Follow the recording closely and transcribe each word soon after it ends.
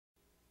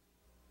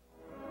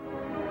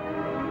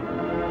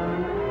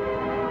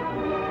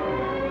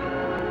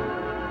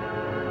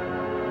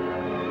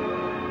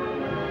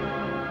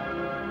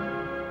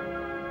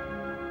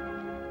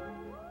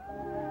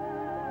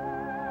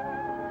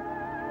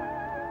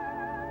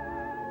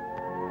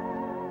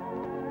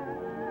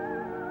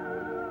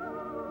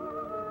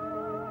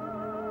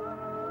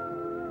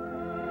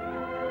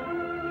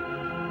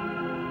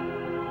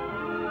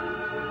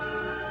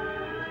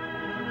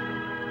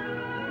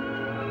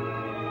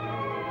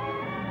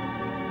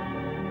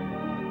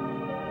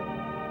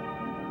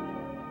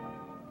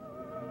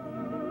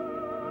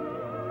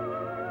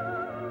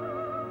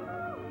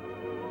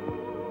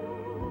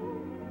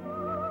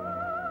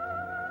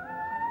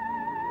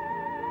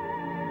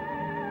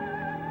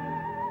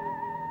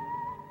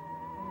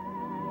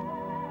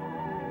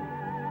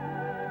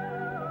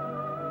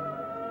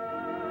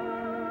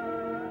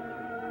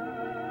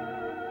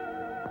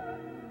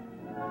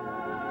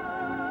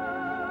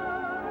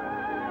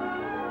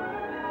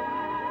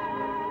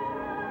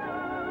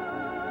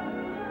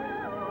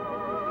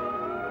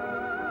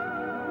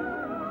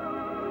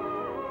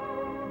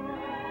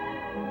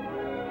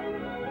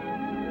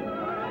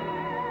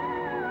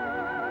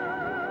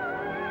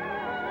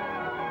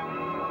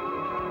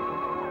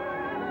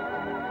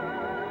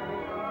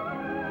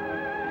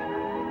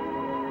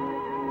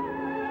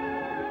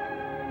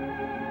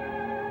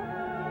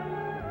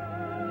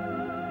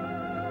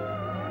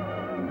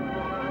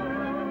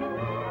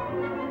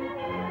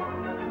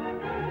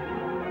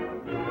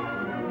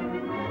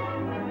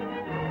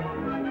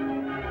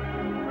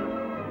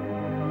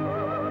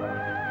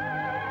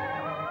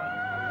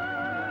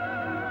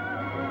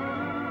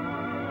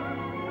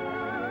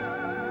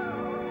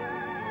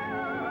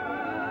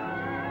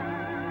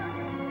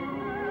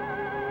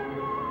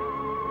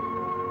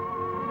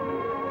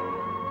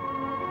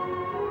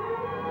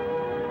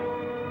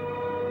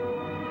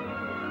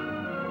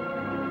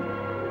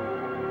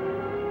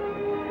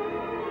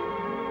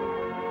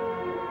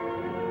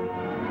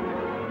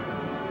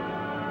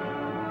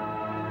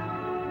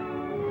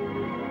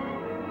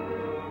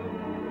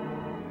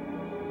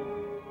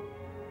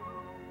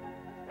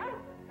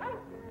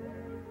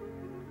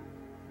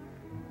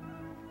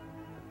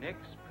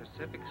Nick's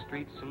Pacific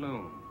Street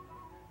Saloon,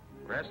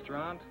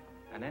 restaurant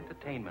and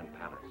entertainment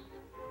palace.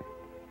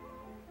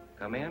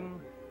 Come in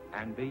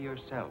and be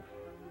yourself.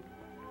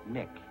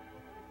 Nick.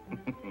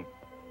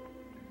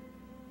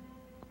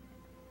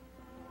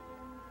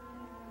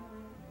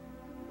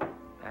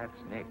 That's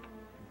Nick.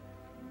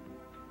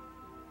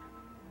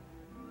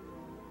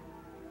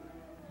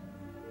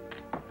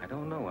 I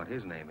don't know what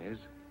his name is.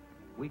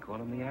 We call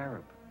him the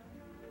Arab.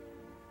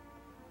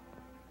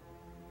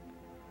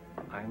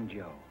 I'm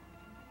Joe.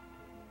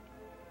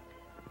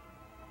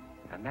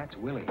 And that's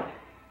Willie,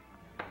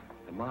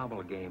 the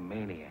marble game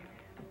maniac.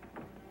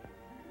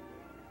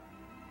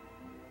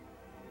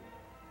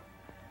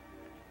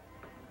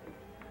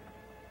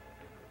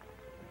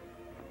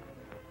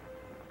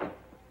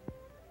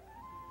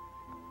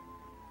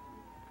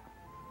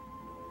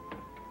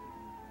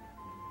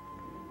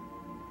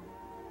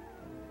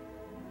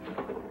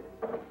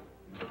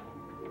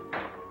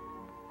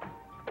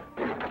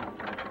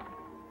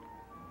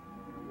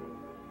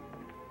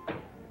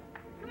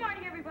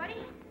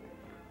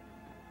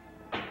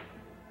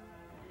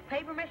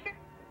 Paper, mister?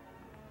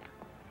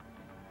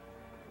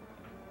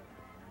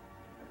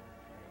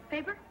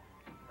 Paper?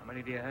 How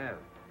many do you have?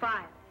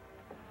 5.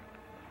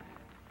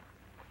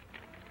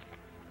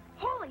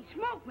 Holy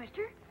smoke,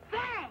 mister.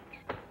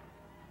 Thanks.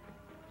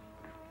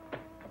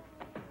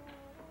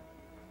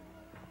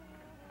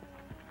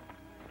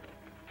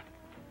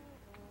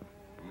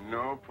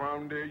 No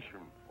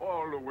foundation.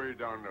 All the way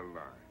down the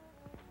line.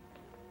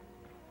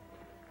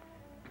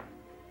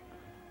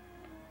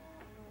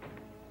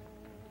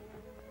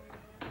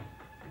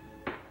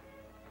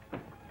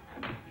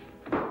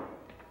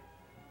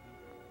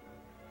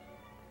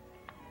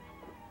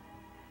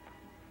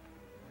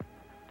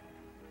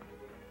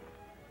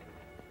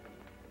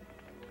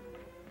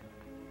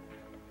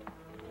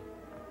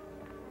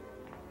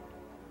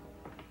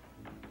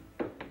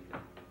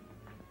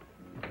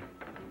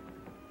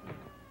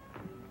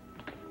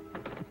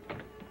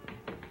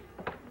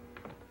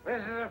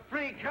 This is a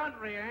free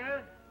country, ain't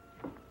it?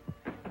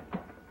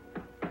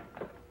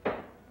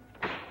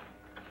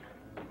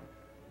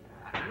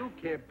 You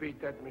can't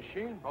beat that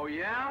machine. Oh,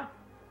 yeah?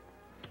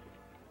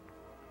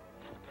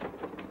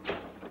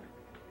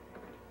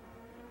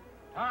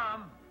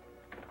 Tom?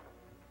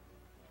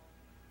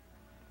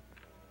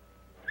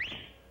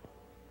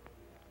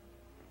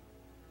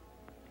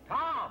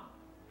 Tom!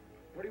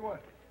 What do you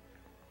want?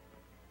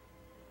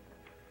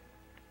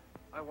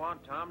 I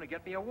want Tom to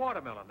get me a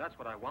watermelon. That's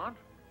what I want.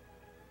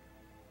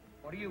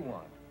 What do you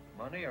want?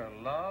 Money or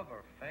love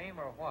or fame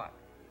or what?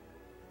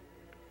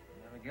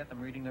 You never get them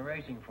reading the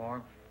racing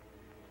form.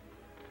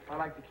 I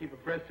like to keep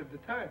abreast of the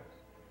times.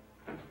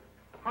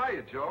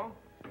 Hiya, Joe.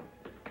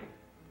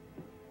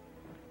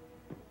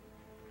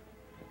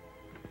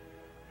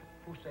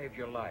 Who saved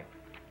your life?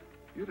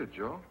 You did,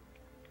 Joe.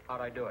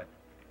 How'd I do it?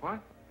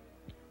 What?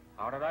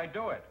 How did I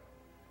do it?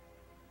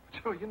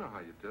 Joe, you know how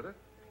you did it.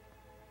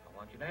 I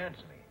want you to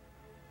answer me.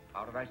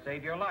 How did I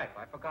save your life?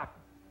 I've forgotten.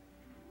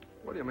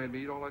 Well, you made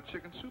me eat all that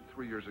chicken soup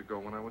 3 years ago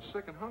when I was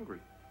sick and hungry.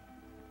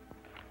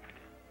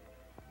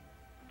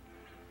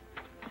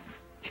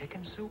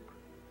 Chicken soup?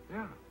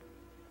 Yeah.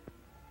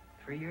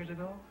 3 years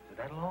ago? Is it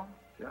that long?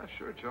 Yeah,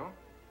 sure, Joe.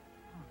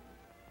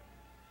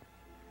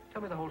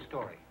 Tell me the whole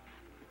story.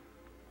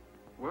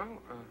 Well,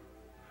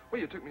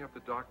 you took me up to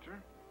the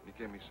doctor. You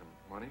gave me some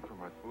money for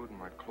my food and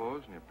my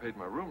clothes, and you paid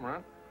my room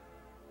rent.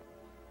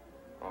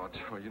 Oh,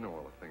 Joe, you know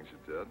all the things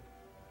you did.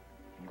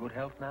 In good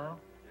health now?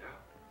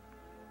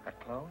 Yeah.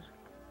 Got clothes?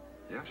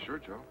 Yeah, sure,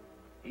 Joe.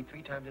 Eat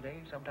 3 times a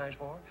day, sometimes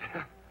 4?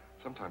 Yeah,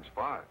 sometimes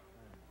 5.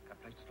 Got a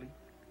place to sleep?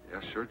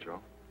 Yeah, sure, Joe.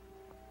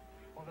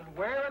 Well, then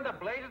where in the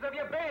blazes have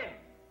you been?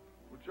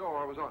 Well, Joe,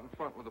 I was out in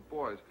front with the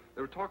boys.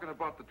 They were talking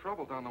about the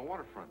trouble down the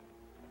waterfront.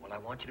 Well, I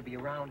want you to be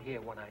around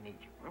here when I need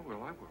you. I will.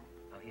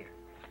 Now, here.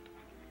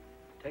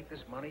 Take this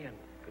money and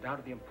go down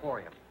to the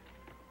Emporium.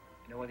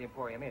 You know where the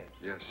Emporium is?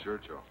 Yes, sure,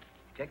 Joe.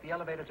 Take the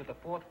elevator to the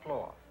 4th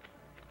floor.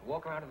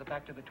 Walk around to the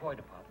back to the toy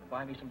department and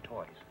buy me some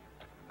toys.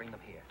 Bring them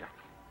here. Yeah.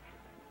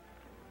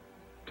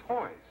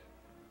 Toys?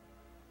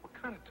 What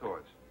kind of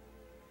toys?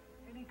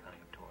 Any kind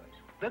of toys.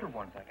 Little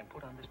ones I can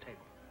put on this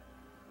table.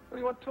 What do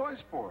you want toys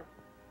for?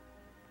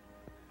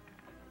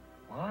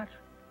 What?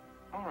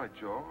 All right,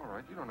 Joe, all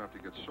right. You don't have to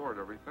get sore at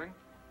everything.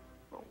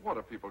 Well, what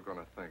are people going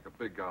to think? A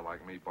big guy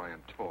like me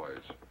buying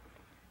toys.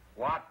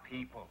 What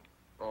people?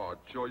 Oh,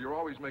 Joe, you're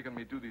always making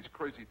me do these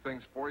crazy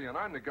things for you, and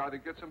I'm the guy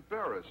that gets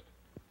embarrassed.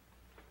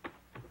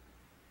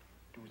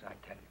 Do as I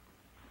tell you.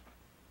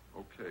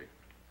 Okay.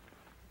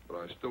 But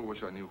I still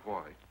wish I knew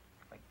why.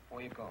 Wait,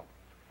 before you go,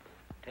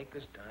 take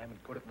this dime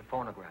and put it in the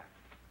phonograph.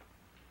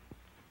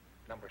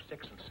 Number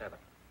 6 and 7.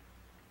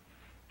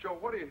 Joe,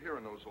 what do you hear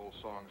in those old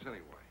songs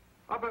anyway?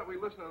 I bet we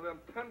listen to them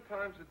 10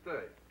 times a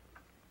day.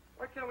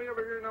 Why can't we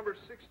ever hear number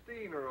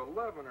 16 or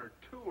 11 or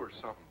 2 or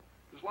something?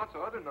 There's lots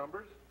of other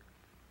numbers.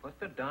 Put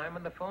the dime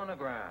in the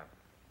phonograph.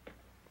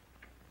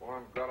 Well,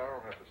 I'm glad I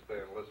don't have to stay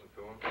and listen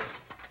to them.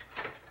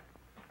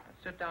 Now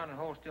sit down and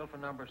hold still for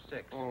number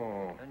 6.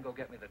 Oh. Then go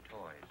get me the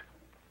toys.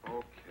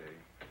 Okay.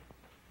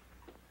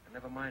 And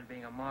Never mind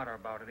being a martyr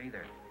about it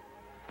either.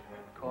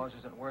 The cause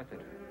isn't worth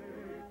it.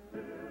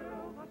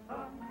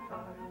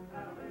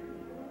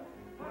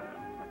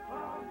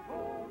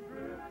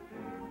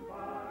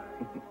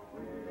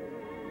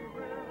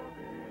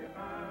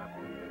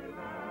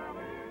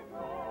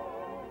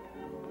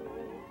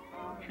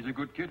 She's a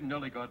good kid,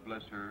 Nellie, God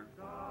bless her.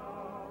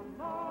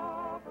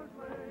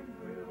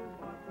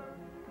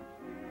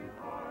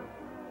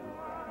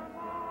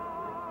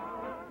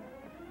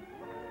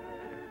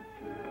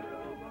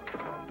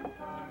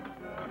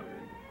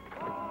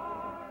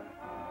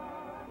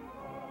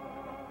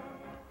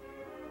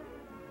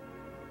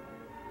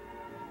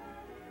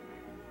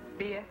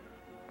 Beer?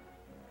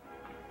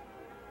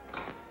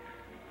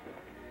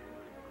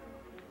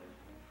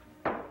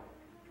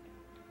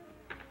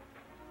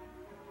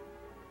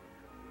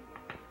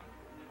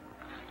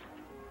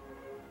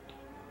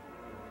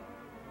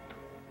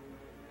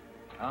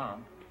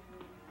 Tom?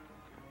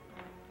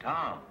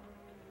 Tom?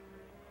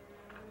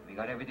 We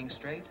got everything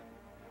straight?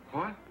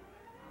 What?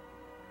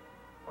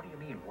 What do you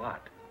mean,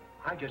 what?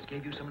 I just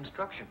gave you some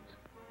instructions.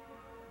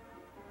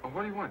 Oh,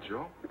 what do you want,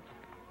 Joe?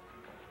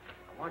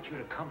 I want you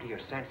to come to your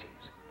senses.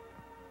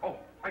 Oh,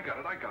 I got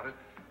it.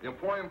 The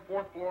emporium,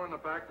 4th floor in the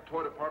back, the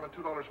toy department,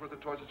 $2 worth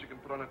of toys that you can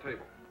put on a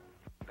table.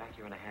 Back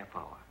here in a half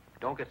hour.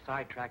 Don't get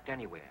sidetracked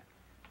anywhere.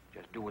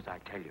 Just do as I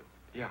tell you.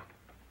 Yeah.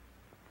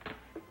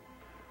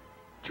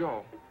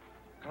 Joe,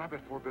 can I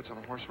bet 4 bits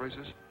on horse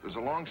races? There's a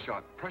long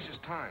shot, precious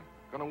time.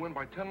 Gonna win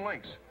by 10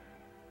 lengths.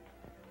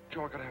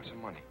 Joe, I gotta have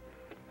some money.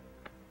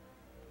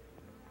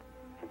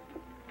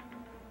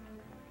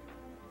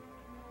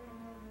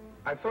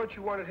 I thought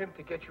you wanted him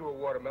to get you a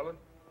watermelon.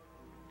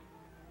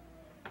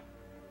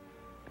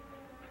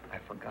 I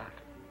forgot.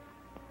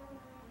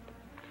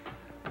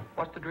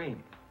 What's the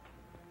dream?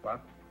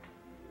 What?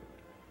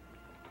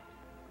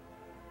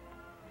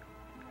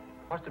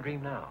 What's the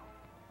dream now?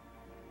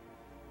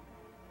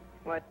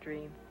 What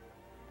dream?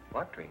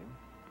 What dream?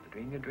 The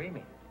dream you're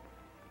dreaming.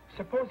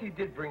 Suppose he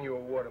did bring you a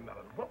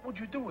watermelon. What would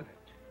you do with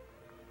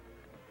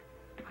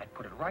it? I'd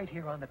put it right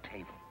here on the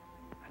table,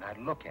 and I'd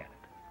look at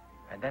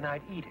it, and then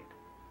I'd eat it.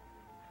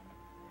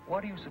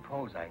 What do you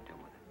suppose I'd do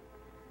with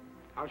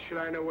it? How should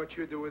I know what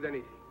you do with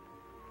anything?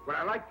 What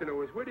I'd like to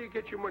know is, where do you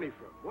get your money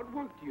from? What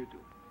work do you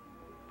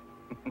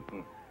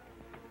do?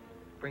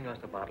 Bring us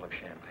a bottle of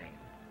champagne.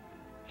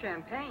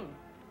 Champagne?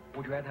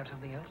 Would you rather have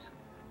something else?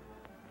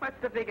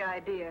 What's the big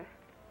idea?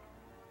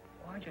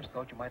 Well, I just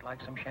thought you might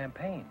like some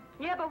champagne.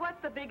 Yeah, but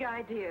what's the big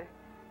idea?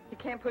 You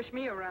can't push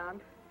me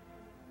around.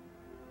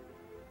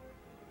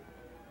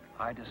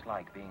 I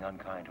dislike being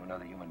unkind to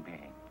another human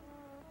being.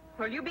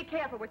 Well, you be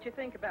careful what you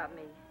think about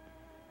me.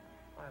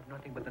 I have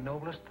nothing but the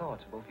noblest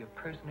thoughts of both your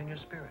person and your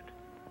spirit.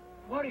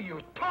 What are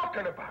you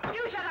talking about?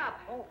 You shut up!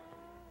 Oh.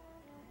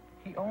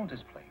 He owns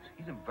this place.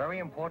 He's a very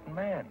important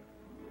man.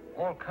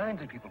 All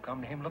kinds of people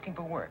come to him looking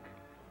for work.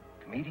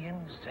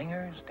 Comedians,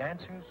 singers,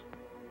 dancers.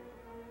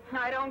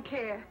 I don't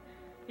care.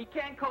 You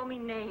can't call me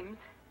names.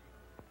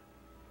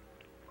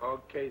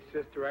 Okay,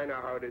 sister, I know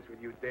how it is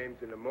with you dames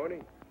in the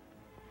morning.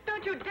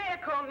 Don't you dare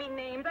call me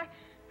names.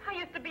 I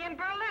used to be in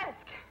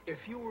burlesque. If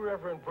you were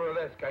ever in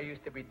burlesque, I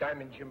used to be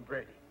Diamond Jim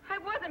Brady. I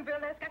was in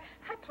burlesque.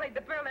 I played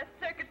the burlesque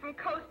circuit from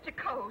coast to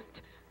coast.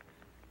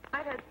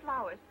 I'd had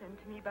flowers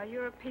sent to me by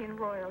European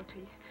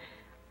royalty.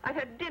 I'd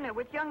had dinner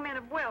with young men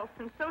of wealth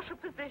and social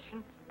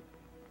position.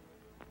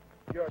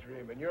 You're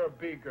dreaming. You're a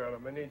B-girl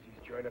at Menezes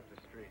joint up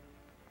the street.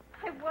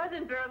 I was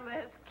in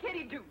burlesque.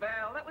 Kitty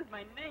Duval, that was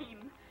my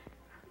name.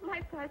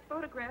 Life-size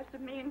photographs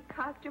of me in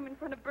costume in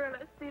front of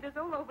burlesque theaters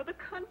all over the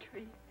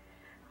country.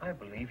 I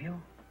believe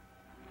you.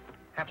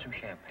 Have some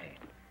champagne.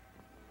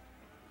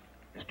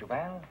 Miss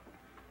Duval?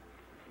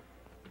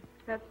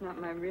 That's not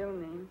my real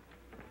name.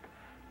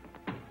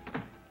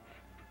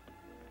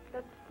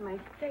 That's my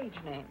stage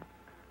name.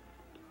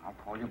 I'll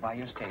call you by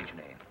your stage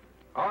name.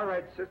 All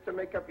right, sister,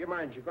 make up your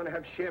mind. You're going to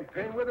have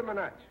champagne with him or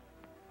not?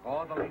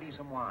 Call the ladies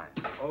some wine.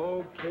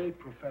 Okay,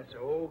 Professor,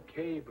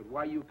 okay. But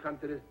why you come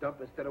to this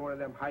dump instead of one of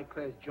them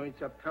high-class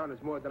joints uptown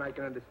is more than I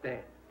can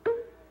understand.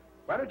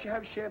 Why don't you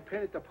have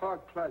champagne at the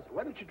Park Plaza?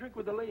 Why don't you drink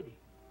with the lady?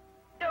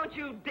 Don't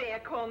you dare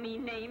call me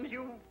names,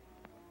 you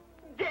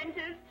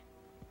dentist.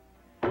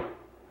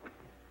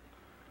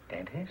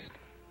 Dentist?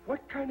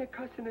 What kind of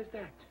cussing is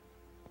that?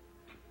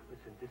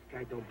 Listen, this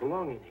guy don't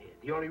belong in here.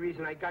 The only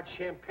reason I got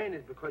champagne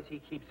is because he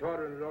keeps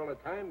ordering it all the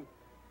time.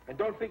 And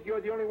don't think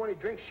you're the only one he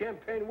drinks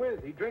champagne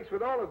with. He drinks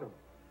with all of them.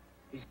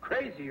 He's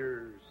crazy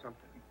or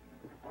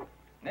something.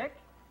 Nick?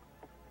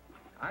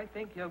 I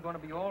think you're going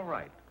to be all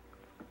right.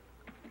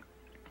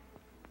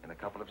 In a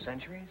couple of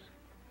centuries?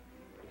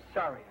 I'm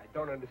sorry, I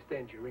don't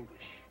understand your English.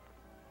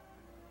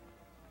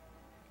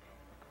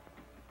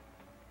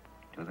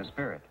 To the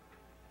spirit,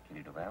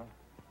 Kitty Duval.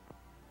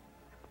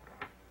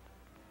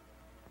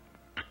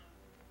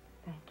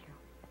 Thank you.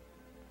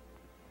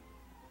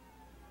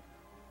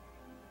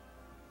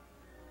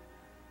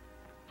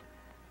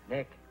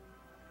 Nick,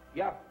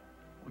 Yeah.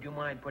 would you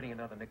mind putting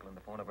another nickel in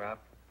the phonograph?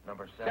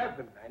 Number 7.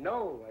 7. I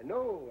know.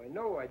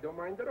 I don't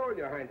mind at all,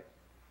 Your Highness.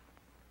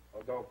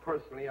 Although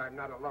personally I'm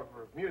not a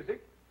lover of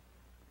music.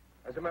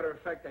 As a matter of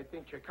fact, I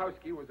think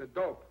Tchaikovsky was a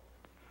dope.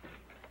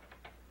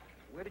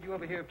 Where did you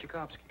ever hear of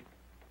Tchaikovsky?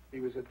 He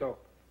was a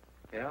dope.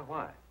 Yeah,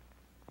 why?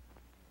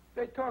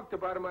 They talked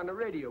about him on the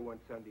radio one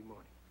Sunday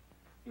morning.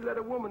 He let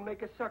a woman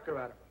make a sucker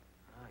out of him.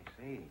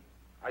 I see.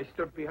 I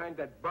stood behind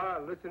that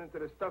bar listening to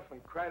the stuff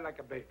and cried like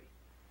a baby.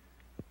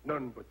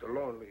 None but the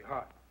lonely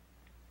heart.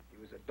 He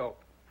was a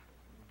dope.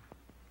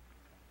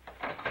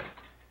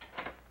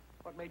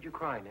 What made you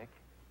cry, Nick?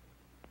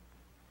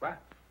 What?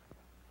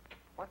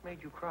 What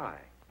made you cry?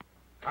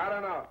 I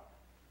don't know.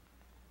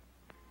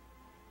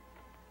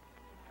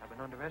 I've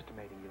been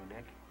underestimating you,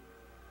 Nick.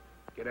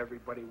 Get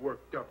everybody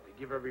worked up. They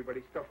give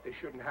everybody stuff they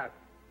shouldn't have.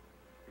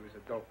 He was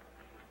a dope.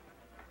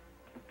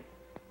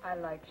 I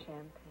like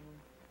champagne.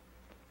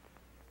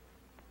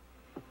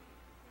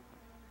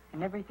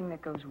 And everything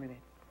that goes with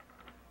it.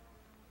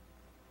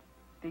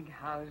 Big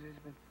houses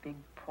with big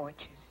porches.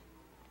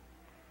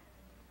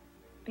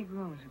 Big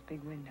rooms with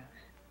big windows.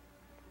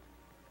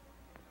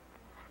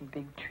 And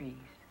big trees.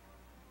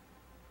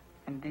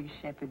 And big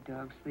shepherd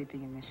dogs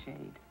sleeping in the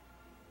shade.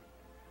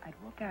 I'd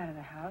walk out of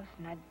the house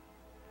and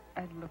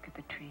I'd look at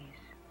the trees.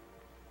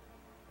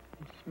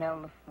 And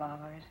smell the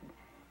flowers.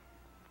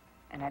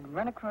 And I'd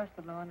run across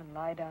the lawn and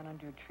lie down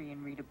under a tree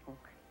and read a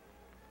book.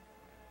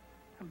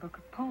 A book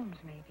of poems,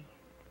 maybe.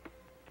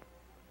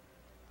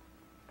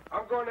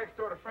 I'm going next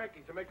door to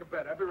Frankie's to make a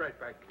bet. I'll be right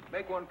back.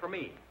 Make one for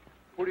me.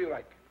 Who do you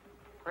like?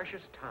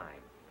 Precious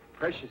time.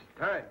 Precious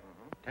time.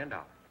 $10.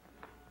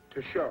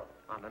 To show.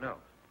 On the nose.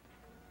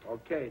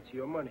 Okay, it's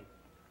your money.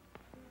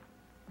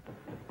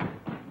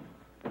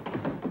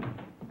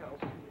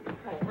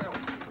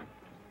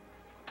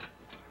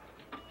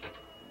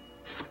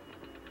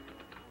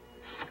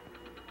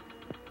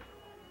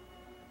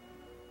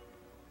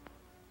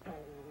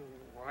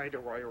 Why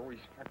do I always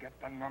forget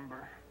the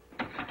number?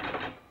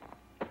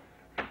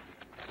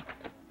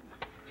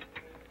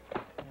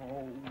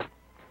 Oh.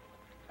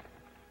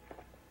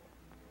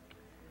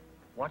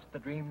 What's the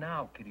dream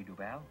now, Kitty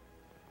Duval?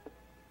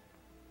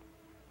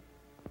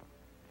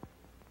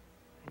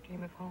 I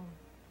dream of home.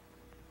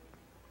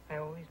 I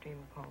always dream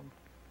of home.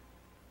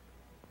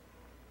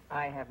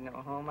 I have no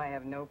home. I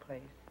have no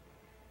place.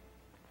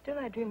 Still,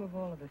 I dream of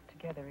all of us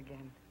together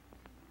again.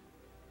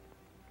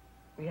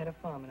 We had a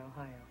farm in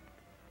Ohio.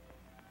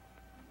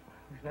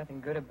 There was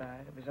nothing good about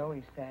it. It was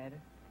always sad.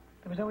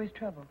 There was always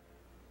trouble.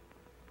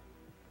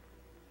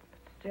 But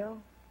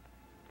still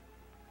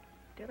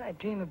I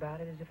dream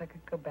about it as if I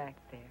could go back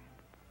there.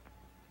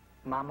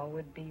 Mama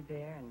would be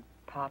there, and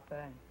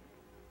Papa, and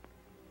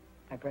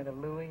my brother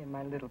Louis, and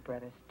my little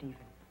brother Stephen.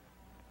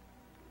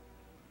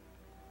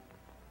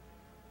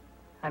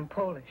 I'm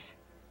Polish.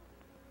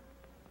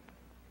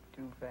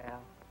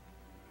 Duval.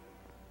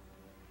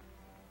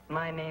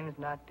 My name's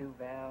not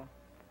Duval.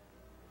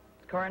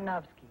 It's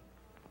Koronovsky.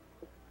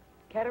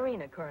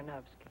 Katerina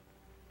Koronovsky.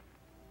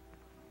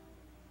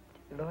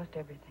 We lost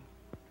everything.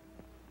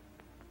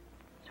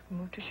 So we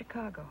moved to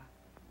Chicago.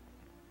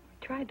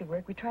 We tried to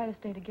work. We tried to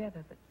stay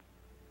together, but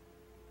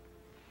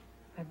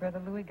my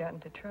brother Louis got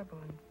into trouble,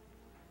 and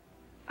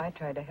I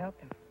tried to help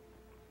him.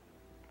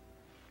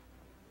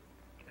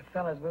 The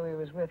fellas Louis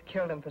was with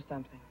killed him for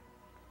something.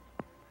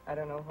 I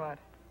don't know what.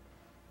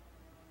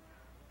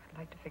 I'd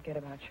like to forget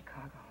about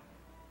Chicago.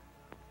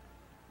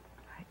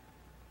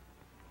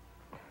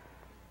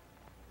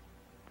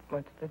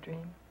 What's the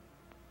dream?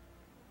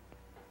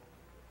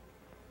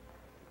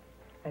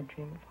 I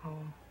dream of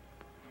home.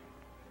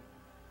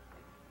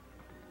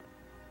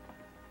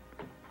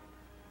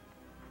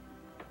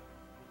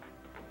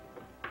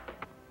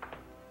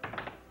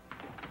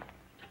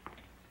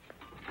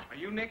 Are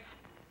you Nick?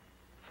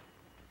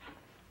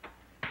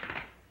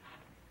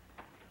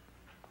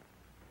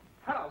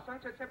 Hello,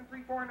 Sunset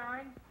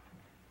 7349.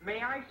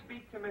 May I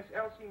speak to Miss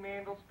Elsie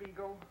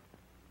Mandelspiegel?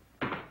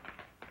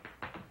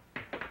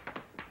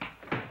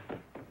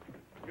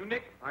 You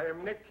Nick? I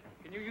am Nick.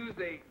 Can you use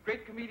a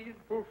great comedian?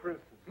 Who, for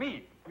instance?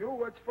 Me. You?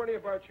 What's funny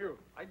about you?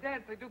 I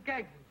dance, I do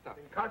gags and stuff.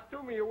 In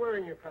costume or you're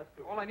wearing your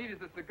costume? All I need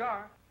is a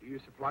cigar. Do you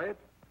supply it?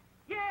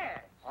 Yes.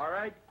 All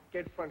right,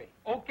 get funny.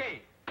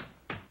 Okay.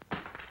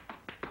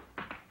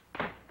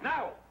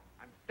 Now,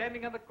 I'm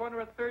standing on the corner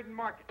of 3rd and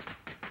Market.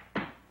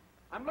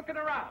 I'm looking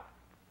around.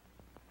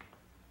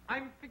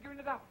 I'm figuring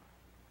it out.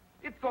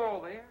 It's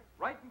all there,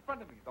 right in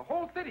front of me. The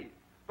whole city,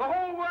 the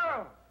whole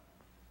world.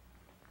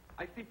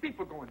 I see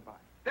people going by.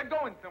 They're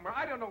going somewhere.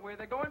 I don't know where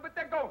they're going, but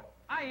they're going.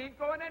 I ain't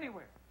going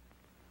anywhere.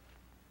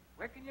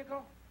 Where can you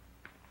go?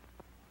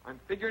 I'm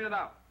figuring it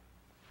out.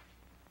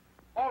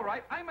 All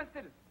right, I'm a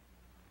citizen.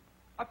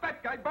 A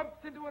fat guy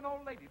bumps into an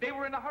old lady. They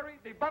were in a hurry.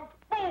 They bumped.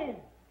 Boom!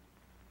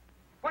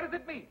 What does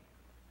it mean?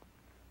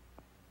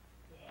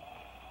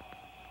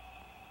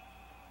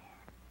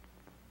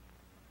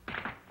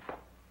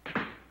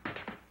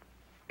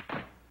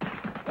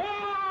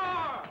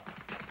 War!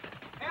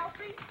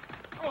 Elsie?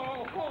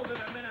 Oh, hold it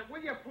a minute,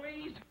 will you,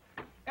 please?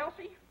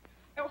 Elsie?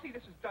 Elsie,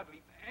 this is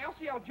Dudley.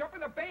 Elsie, I'll jump in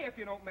the bay if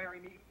you don't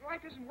marry me.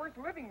 Life isn't worth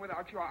living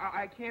without you.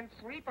 I can't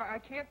sleep. I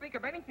can't think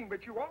of anything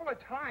but you all the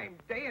time,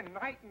 day and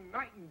night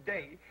and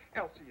day.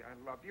 Elsie,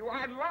 I love you.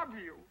 I love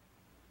you.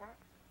 What?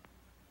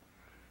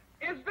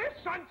 Is this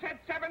Sunset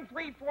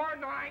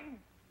 7349?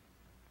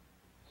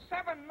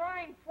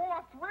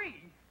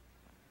 7943?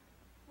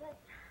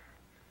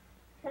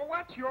 Well,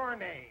 what's your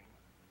name?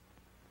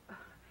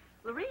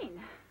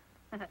 Lorene.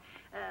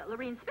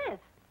 Lorene Smith.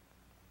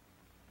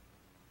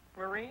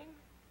 Lorene?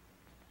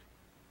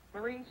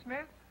 Lorene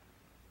Smith?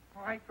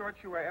 Oh, I thought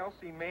you were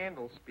Elsie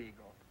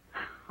Mandelspiegel.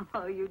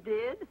 Oh, you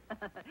did?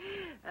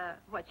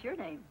 What's your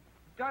name?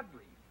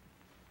 Dudley.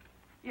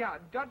 Yeah,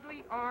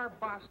 Dudley R.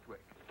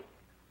 Bostwick.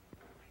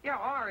 Yeah,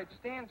 R, it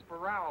stands for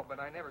Rowell, but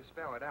I never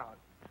spell it out.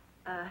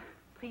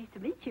 Pleased to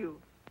meet you,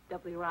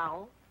 Dudley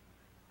Rowell.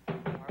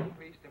 I'm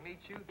pleased to meet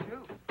you,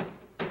 too.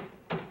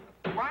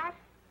 What?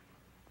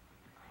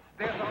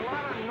 There's a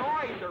lot of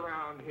noise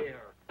around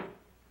here.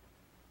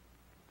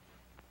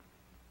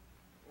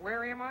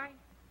 Where am I?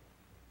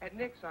 At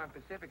Nick's on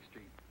Pacific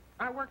Street.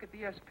 I work at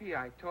the SP.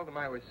 I told them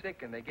I was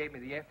sick, and they gave me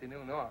the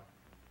afternoon off.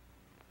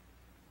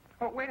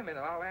 Oh, wait a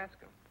minute. I'll ask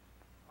them.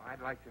 Oh,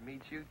 I'd like to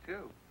meet you,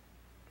 too.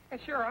 Yeah,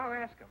 sure, I'll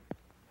ask them.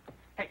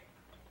 Hey,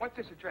 what's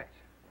this address?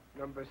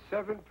 Number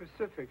 7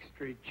 Pacific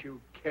Street, you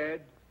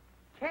cad.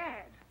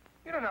 Cad?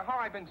 You don't know how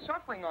I've been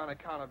suffering on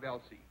account of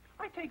Elsie.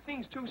 I take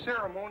things too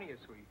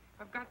ceremoniously.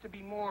 I've got to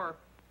be more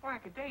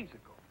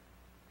lackadaisical.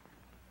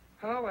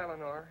 Hello,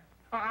 Eleanor.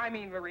 I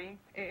mean, Lorene.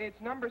 It's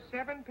number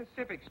 7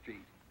 Pacific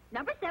Street.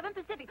 Number 7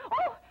 Pacific.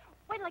 Oh,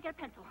 wait till I get a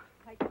pencil.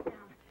 Write this down.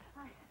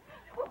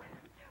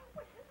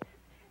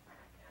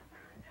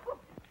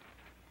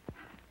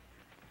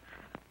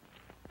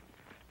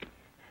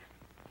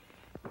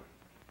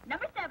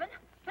 Number 7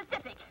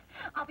 Pacific.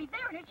 I'll be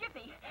there in a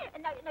jiffy.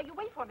 And now you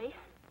wait for me.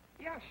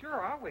 Yeah,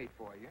 sure, I'll wait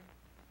for you.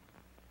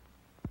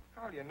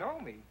 Oh, you know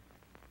me.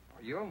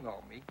 Or you'll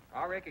know me.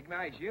 I'll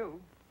recognize you.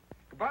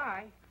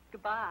 Goodbye.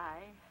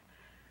 Goodbye.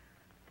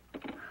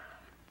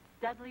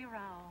 Dudley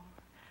Rowell.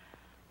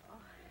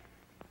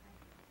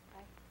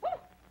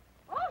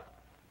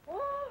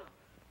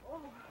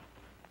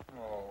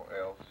 Oh,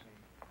 Elsie.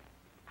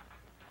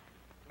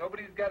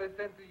 Nobody's got a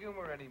sense of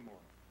humor anymore.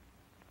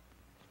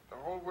 The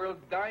whole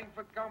world's dying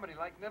for comedy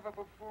like never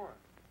before.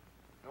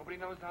 Nobody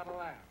knows how to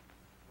laugh.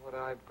 What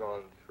I've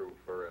gone through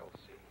for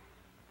Elsie.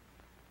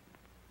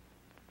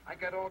 I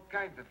got all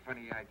kinds of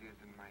funny ideas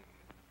in my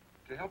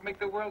head to help make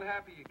the world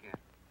happy again.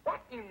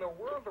 What in the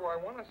world do I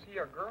want to see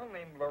a girl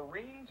named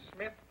Lorene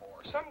Smith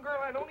for? Some girl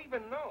I don't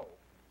even know.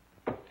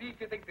 See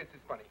if you think this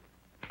is funny.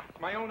 It's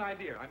my own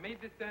idea. I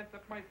made this dance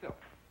up myself.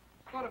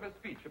 Sort of a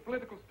speech, a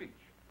political speech.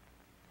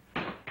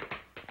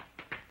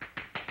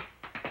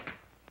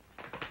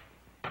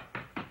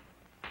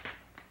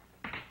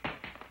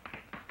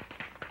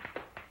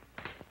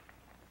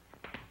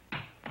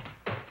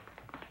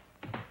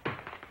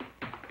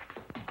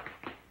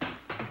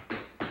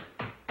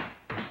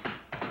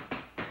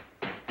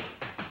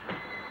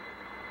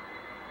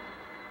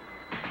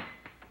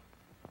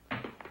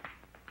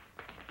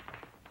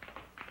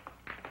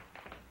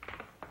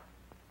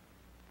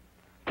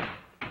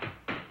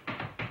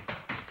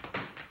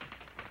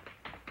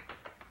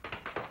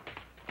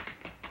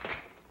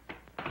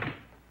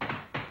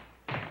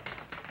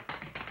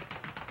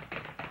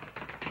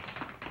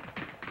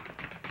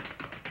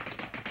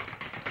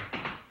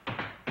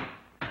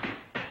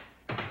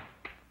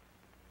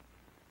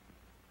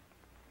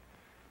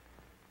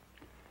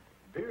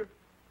 Beer?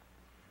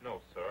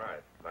 No, sir.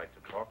 I'd like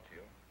to talk to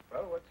you.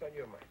 Well, what's on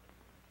your mind?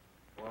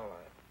 Well,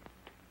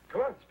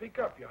 Come on, speak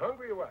up. You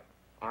hungry or what?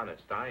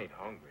 honest, I ain't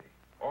hungry.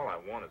 All I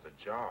want is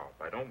a job.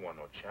 I don't want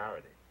no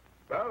charity.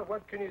 Well,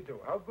 what can you do?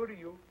 How good are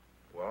you?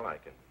 Well, I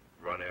can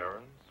run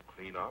errands,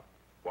 clean up,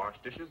 wash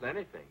dishes,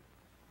 anything.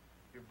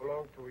 You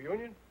belong to a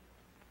union?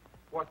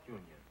 What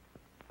union?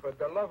 For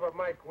the love of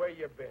Mike, where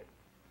you been?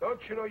 Don't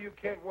you know you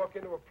can't walk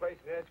into a place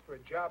and ask for a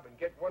job and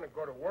get one and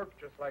go to work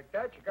just like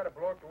that? You got to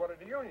belong to one of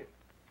the unions.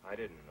 I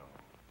didn't know.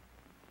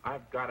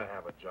 I've got to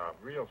have a job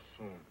real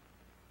soon.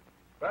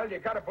 Well, you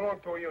got to belong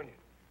to a union.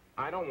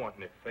 I don't want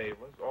any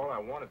favors. All I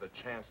want is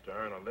a chance to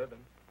earn a living.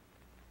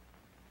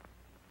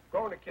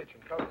 Go in the kitchen.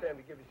 Tell Sam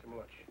to give you some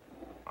lunch.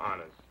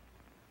 Honest,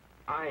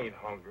 I ain't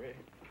hungry.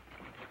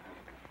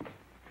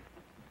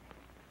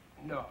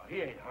 No,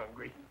 he ain't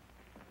hungry.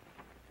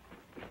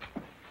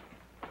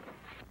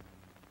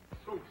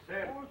 Soup,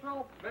 Sam.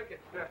 Oh, Make it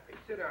snappy.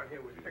 Sit down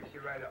here. We'll fix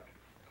you right up.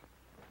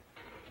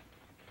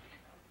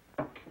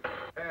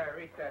 There,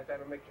 eat that.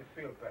 That'll make you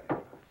feel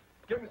better.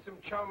 Give me some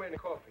chow mein and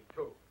coffee,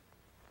 too.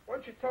 Why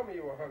don't you tell me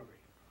you were hungry?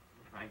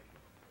 Thank you.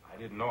 I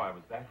didn't know I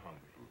was that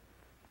hungry.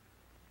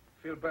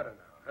 Feel better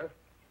now, huh?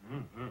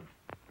 Mm-hmm.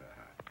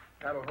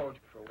 That'll hold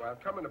you for a while.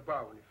 Come in the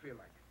bar when you feel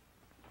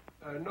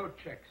like it. No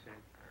checks, Sam.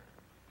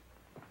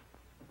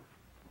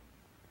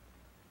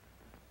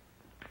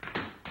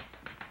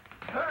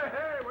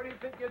 Hey, what do you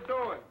think you're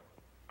doing?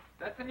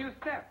 That's a new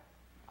step.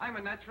 I'm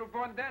a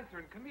natural-born dancer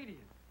and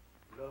comedian.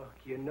 Look,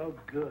 you're no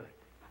good.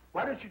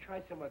 Why don't you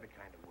try some other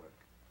kind of work?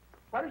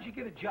 Why don't you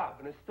get a job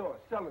in a store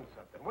selling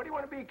something? What do you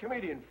want to be a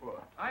comedian for?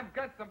 I've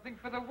got something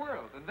for the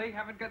world, and they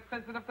haven't got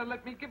sense enough to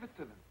let me give it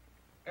to them.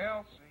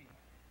 Elsie.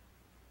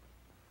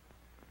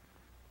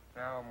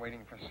 Now I'm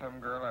waiting for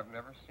some girl I've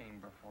never seen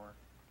before.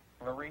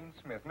 Lorene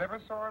Smith. Never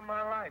saw her in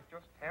my life.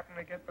 Just happened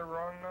to get the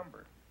wrong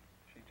number.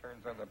 She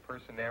turns on the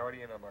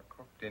personality, and I'm a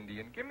cooked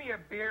Indian. Give me a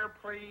beer,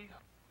 please.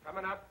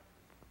 Coming up.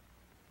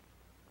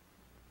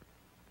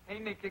 Hey,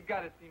 Nick, you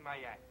gotta see my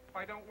act. If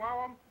I don't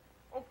wow him,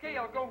 okay,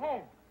 I'll go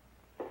home.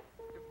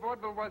 If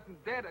vaudeville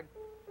wasn't dead,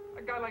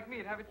 a guy like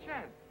me'd have a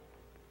chance.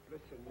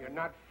 Listen, you're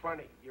not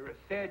funny. You're a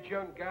sad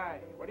young guy.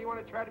 What do you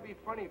want to try to be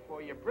funny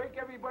for? You break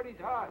everybody's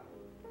heart.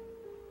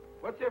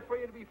 What's there for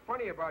you to be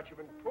funny about? You've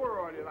been poor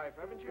all your life,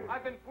 haven't you?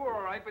 I've been poor,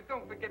 all right, but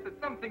don't forget that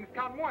some things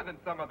count more than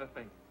some other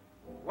things.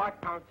 What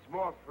counts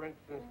more, for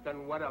instance,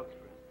 than what else,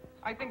 for instance?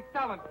 I think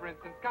talent, for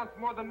instance, counts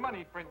more than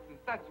money, for instance.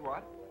 That's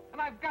what. And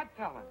I've got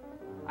talent.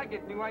 I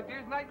get new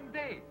ideas night and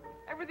day.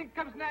 Everything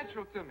comes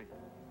natural to me.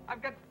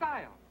 I've got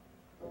style.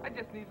 I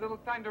just need a little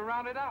time to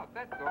round it out,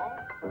 that's all.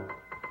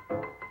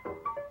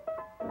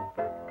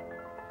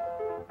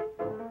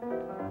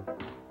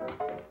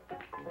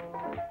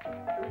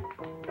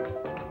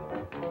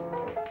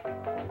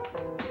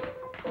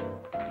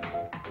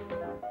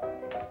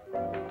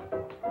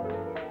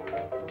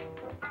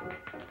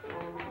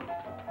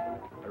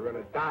 I run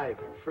a dive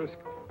in Frisco.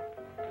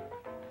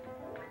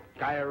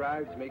 Guy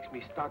arrives, makes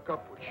me stock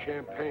up with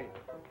champagne.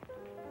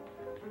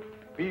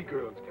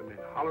 B-girls come in,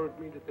 holler at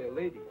me that they're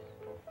ladies.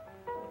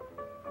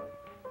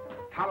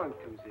 Talent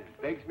comes in,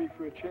 begs me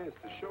for a chance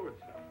to show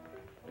itself.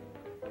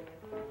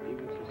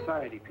 Even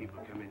society people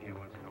come in here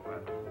once in a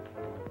while.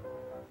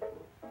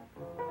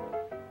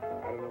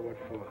 I don't know what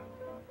for.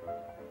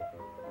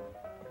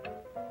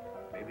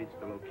 Maybe it's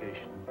the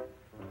location.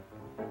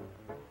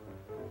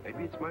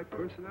 Maybe it's my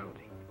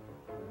personality.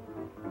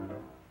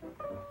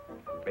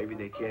 Maybe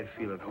they can't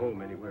feel at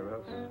home anywhere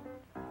else.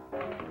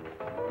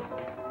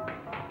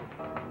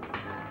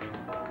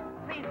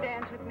 Please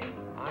dance with me.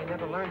 I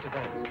never learned to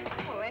dance.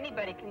 Oh,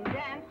 anybody can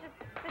dance.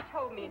 Just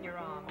hold me in your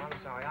arms.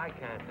 I'm sorry, I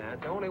can't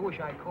dance. I only wish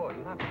I could.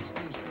 You'll have to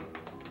excuse me.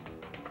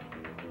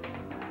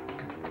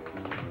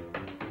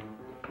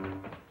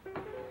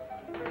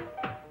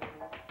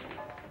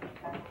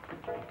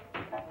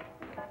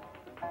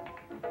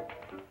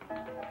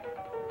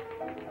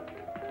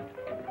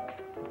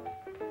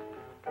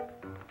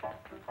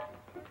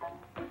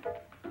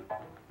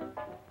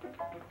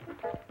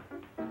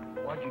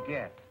 What'd you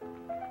get?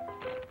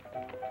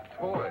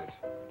 Toys.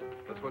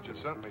 That's what you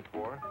sent me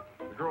for.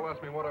 The girl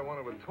asked me what I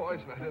wanted with toys,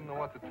 and I didn't know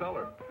what to tell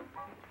her.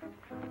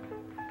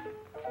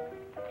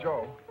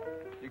 Joe,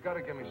 you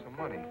gotta give me some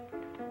money.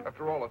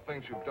 After all the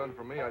things you've done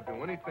for me, I'd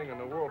do anything in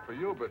the world for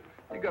you, but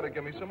you gotta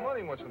give me some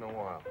money once in a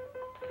while.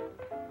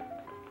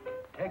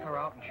 Take her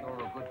out and show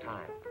her a good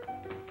time.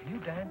 Can you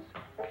dance?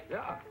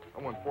 Yeah,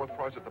 I won 4th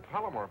prize at the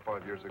Palomar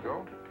 5 years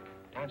ago.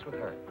 Dance with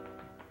her.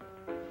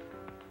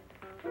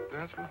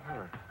 Dance with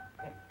her.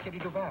 Kitty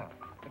Duval,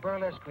 the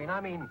burlesque queen. I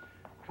mean,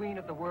 queen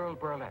of the world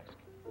burlesque.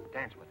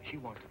 Dance with her. She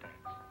wants to dance.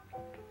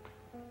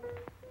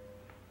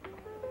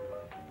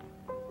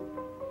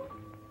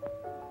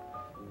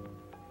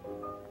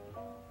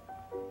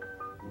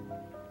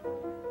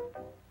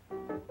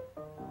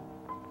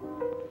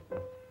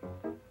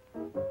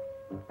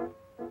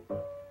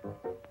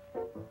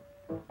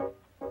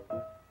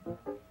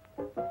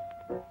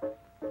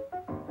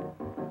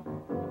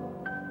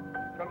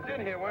 Comes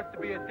in here, wants to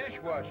be a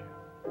dishwasher.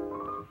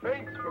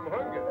 Faints from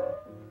hunger.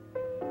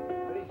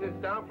 Then he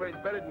sits down, plays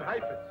better than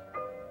Heifetz.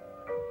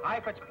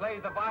 Heifetz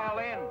plays the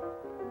violin.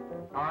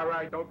 All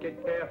right, don't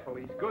get careful.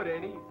 He's good,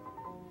 ain't he?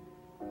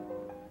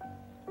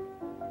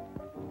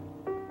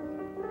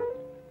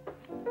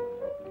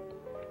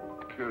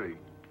 Kitty.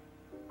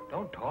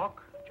 Don't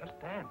talk. Just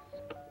dance.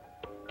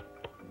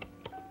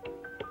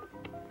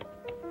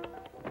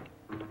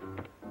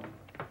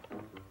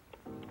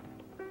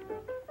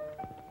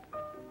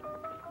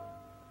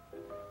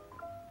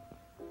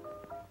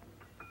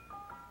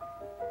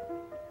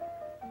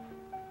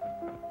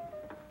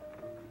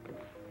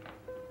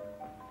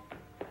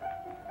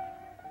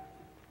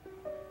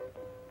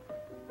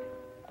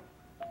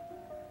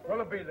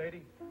 What'll it be,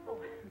 lady? Oh,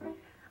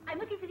 I'm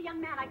looking for the young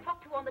man I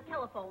talked to on the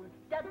telephone,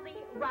 Dudley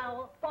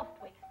Rowell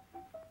Bostwick.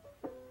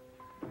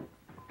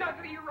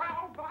 Dudley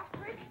Rowell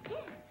Bostwick?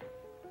 Yes.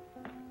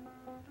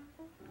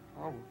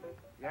 Oh,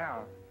 yeah.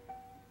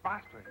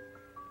 Bostwick.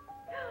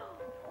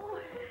 Oh.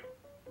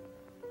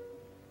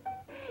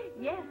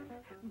 Yes,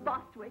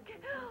 Bostwick.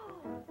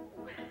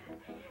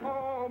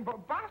 Oh,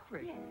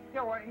 Bostwick? Yes.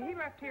 Yeah, well, he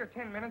left here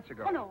 10 minutes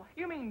ago. Oh, no.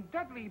 You mean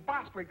Dudley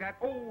Bostwick, that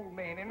old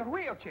man in the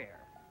wheelchair?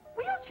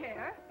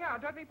 Wheelchair? Yeah,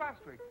 Dudley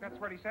Bostwick. That's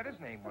what he said his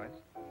name was.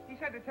 He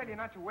said to tell you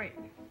not to wait.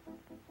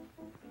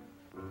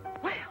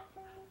 Well.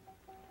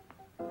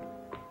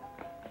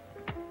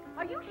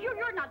 Are you sure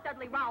you're not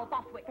Dudley Rowell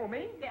Bostwick? Oh,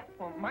 me? Yes.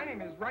 Well, my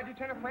name is Roger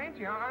Tenor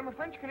Francie. I'm a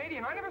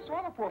French-Canadian. I never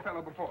saw the poor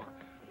fellow before.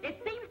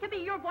 It seems to be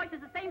your voice is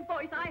the same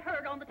voice I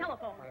heard on the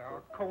telephone.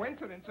 A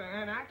coincidence,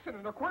 an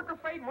accident, a quirk of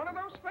fate, one of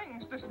those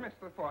things. Dismiss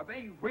the thought.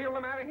 They wheeled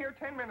him out of here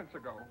 10 minutes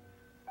ago.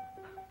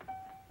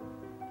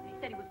 He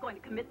said he was going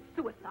to commit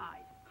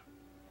suicide.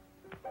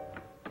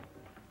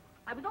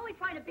 I was only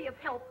trying to be of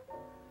help.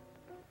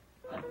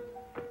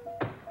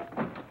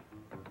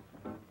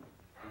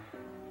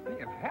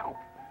 Be of help?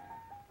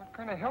 What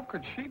kind of help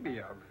could she be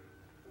of?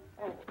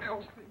 Oh,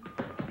 Elsie.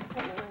 Oh,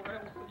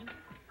 Elsie.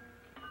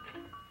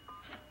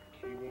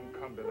 She won't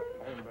come to the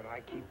phone, but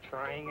I keep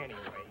trying anyway.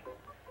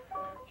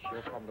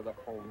 She'll come to the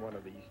phone one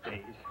of these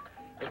days.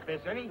 If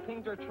there's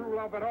anything to true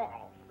love at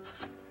all,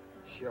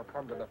 she'll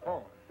come to the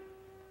phone.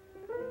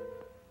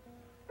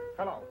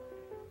 Hello.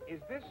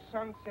 Is this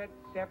Sunset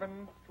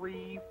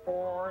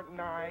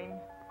 7349?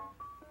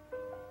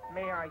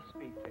 May I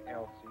speak to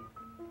Elsie?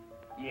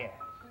 Yes.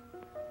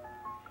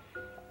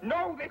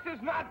 No, this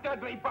is not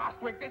Dudley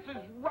Bostwick. This is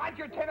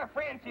Roger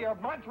Tenafranci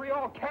of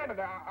Montreal,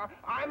 Canada.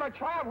 I'm a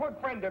childhood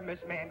friend of Miss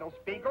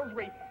Mandelspiegel's.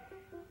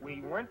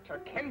 We went to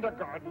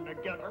kindergarten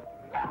together.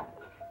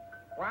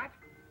 What?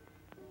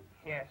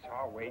 Yes,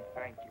 I'll wait.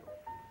 Thank you.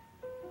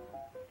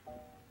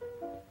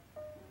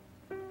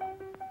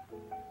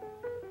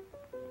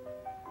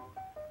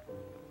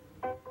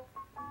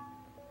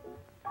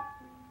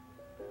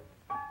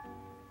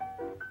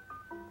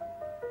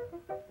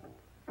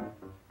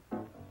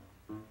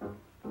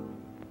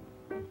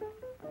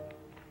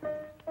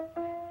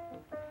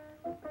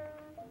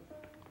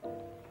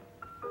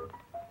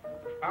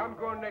 I'm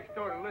going next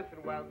door to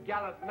listen while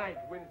Gallant Knight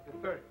wins the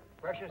third.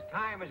 Precious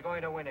Time is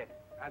going to win it.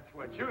 That's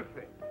what you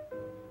think.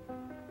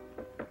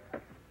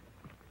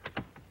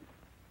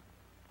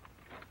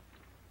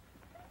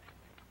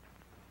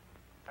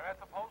 They're at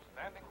the post,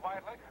 standing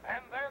quietly,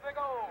 and there they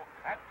go.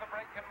 At the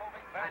break and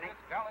moving fast, it's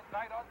Gallant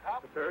Knight on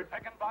top. The third.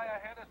 Second by a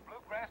head is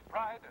Bluegrass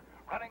Pride.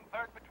 Running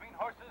third between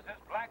horses is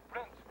Black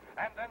Prince.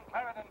 And then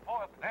Clarendon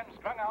fourth. Then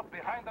strung out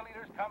behind the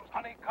leaders comes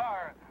Honey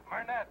Carr,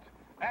 Murnett,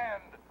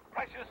 and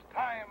Precious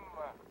Time.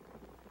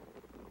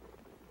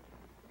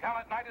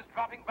 Gallant Knight is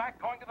dropping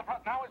back, going to the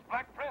front now is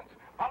Black Prince,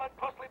 followed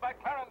closely by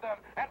Clarendon,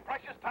 and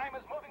Precious Time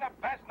is moving up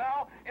fast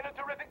now in a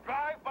terrific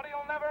drive, but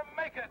he'll never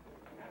make it.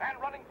 And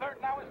running third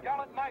now is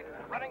Gallant Knight.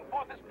 Running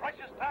fourth is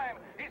Precious Time.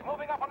 He's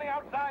moving up on the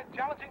outside,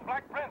 challenging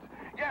Black Prince.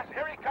 Yes,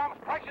 here he comes,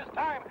 Precious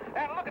Time,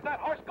 and look at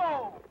that horse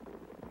go.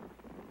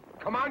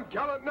 Come on,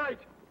 Gallant Knight.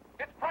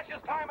 It's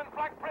Precious Time and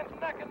Black Prince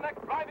neck and neck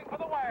driving for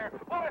the wire.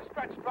 What a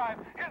stretch drive.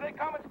 Here they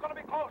come. It's going to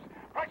be close.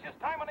 Precious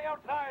Time on the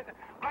outside.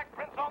 Black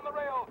Prince on the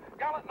rail.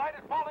 Gallant Knight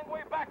is falling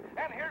way back.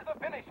 And here's the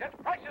finish. It's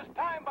Precious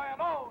Time by a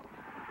nose.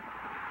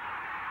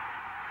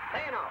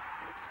 Paying off.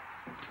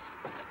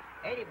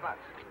 $80.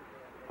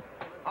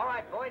 All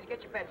right, boys,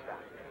 get your bets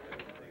down.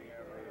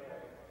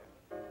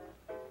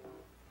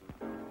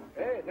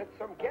 Hey, that's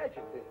some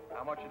gadget there.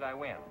 How much did I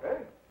win?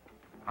 Huh?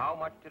 How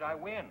much did I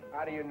win?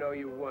 How do you know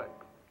you won?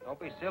 Don't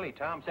be silly.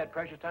 Tom said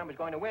Precious Time was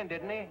going to win,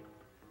 didn't he?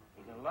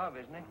 He's in love,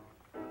 isn't he?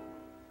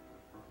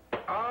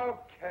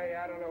 Okay,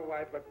 I don't know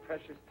why, but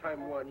Precious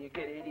Time won. You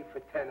get 80 for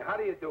 10. How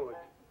do you do it?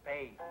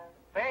 Faith.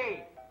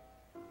 Faith!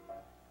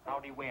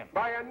 How'd he win?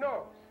 By a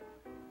nose.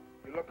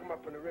 You look him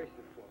up in the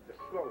racing form. The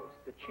slowest,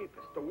 the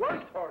cheapest, the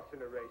worst horse in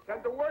the race,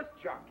 and the worst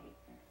jockey.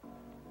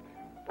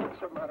 What's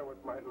the matter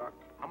with my luck?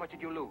 How much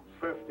did you lose?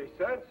 50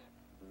 cents.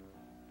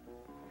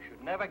 You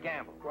should never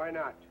gamble. Why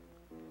not?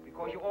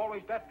 Because you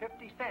always bet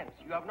 50 cents.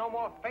 You have no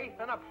more faith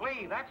than a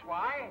flea, that's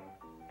why.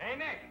 Hey,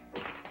 Nick.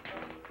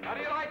 How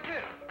do you like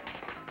this?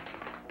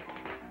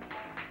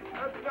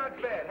 That's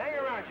not bad. Hang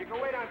around. You can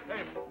wait on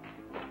table.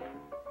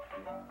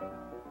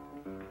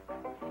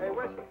 Hey,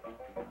 Wesley.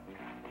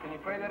 Can you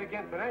play that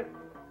again tonight?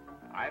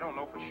 I don't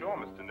know for sure,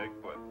 Mr. Nick,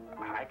 but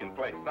I can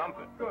play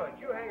something. Good.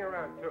 You hang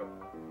around, too.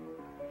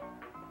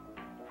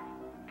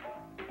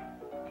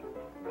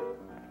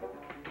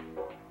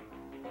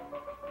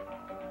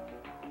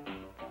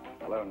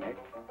 Hello, Nick.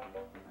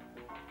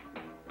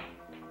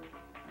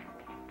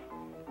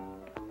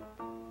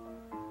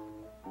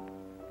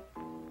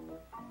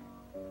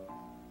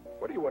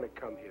 What do you want to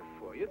come here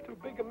for? You're too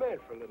big a man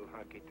for a little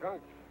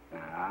honky-tonk.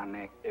 Ah,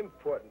 Nick,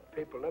 Important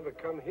people never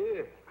come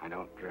here. I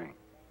don't drink.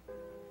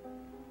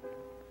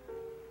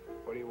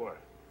 What do you want?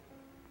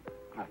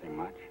 Nothing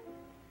much.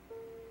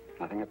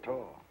 Nothing at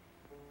all.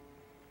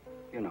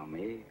 You know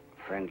me,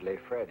 Friendly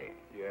Freddie.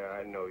 Yeah,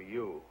 I know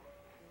you.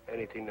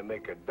 Anything to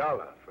make $1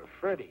 for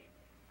Freddie.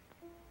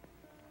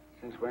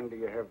 Since when do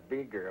you have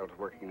B-girls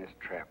working this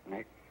trap,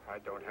 Nick? I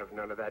don't have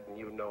none of that, and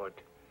you know it.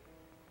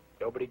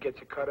 Nobody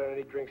gets a cut on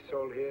any drinks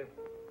sold here.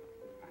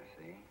 I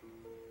see.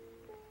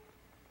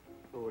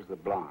 Who was the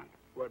blonde?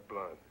 What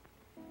blonde?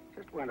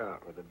 Just went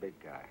out with the big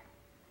guy.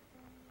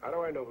 How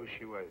do I know who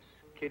she was?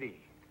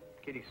 Kitty.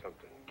 Kitty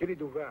something. Kitty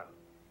Duval.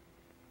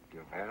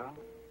 Duval?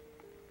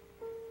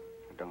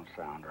 It don't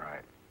sound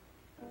right.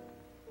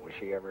 Was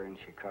she ever in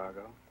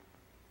Chicago?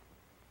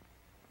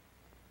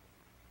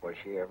 Was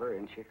she ever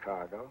in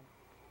Chicago?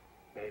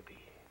 Maybe.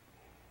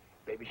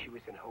 Maybe she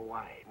was in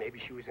Hawaii.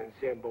 Maybe she was in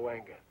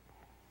Zamboanga.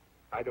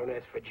 I don't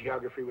ask for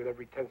geography with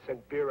every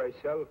 10-cent beer I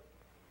sell.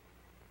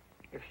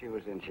 If she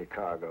was in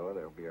Chicago,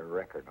 there'll be a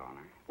record on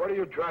her. What are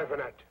you driving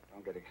at?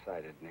 Don't get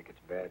excited, Nick. It's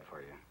bad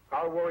for you.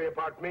 I'll worry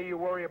about me, you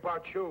worry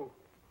about you.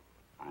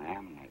 I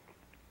am, Nick.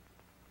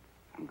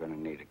 I'm going to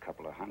need a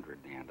couple of hundred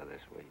at the end of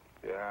this week.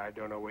 Yeah, I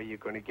don't know where you're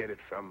going to get it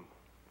from.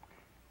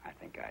 I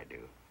think I do.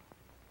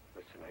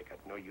 Listen, I got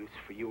no use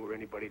for you or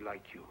anybody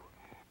like you.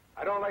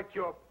 I don't like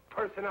your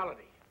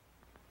personality.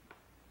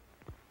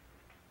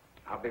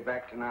 I'll be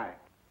back tonight.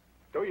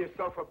 Do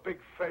yourself a big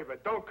favor.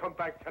 Don't come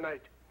back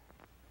tonight.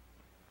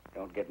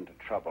 Don't get into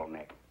trouble,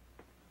 Nick.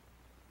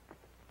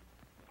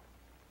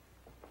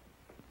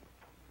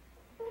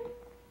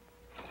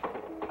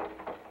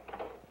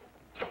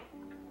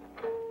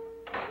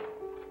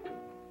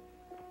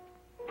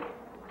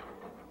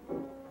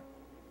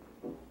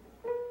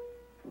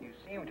 You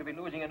seem to be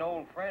losing an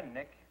old friend,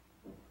 Nick.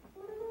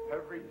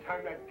 Every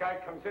time that guy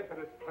comes into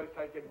this place,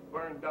 I get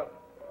burned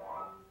up.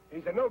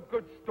 He's a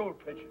no-good stool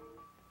pigeon.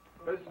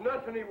 There's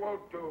nothing he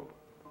won't do.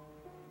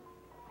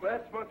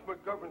 Last month,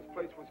 McGovern's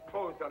place was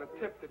closed on a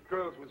tip that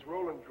girls was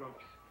rolling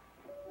drunks.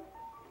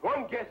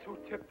 One guess who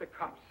tipped the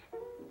cops.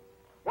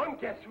 One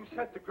guess who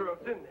sent the girls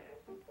in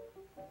there.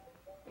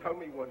 Tell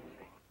me one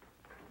thing.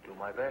 Do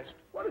my best.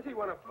 What does he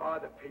want to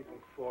bother people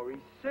for? He's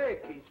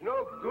sick. He's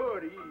no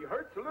good. He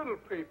hurts little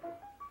people.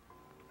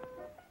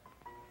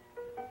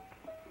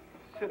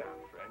 Sit down,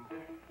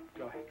 friend.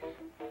 Relax.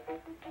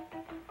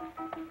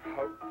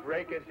 I'll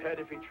break his head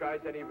if he tries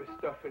any of his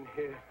stuff in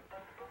here.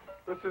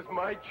 This is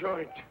my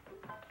joint.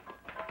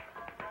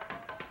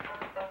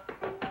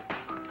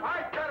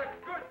 I got a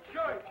good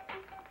joint.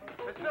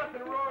 There's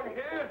nothing wrong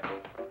here.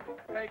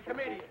 Hey,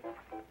 comedian.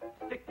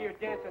 Stick to your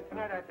dancing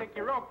tonight. I think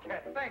you're okay.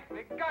 Thanks,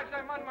 Nick. Gosh,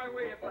 I'm on my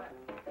way at last.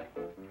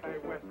 Hey,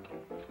 West.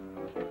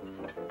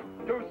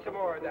 Do some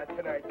more of that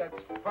tonight. That's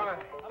fine.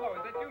 Hello,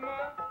 is that you,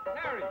 Ma?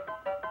 Harry,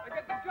 I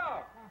got the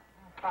job.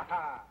 Ha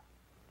ha.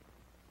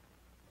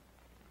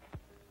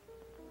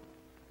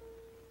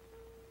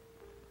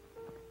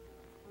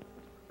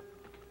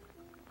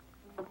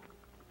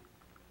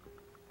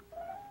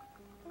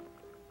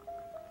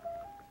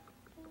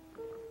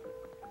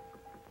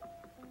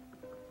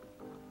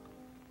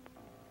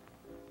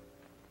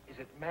 Is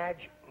it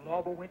Madge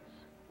Lobowitz?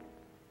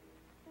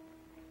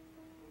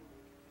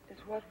 Is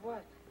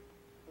what?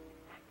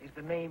 Is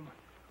the name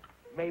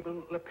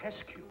Mabel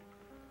Lepescu?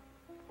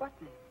 What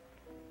name?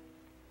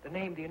 The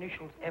name the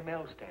initials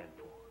ML stand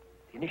for.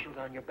 The initials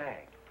on your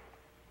bag.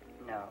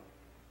 No.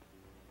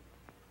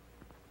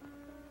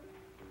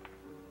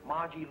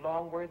 Margie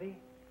Longworthy?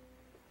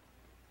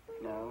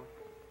 No.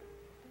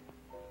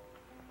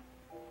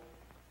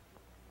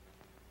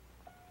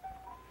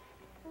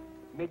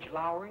 Midge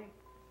Lowry?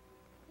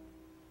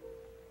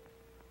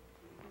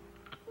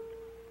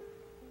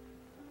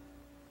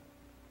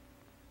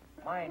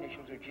 My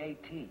initials are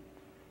JT.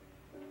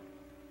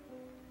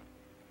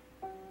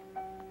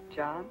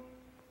 John?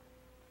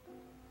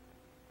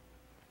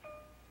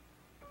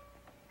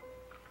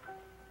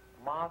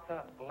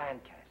 Martha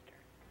Lancaster.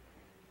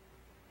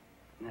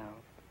 No.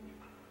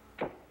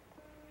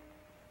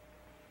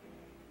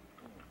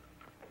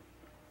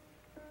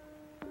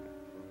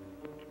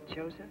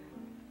 Joseph?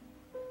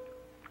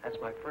 That's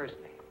my first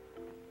name.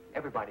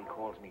 Everybody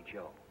calls me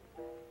Joe.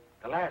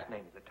 The last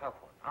name is the tough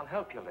one. I'll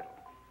help you a little.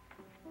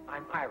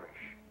 I'm Irish.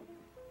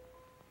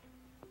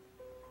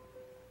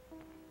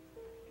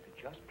 Is it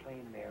just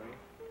plain Mary?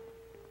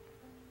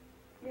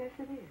 Yes,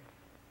 it is.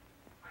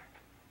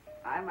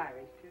 I'm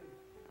Irish, too.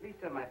 At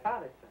least on my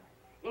father's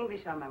side.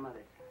 English on my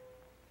mother's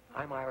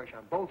side. I'm Irish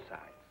on both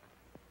sides.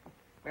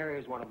 Mary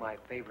is one of my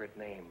favorite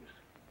names.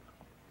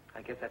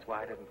 I guess that's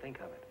why I didn't think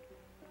of it.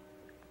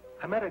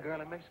 I met a girl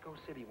in Mexico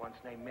City once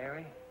named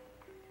Mary.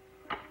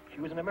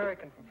 She was an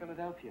American from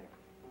Philadelphia.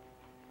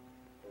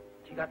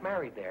 She got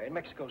married there, in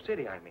Mexico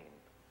City, I mean,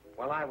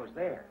 while I was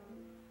there.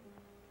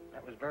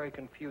 That was very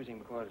confusing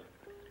because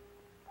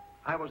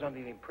I was under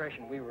the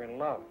impression we were in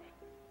love.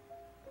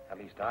 At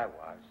least I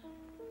was.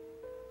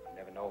 I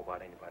never know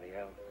about anybody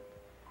else.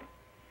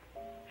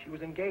 She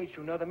was engaged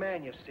to another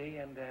man, you see,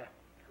 and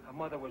her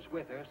mother was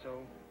with her,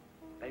 so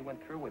they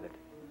went through with it.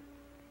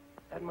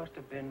 That must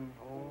have been,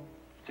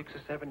 6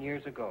 or 7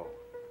 years ago.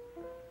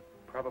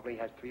 Probably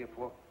has 3 or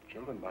 4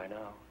 children by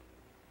now.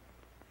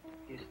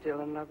 You still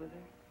in love with her?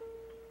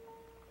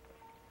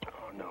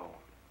 Oh, no.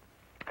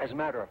 As a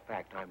matter of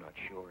fact, I'm not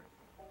sure.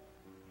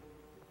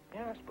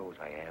 Yeah, I suppose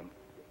I am.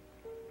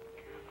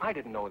 I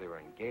didn't know they were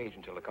engaged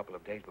until a couple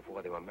of days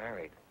before they were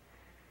married.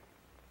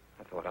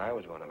 I thought I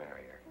was going to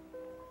marry her.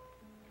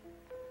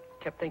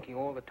 Kept thinking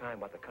all the time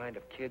about the kind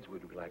of kids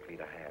we'd be likely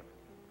to have.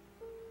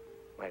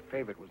 My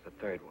favorite was the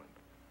third one.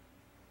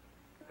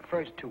 The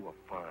first 2 were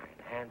fine,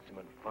 handsome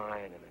and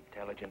fine and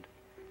intelligent.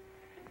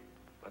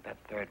 But that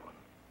third one,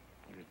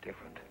 he was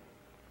different.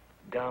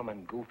 Dumb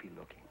and goofy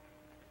looking.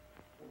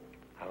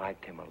 I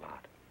liked him a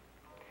lot.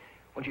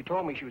 When she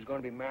told me she was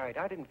going to be married,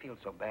 I didn't feel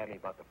so badly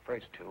about the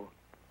first 2.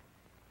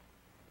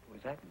 It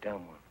was that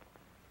dumb one.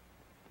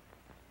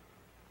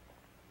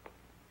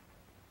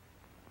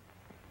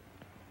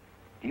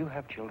 Do you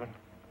have children?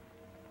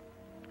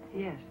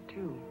 Yes,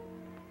 2.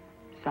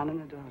 son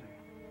and a daughter.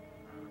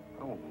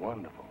 Oh,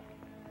 wonderful.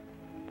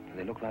 Do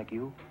they look like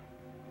you?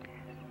 Yes.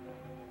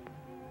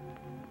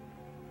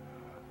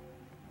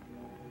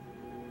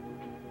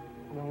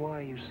 Then why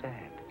are you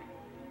sad?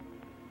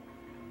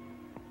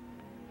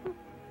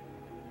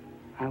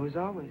 I was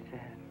always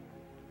sad.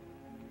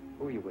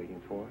 Who are you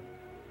waiting for?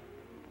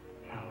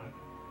 No one.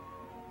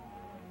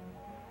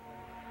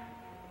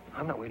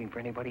 I'm not waiting for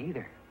anybody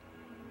either.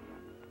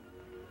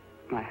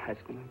 My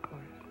husband, of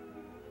course.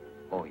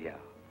 Oh, yeah.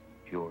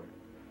 Sure.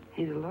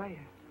 He's a lawyer.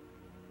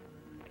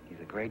 He's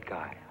a great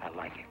guy. I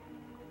like him.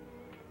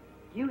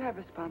 You have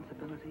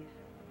responsibilities.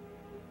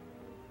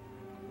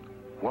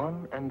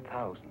 1 and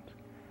thousands.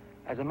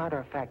 As a matter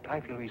of fact, I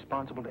feel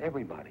responsible to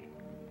everybody.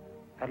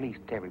 At least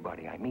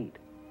everybody I meet.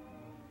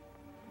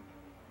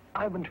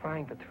 I've been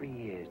trying for 3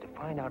 years to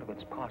find out if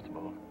it's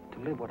possible to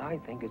live what I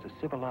think is a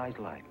civilized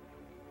life.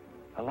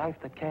 A life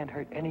that can't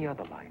hurt any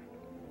other life.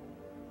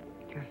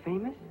 You're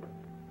famous?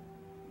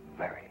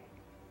 Very.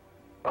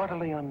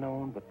 Utterly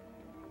unknown, but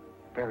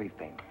very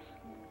famous.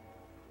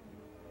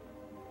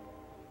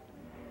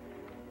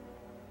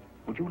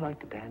 Would you like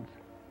to dance?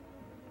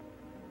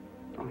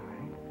 All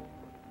right.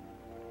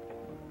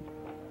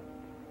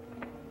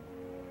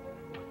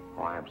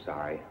 Oh, I'm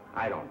sorry.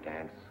 I don't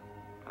dance.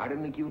 I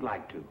didn't think you'd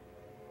like to.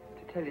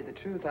 To tell you the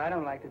truth, I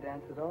don't like to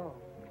dance at all.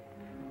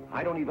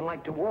 I don't even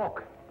like to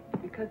walk.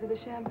 Because of the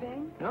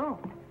champagne? No,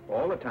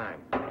 all the time.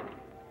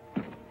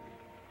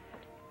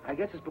 I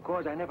guess it's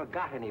because I never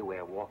got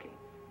anywhere walking.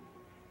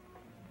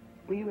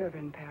 Were you ever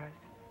in Paris?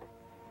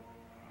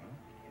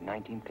 In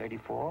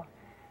 1934,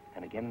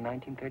 and again in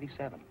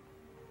 1937.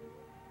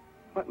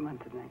 What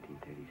month of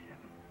 1937?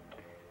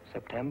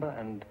 September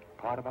and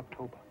part of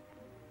October.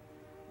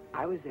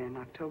 I was there in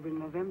October and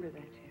November that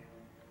year.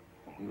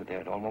 We were there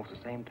at almost the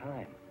same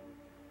time.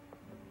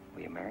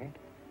 Were you married?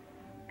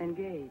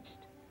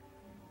 Engaged.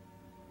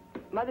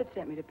 Mother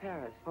sent me to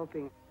Paris,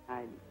 hoping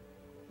I'd,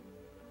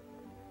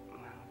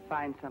 well,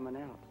 find someone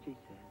else, she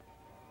said.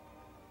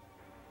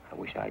 I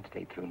wish I'd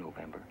stayed through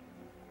November.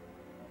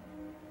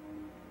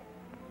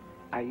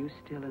 Are you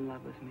still in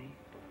love with me?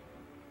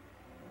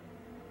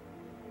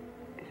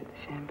 Is it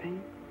the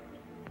champagne?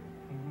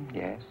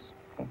 Yes,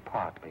 well,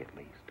 partly at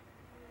least.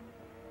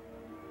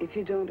 If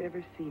you don't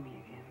ever see me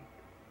again,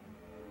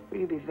 will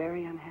you be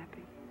very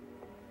unhappy?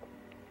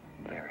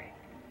 Very.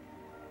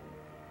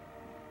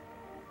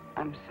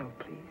 I'm so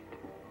pleased.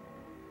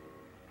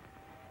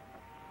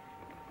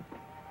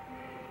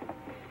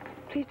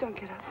 Please don't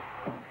get up.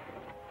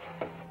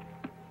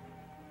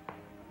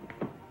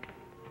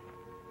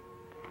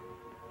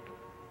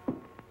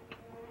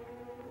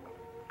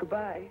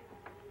 Goodbye.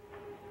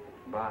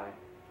 Bye.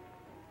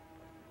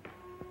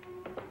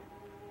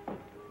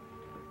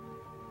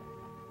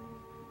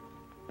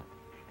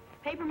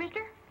 Paper,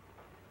 mister?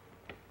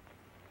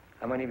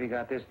 How many have you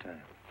got this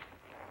time?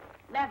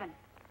 11.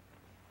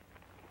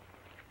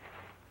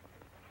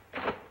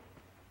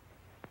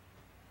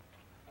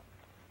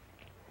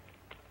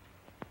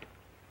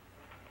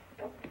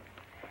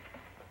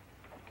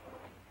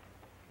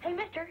 Hey,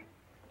 mister,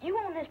 you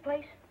own this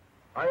place.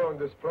 I own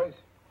this place.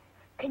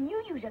 Can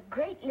you use a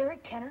great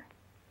lyric tenor?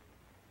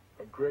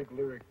 A great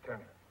lyric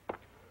tenor.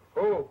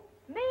 Who?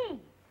 Me.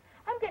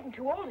 I'm getting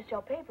too old to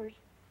sell papers.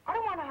 I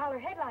don't want to holler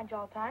headlines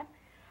all the time.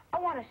 I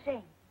want to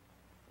sing.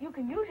 You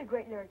can use a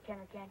great lyric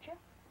tenor, can't you?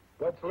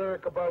 What's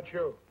lyric about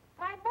you?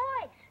 My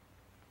voice.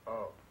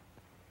 Oh.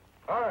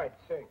 All right,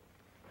 sing.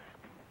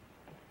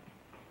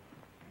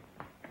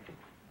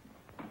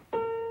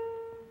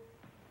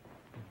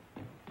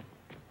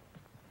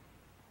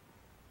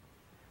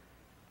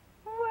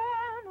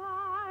 When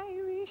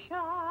Irish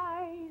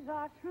eyes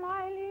are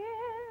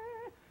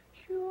smiling,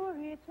 sure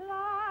it's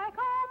like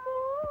a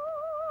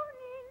moon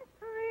in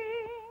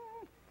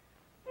spring.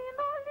 In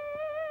the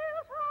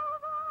lilt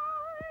of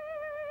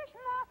Irish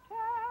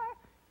laughter,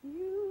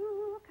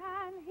 you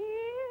can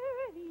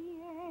hear the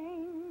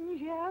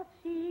angels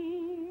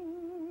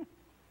sing.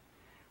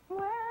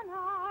 When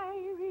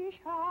Irish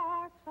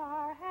hearts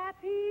are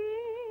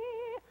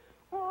happy,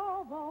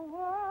 all the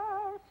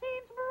world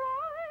seems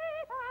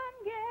bright and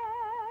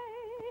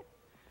gay.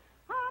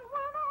 And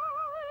when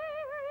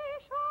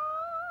Irish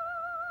eyes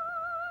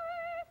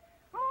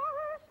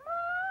are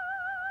smiling.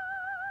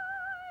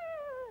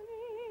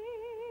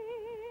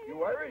 You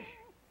Irish?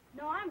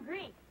 No, I'm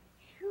Greek.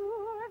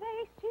 Sure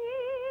they see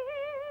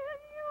in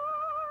your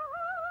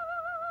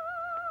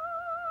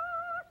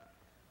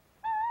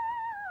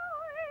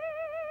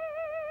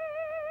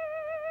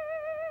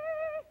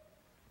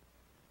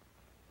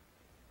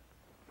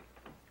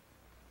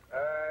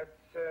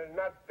It's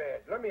not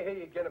bad. Let me hear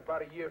you again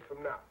about a year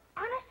from now.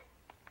 Honest?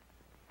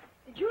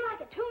 Did you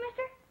like it too,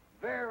 mister?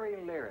 Very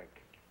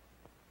lyric.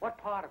 What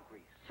part of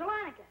Greece?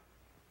 Salonica.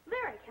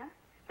 Lyric, huh?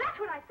 That's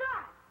what I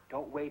thought.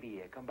 Don't wait a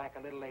year. Come back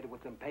a little later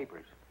with some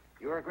papers.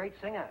 You're a great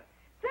singer.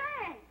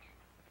 Thanks.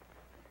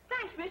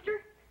 Thanks,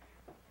 mister.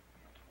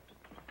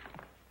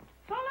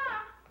 So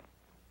long.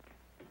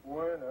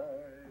 When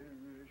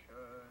Irish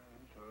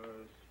eyes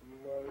are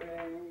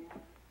smiling.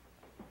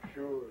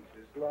 Sure,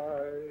 it's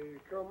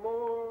like a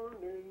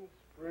morning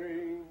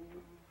spring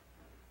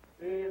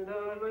in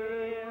the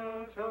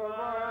lilt of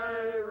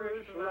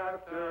Irish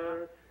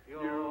laughter.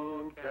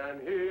 You can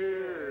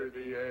hear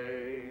the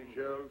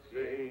angels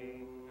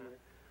sing.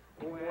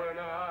 When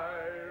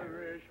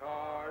Irish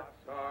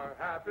hearts are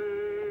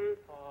happy,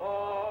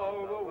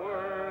 all the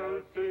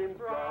world seems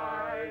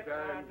bright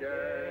and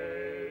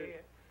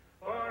gay.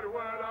 But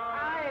when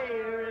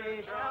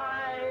Irish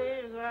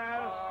eyes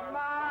are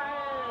smiling,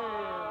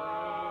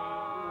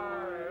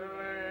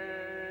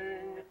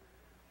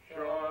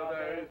 sure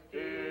they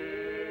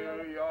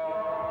steal your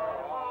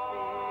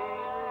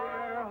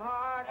heart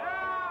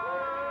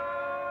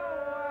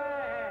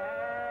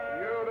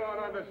away. You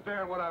don't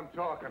understand what I'm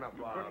talking about.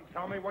 You couldn't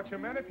tell me what you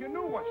meant if you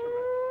knew what you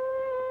meant.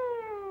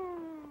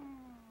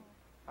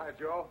 Hi,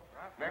 Joe.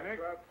 Next. Nick,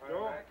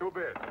 Joe. Two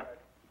bids.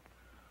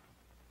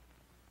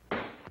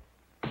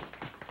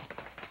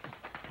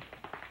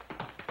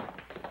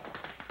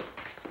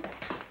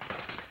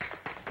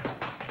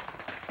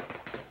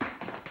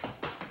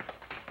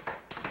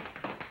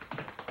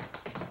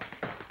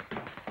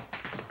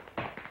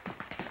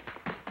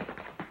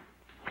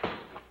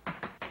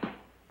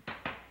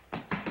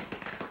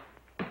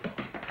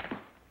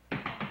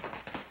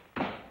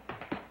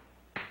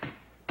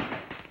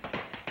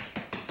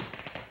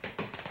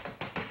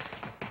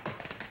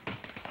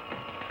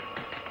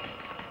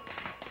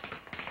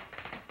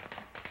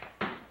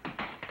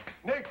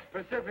 Nick's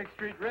Pacific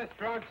Street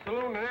Restaurant,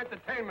 Saloon, and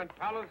Entertainment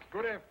Palace.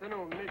 Good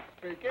afternoon, Nick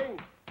speaking.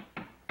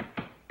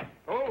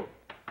 Oh,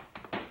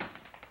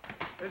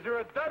 is there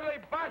a Dudley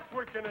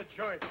Bostwick in the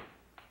joint?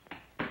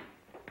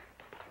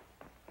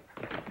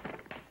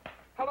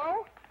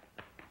 Hello?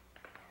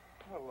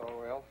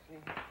 Hello,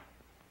 Elsie.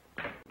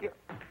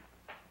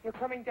 You're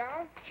coming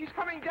down? She's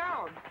coming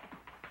down.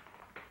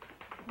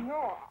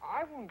 No,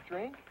 I won't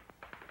drink.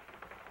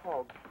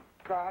 Oh,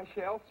 gosh,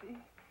 Elsie.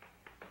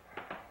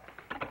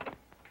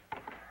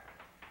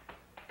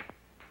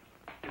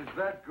 Is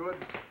that good?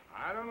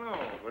 I don't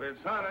know, but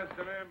it's honest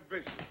and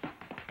ambitious.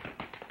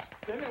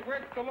 Then it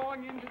works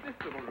along into this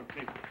little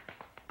routine.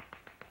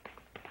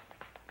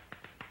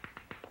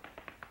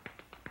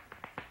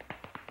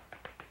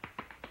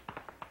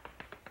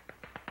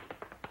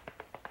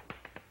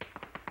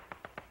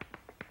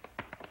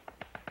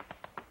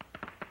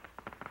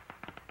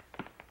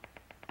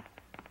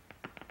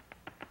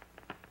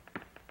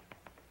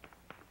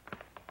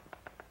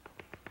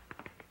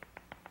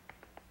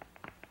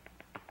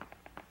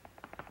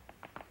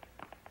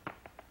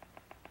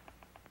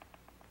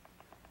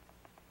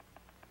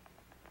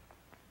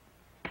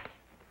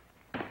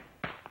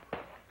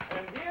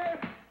 And here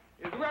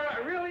is where I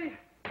really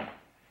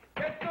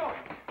get going.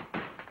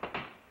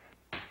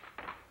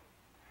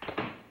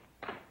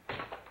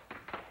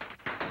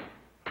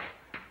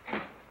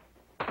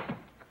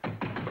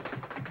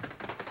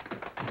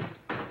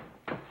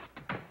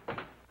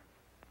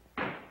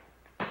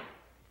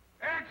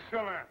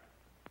 Excellent.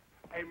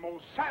 A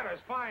most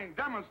satisfying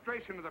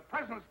demonstration of the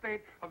present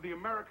state of the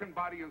American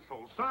body and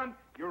soul. Son,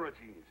 you're a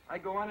genius. I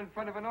go on in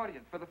front of an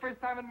audience for the first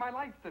time in my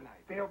life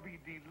tonight. They'll be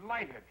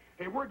delighted.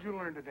 Hey, where'd you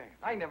learn to dance?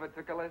 I never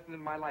took a lesson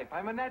in my life.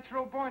 I'm a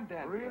natural-born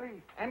dancer.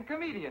 Really? And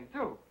comedian,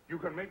 too. You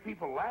can make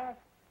people laugh?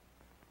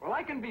 Well,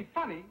 I can be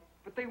funny,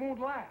 but they won't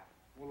laugh.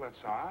 Well,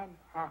 that's odd.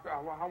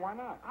 Why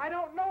not? I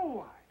don't know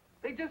why.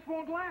 They just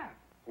won't laugh.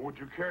 Would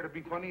you care to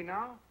be funny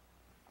now?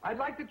 I'd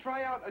like to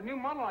try out a new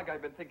monologue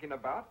I've been thinking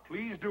about.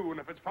 Please do, and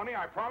if it's funny,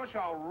 I promise you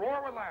I'll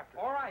roar with laughter.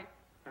 All right.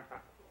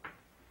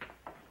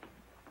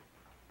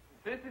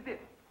 This is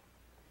it.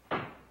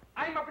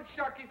 I'm up at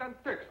Sharkey's on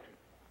 3rd Street.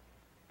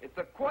 It's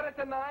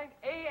 8:45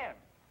 a.m.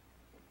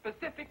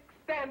 Pacific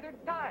Standard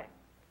Time.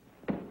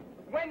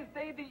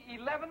 Wednesday, the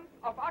 11th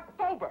of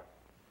October.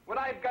 What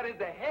I've got is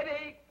a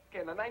headache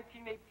and a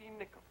 1918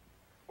 nickel.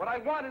 What I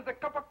want is a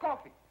cup of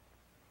coffee.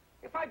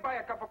 If I buy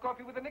a cup of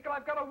coffee with a nickel,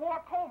 I've got to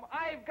walk home.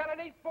 I've got an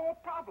 8-ball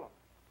problem.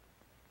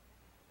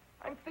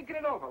 I'm thinking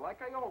it over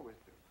like I always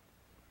do.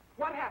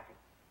 What happened?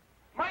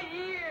 My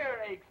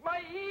ear aches.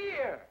 My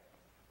ear.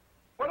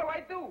 What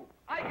do?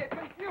 I get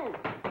confused.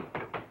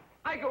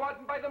 I go out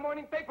and buy the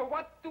morning paper.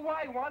 What do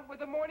I want with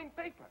the morning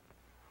paper?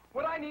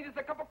 What I need is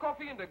a cup of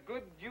coffee and a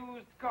good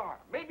used car.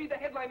 Maybe the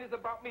headline is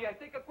about me. I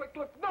take a quick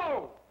look.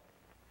 No!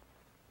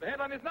 The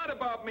headline is not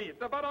about me.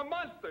 It's about a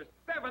monster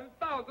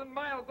 7,000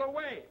 miles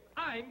away.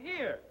 I'm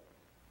here.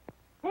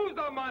 Who's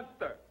the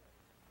monster?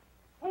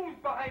 Who's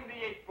behind the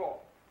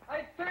 8-ball?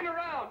 I turn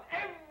around.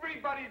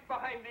 Everybody's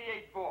behind the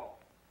 8-ball.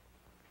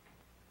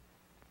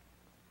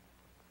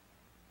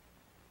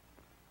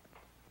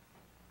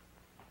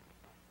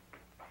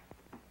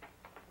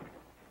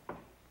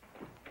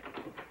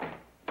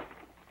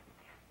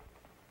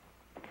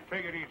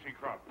 Take it easy,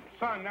 Crump.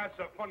 Son, that's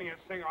the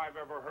funniest thing I've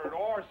ever heard,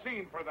 or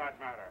seen for that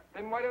matter.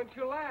 Then why don't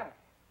you laugh?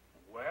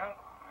 Well,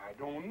 I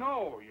don't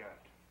know yet.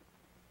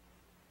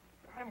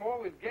 I'm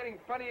always getting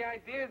funny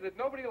ideas that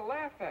nobody will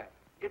laugh at.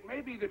 It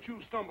may be that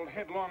you stumbled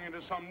headlong into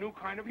some new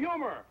kind of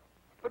humor.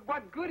 But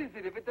what good is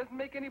it if it doesn't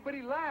make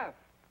anybody laugh?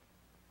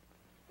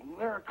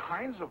 There are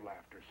kinds of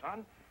laughter,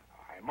 son.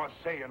 I must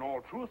say in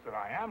all truth that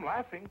I am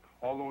laughing,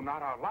 although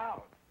not out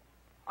loud.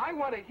 I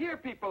want to hear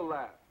people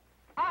laugh.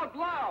 Out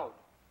loud.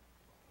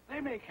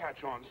 They may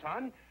catch on,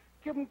 son.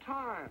 Give 'em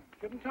time.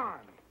 Give 'em time.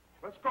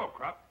 Let's go,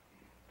 Krupp.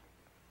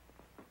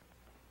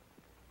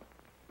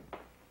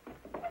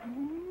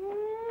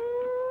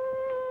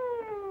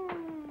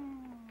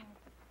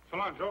 So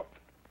long, Joe.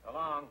 So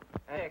long.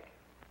 Nick,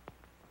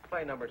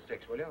 play number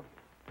 6, will you?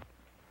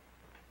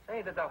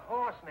 Say, there's a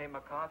horse named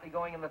McCarthy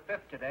going in the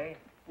 5th today.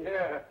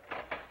 Yeah.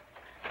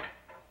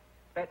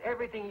 Bet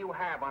everything you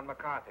have on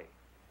McCarthy.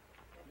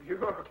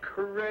 You're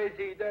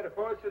crazy. That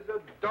horse is a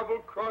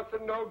double-crosser,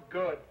 no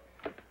good.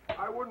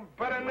 I wouldn't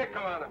bet a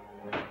nickel on him.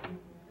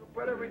 You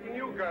bet everything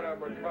you got on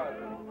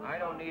McCarthy. I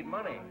don't need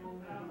money.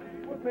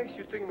 What makes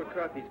you think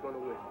McCarthy's going to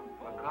win?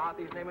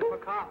 McCarthy's name is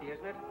McCarthy,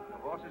 isn't it? The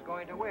horse is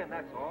going to win,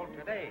 that's all,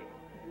 today.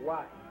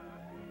 Why?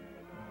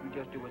 You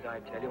just do as I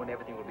tell you and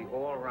everything will be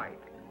all right.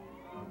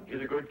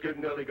 She's a good kid,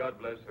 Nellie, God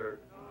bless her.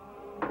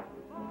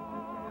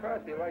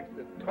 McCarthy likes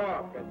to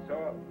talk, that's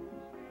all.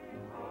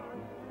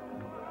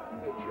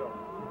 Hey, Joe.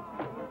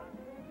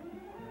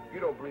 You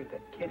don't believe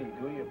that kiddie,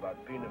 do you,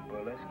 about being a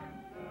burlesque?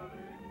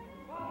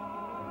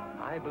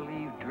 I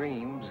believe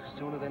dreams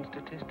sooner than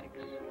statistics.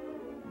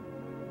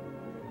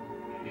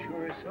 She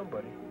sure is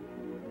somebody.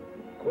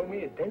 Call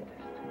me a dentist.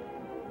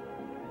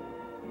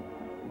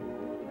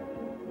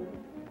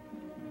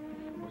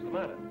 What's the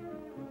matter?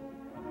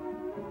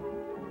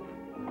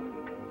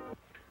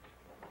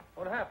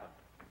 What happened?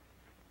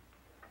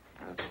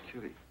 That's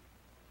Kitty.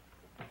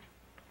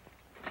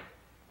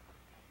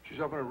 She's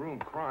up in her room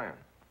crying.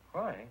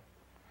 Crying?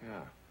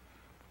 Yeah.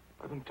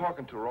 I've been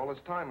talking to her all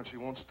this time and she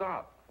won't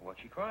stop. What's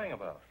she crying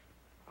about?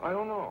 I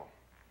don't know.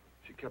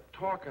 She kept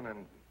talking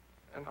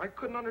and I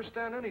couldn't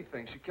understand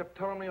anything. She kept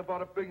telling me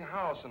about a big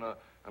house and a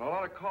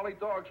lot of collie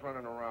dogs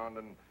running around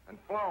and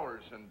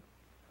flowers and...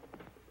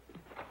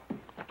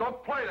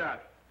 Don't play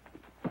that!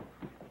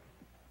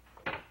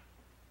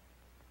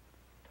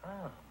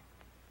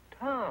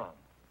 Tom.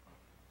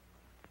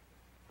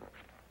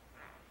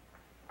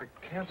 I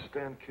can't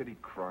stand Kitty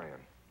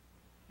crying.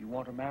 You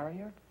want to marry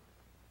her?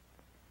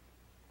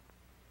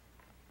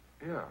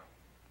 Yeah.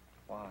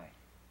 Why?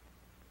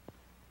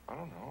 I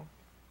don't know.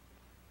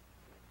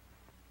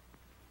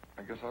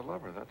 I guess I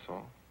love her, that's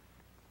all.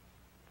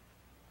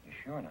 You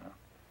sure now?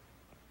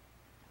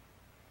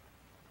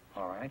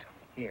 All right,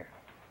 here.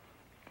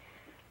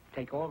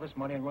 Take all this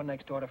money and run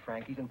next door to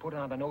Frankie's and put it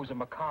on the nose of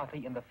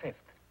McCarthy in the 5th.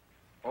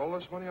 All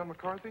this money on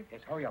McCarthy?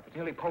 Yes, hurry up. It's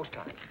nearly post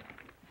time.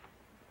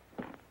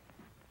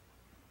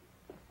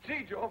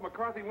 Gee, Joe, if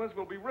McCarthy wins,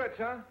 we'll be rich,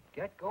 huh?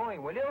 Get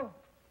going, will you?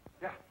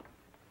 Yeah.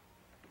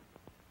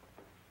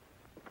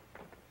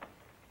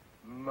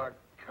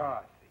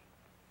 McCarthy.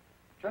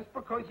 Just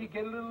because you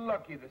get a little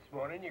lucky this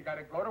morning, you got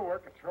to go to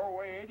work and throw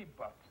away $80.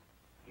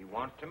 He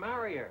wants to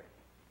marry her.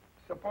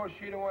 Suppose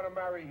she don't want to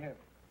marry him.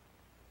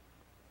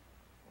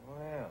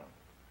 Well,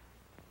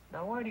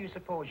 now why do you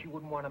suppose she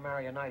wouldn't want to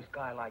marry a nice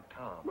guy like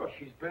Tom? Well,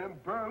 she's been in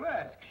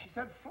burlesque. She's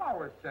had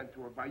flowers sent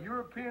to her by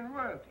European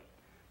royalty.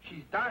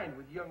 She's dined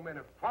with young men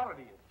of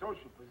quality and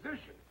social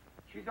position.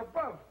 She's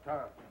above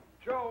Tom.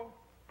 Joe,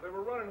 they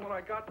were running when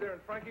I got there,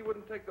 and Frankie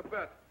wouldn't take the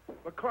bet.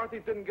 McCarthy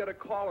didn't get a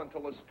call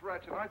until the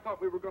stretch, and I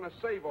thought we were going to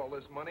save all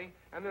this money,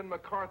 and then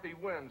McCarthy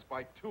wins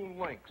by 2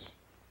 links.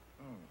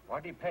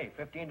 What'd he pay,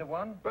 15 to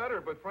 1?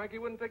 Better, but Frankie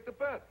wouldn't take the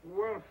bet.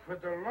 Well, for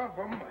the love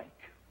of Mike.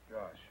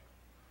 Gosh,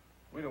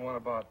 we'd have won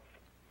about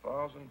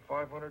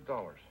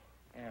 $1,500.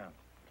 Yeah.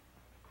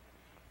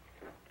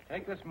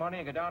 Take this money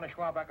and go down to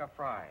Schwabacher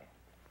Fry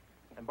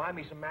and buy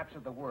me some maps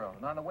of the world.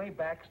 And on the way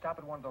back, stop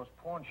at one of those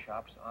pawn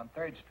shops on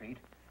 3rd Street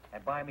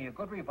and buy me a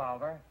good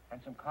revolver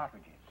and some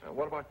cartridges.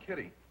 What about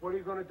Kitty? What are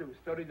you going to do,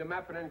 study the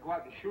map and then go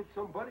out and shoot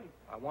somebody?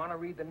 I want to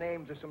read the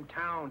names of some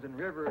towns and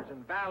rivers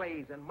and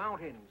valleys and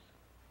mountains.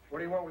 What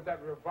do you want with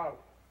that revolver?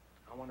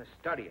 I want to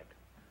study it.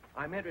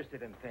 I'm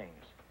interested in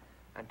things.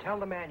 And tell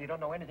the man you don't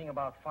know anything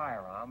about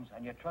firearms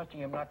and you're trusting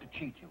him not to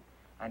cheat you.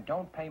 And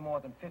don't pay more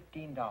than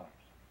 $15.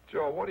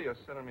 Joe, what are you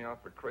sending me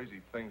out for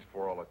crazy things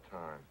for all the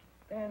time?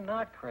 They're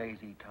not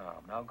crazy,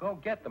 Tom. Now go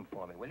get them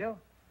for me, will you?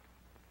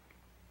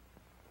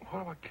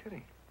 What about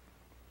Kitty?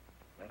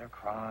 Let her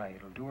cry.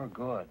 It'll do her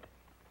good.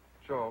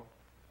 Joe,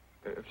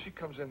 if she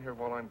comes in here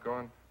while I'm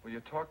gone, will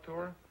you talk to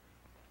her?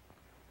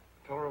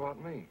 Tell her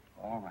about me.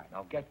 All right.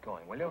 Now get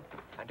going, will you?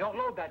 And don't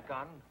load that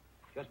gun.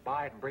 Just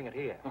buy it and bring it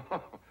here.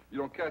 You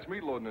don't catch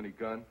me loading any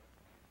gun.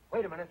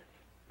 Wait a minute.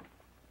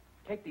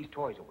 Take these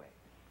toys away.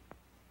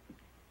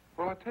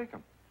 Where'll I take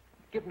them?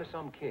 Give them to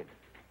some kid.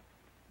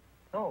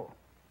 No.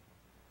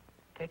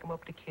 Take them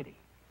up to Kitty.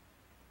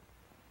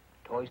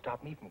 Toys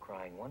stopped me from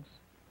crying once.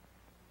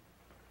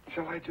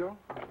 Shall I, Joe?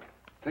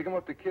 Take them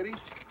up to Kitty?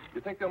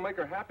 You think they'll make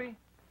her happy?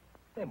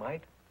 They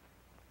might.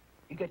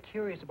 You get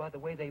curious about the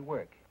way they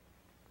work.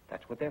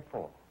 That's what they're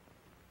for.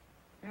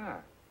 Yeah.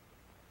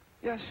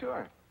 Yeah,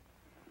 sure.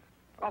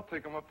 I'll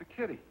take them up to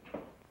Kitty.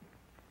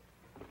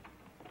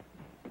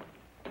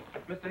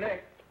 Mr.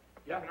 Nick,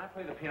 can I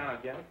play the piano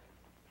again?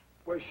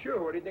 Well,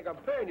 sure. What do you think I'm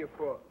paying you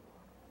for?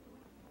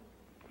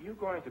 You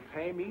going to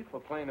pay me for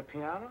playing the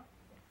piano?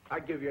 I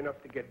give you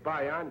enough to get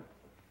by on.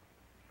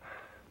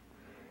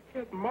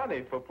 Get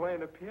money for playing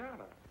the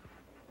piano.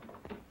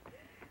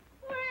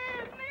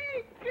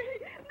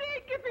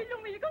 Nick, figlio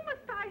mio, come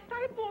stai?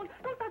 Stai buono?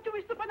 Non ti ho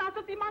visto per una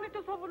settimana e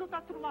ti sono venuta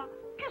a trovare.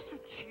 Che è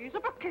successo?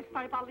 Perché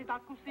stai pallida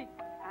così?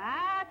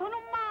 Tu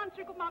non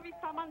mangi come hai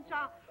visto a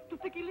mangiare.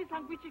 Tutti quelli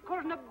sanguici,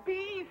 corn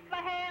beef,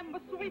 ham,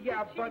 sweet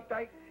Yeah, cheese. but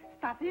I...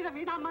 Stasera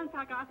vieni a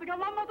mangiare a casa, che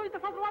mamma ti fa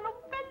trovare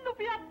un bello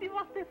piatto di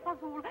pasta e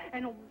fagioli e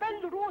un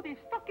bello ruolo di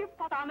stocchi e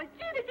patane.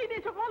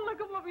 Giri, cipolla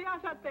come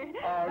piace a te.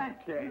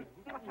 Ok.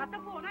 State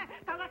buono,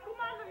 Ti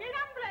raccomando, vieni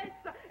a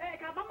blessa. Che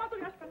la mamma ti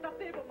aspetta a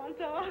te per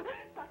mangiare.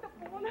 State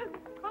buono.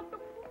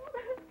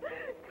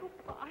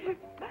 Goodbye.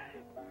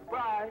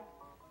 Bye.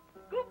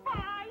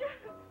 Goodbye.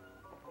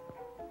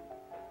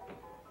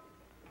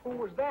 Who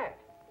was that?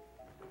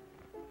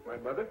 My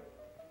mother?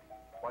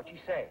 What'd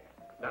she say?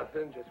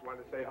 Nothing, just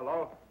wanted to say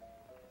hello.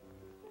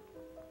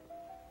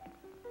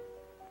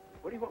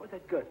 What do you want with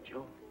that gun,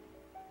 Joe?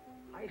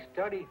 I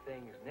study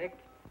things, Nick.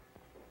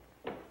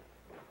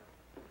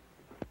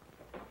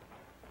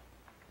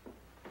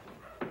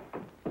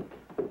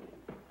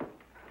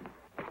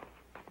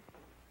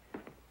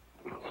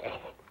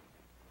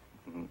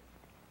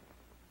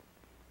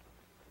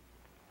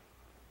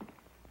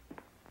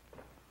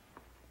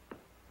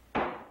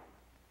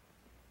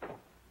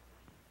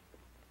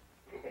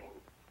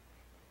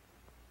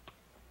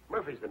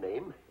 Murphy's the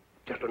name.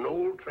 Just an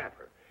old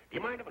trapper. Do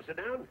you mind if I sit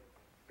down?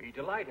 Be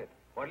delighted.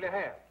 What'll you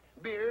have?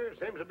 Beer,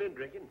 same as I've been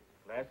drinking.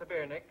 Glass of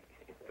beer, Nick.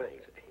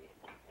 Thanks.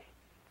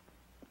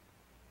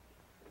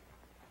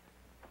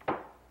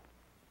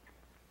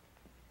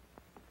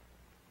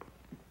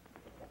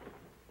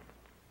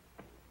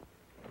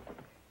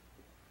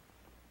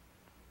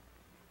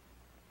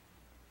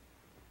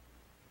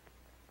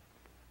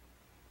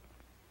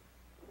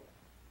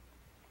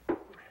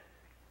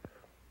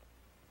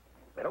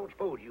 I don't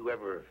suppose you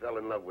ever fell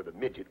in love with a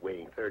midget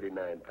weighing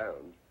 39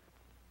 pounds.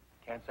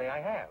 Can't say I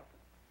have.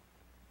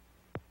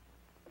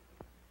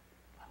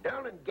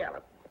 Down in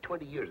Gallup,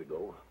 20 years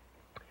ago,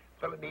 a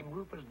fellow named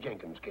Rufus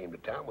Jenkins came to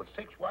town with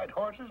 6 white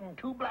horses and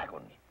 2 black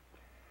ones.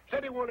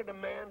 Said he wanted a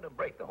man to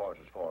break the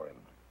horses for him.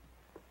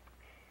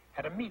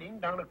 Had a meeting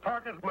down at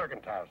Parker's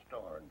mercantile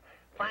store, and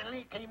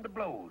finally it came to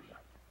blows.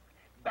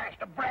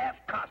 Bashed a brass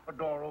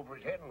cuspidor over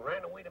his head and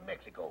ran away to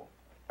Mexico.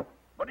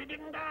 But he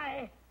didn't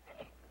die.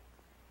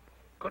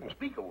 Couldn't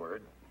speak a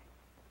word.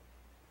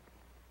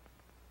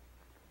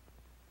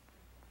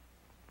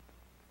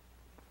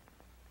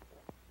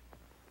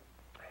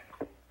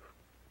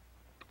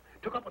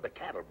 Took up with a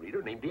cattle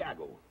breeder named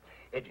Diago,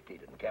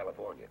 educated in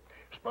California.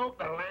 Spoke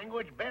the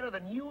language better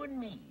than you and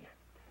me.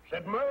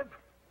 Said, Murph,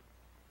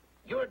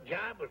 your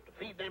job was to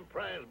feed them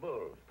prize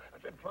bulls.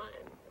 I said,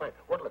 fine.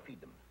 What'll I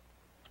feed them?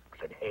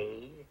 Said,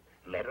 hay,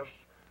 lettuce,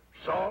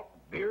 salt,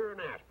 beer,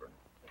 and aspirin.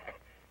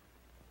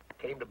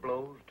 Came to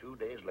blows 2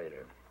 days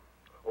later.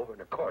 Over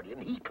an accordion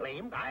he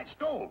claimed I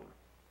stole.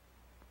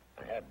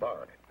 I had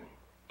borrowed it.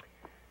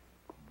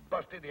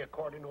 Busted the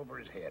accordion over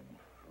his head.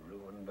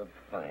 Ruined the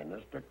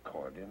finest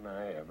accordion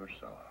I ever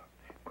saw.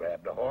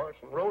 Grabbed a horse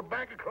and rode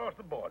back across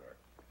the border.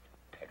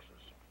 Texas.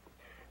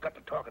 Got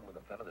to talking with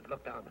a fellow that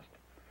looked honest.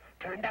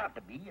 Turned out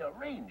to be a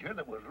ranger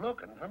that was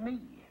looking for me.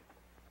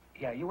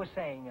 Yeah, you were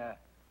saying a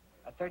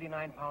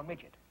 39-pound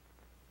midget.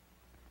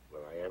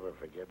 Will I ever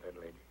forget that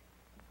lady?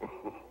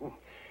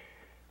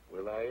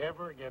 Will I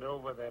ever get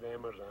over that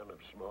Amazon of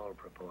small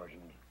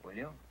proportions? Will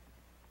you?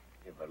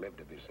 If I live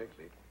to be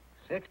 60.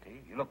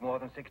 60? You look more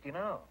than 60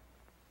 now.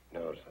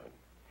 No, son.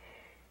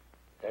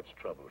 That's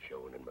trouble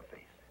showing in my face.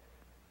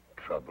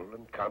 Trouble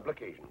and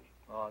complications.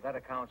 Oh, that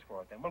accounts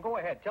for it then. Well, go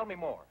ahead. Tell me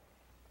more.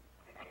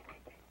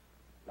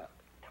 Look.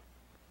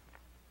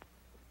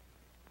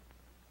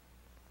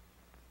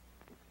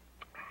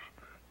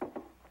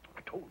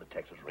 I told the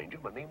Texas Ranger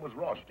my name was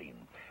Rothstein,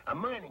 a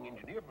mining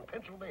engineer from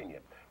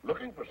Pennsylvania,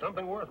 looking for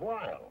something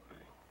worthwhile.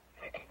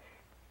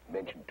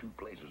 Mentioned 2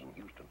 places in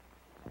Houston.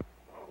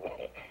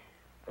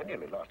 I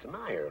nearly lost an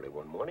eye early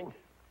one morning,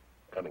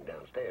 coming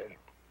downstairs.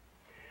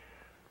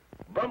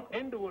 Bumped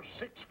into a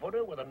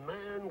 6-footer with a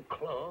 9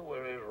 claw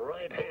where his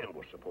right hand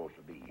was supposed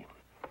to be.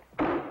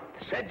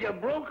 Said, you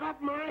broke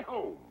up my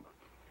home.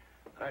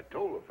 I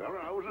told the fella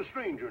I was a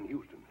stranger in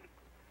Houston.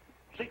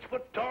 6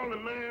 foot tall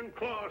and 9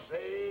 claw,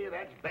 say,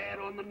 that's bad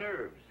on the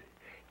nerves.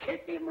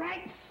 Kicked him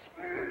right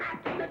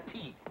smack in the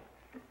teeth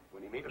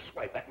when he made a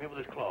swipe at me with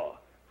his claw.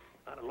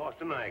 I'd have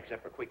lost an eye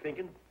except for quick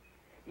thinking.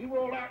 He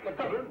rolled out in the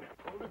gutter,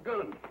 pulled a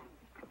gun.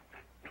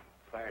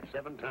 Fired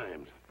 7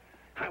 times.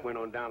 I went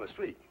on down the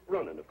street,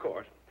 running, of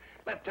course.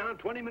 Left town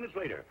 20 minutes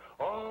later,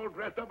 all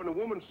dressed up in a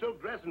woman's silk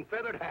dress and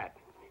feathered hat.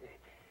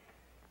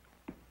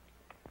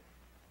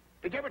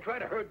 Did you ever try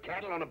to herd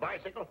cattle on a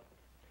bicycle?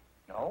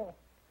 No.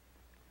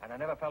 And I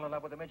never fell in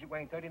love with a midget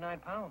weighing 39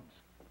 pounds.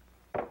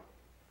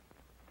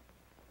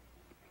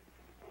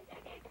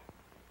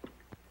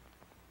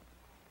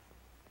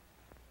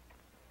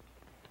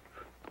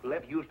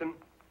 Left Houston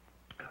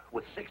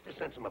with 60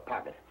 cents in my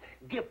pocket.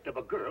 Gift of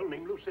a girl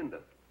named Lucinda.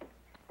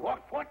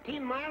 Walked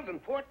 14 miles in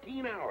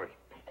 14 hours.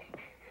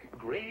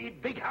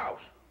 Great big house.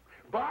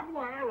 Barbed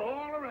wire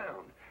all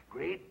around.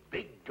 Great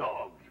big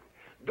dogs.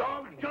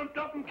 Dogs jumped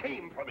up and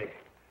came for me.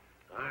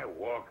 I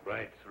walked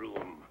right through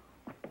them.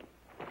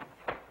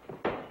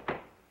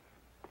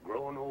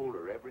 Growing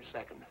older every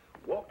second.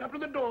 Walked up to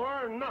the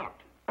door and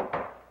knocked.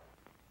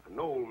 An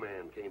old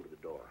man came to the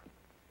door.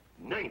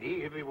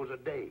 90 if it was a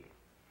day.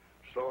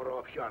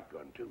 Sawed-off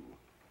shotgun, too.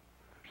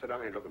 Said,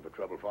 I ain't looking for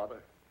trouble, Father.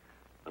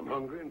 I'm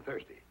hungry and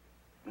thirsty.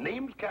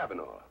 Name's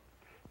Kavanaugh.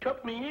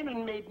 Took me in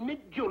and made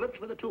mint juleps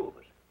for the two of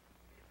us.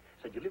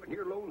 Said, you living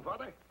here alone,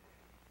 Father?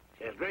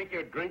 Says, drink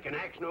your drink and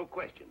ask no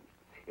questions.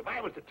 If I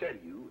was to tell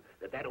you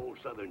that that old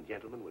Southern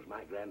gentleman was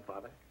my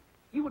grandfather,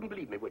 you wouldn't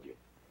believe me, would you?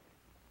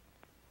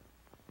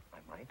 I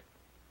might.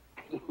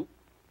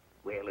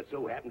 Well, it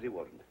so happens he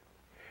wasn't.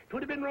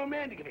 'Twould have been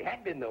romantic if he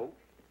had been, though.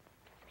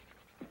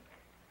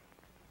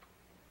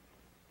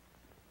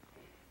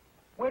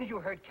 Where did you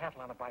herd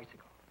cattle on a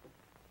bicycle?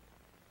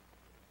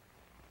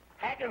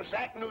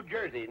 Hackensack, New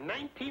Jersey,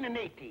 19 and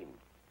 18.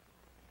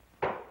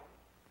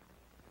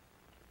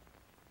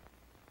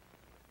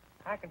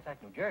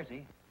 Hackensack, New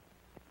Jersey?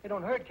 They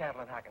don't herd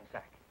cattle in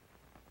Hackensack.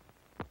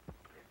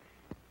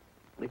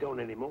 They don't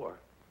anymore.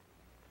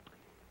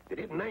 They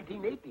did in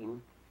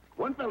 1918.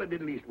 One fella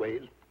did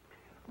leastways.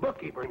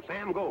 Bookkeeper in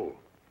Sam Gold.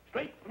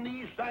 Straight from the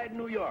east side of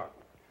New York.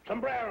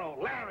 Sombrero,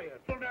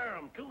 lariat, full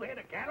Durham, 2 head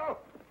of cattle,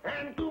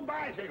 and 2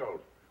 bicycles.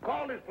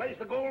 Called his place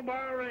the Gold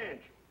Bar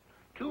Ranch.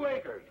 2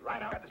 acres,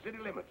 right out the city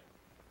limits.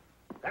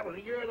 That was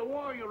the year of the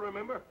war, you'll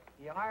remember.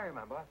 Yeah, I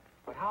remember.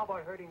 But how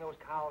about herding those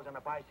cows on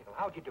a bicycle?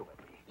 How'd you do it?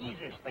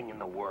 Easiest thing in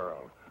the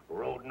world.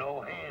 Rode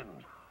no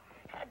hands.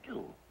 Had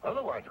to.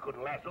 Otherwise, you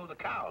couldn't lasso the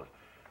cows.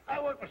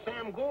 I worked for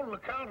Sam Gold and the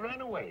cows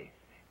ran away.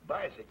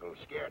 Bicycles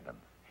scared them.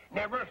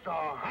 Never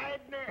saw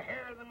hide nor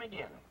hair of them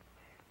again.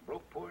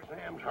 Broke poor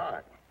Sam's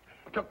heart.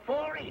 Took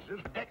 4 aces,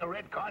 a deck of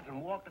red cards,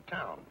 and walked to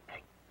town.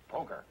 Hey,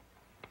 poker.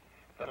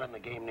 Fella in the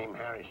game named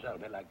Harry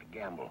Selby liked to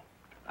gamble.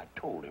 I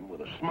told him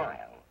with a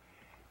smile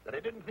that I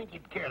didn't think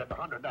he'd care that the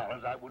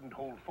 $100 I wouldn't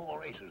hold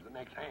 4 aces the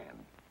next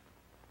hand.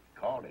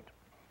 Called it.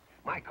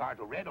 My cards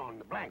were red on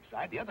the blank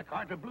side, the other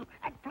cards were blue.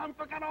 I plumb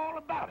forgot all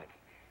about it.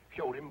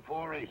 Showed him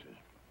 4 aces.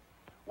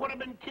 Would have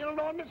been killed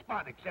on the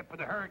spot except for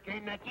the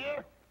hurricane that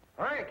year.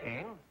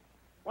 Hurricane?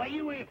 Why,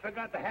 you ain't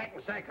forgot the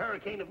Hackensack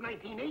hurricane of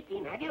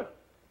 1918, had you?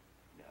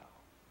 No.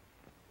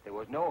 There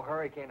was no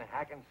hurricane in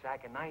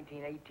Hackensack in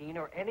 1918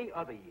 or any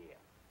other year.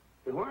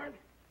 There weren't?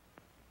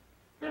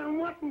 Then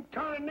what in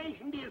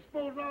tarnation do you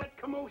suppose all that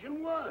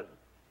commotion was?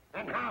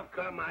 And how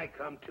come I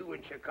come to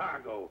in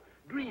Chicago,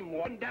 dream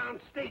one down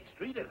State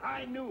Street at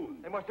high noon?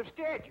 They must have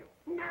scared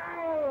you.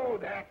 No,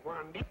 that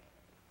one didn't.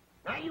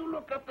 Now, you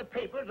look up the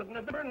papers of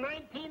November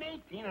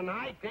 1918, and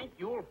I think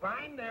you'll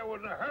find there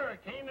was a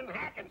hurricane in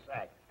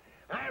Hackensack.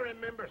 I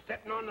remember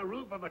sitting on the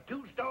roof of a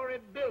 2-story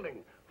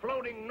building,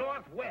 floating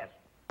northwest.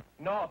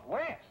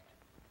 Northwest?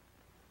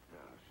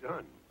 Now,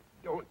 son,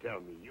 don't tell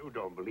me you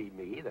don't believe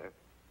me either.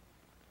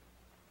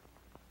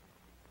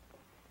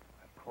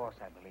 Of course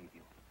I believe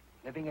you.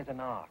 Living is an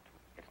art.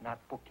 It's not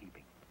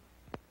bookkeeping.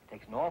 It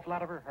takes an awful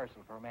lot of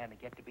rehearsal for a man to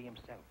get to be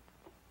himself.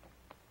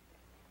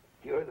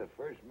 You're the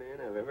first man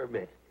I've ever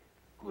met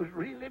who's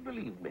really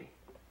believed me.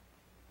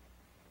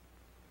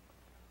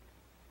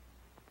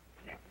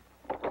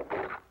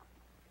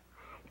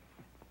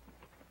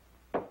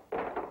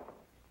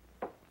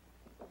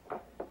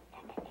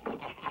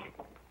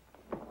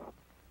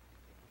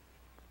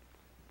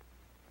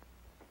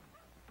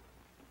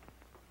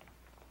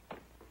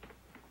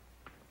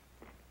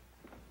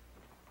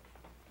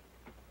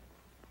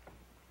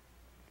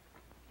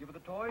 Give her the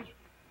toys?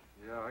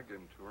 Yeah, I gave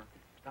them to her.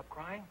 Stop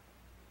crying?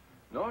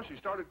 No, she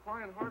started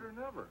crying harder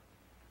than ever.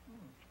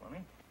 It's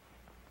funny.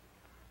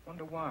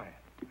 Wonder why.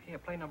 Here,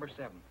 play number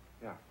 7.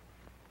 Yeah.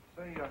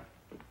 Say,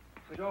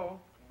 Joe,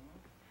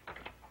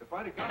 if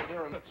I'd have got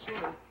there a bit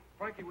sooner,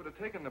 Frankie would have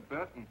taken the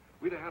bet, and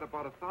we'd have had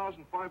about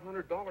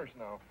 $1,500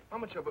 now. How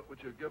much of it would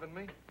you have given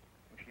me?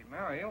 If she'd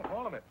marry you,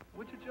 all of it.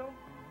 Would you, Joe?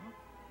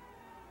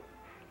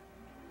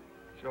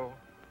 Joe,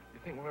 you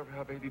think we'll ever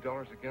have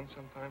 $80 again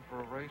sometime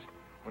for a race?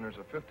 When there's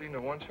a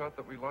 15-to-1 shot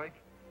that we like?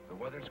 The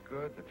weather's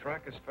good, the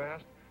track is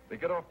fast, they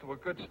get off to a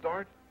good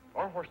start.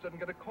 Our horse doesn't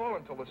get a call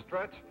until the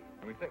stretch,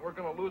 and we think we're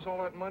going to lose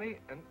all that money,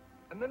 and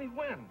then he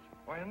wins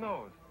by a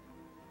nose.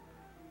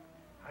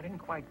 I didn't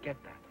quite get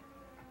that.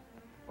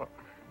 Well,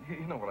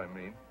 you know what I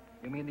mean.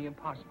 You mean the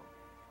impossible?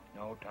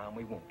 No, Tom,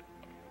 we won't.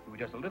 We were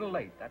just a little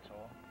late, that's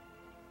all.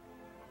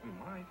 We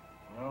might.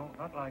 No,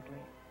 not likely.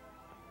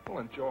 Well,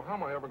 then, Joe, how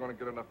am I ever going to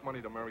get enough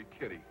money to marry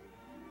Kitty?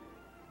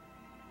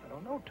 I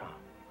don't know, Tom.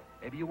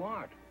 Maybe you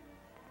aren't.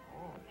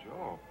 Oh,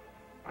 Joe,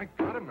 I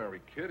gotta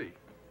marry Kitty.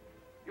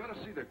 You ought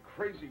to see the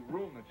crazy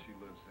room that she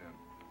lives in.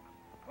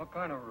 What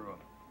kind of room?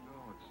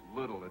 No, it's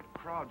little. It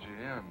crowds you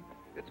in.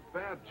 It's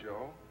bad,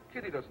 Joe.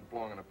 Kitty doesn't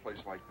belong in a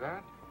place like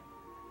that.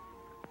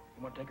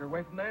 You want to take her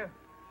away from there?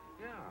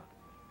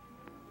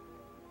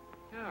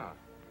 Yeah.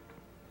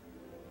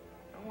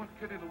 I want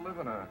Kitty to live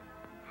in a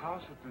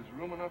house that there's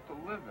room enough to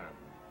live in.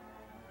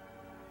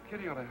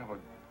 Kitty ought to have a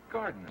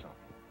garden or something.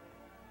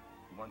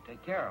 You want to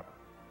take care of her.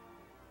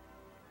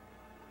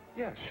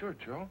 Yeah, sure,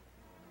 Joe.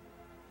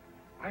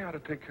 I ought to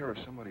take care of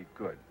somebody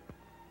good.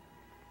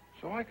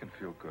 So I can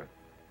feel good.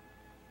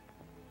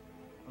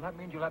 Well, that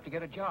means you'll have to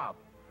get a job.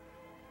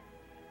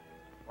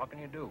 What can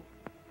you do?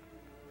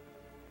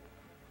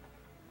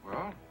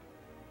 Well,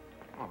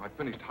 I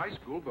finished high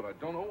school, but I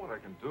don't know what I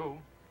can do.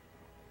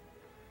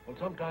 Well,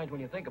 sometimes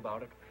when you think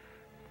about it,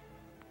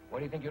 what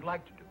do you think you'd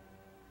like to do?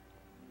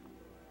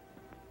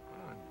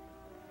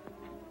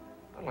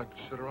 I'd like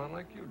to sit around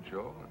like you,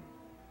 Joe,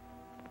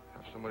 and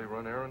have somebody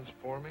run errands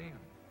for me, and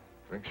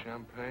drink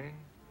champagne,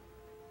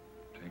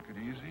 take it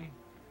easy,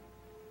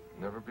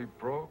 never be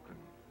broke,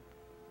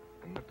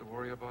 and not have to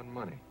worry about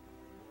money.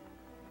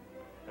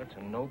 That's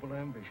a noble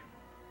ambition.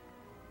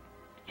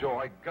 Joe,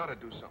 I gotta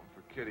do something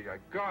for Kitty. I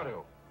gotta.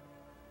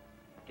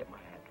 Get my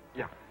hat.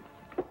 Yeah.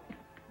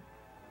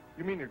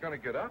 You mean you're gonna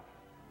get up?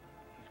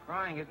 She's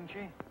crying, isn't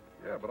she?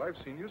 Yeah, but I've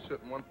seen you sit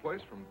in one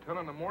place from 10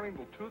 in the morning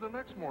till 2 the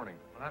next morning.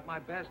 Well, at my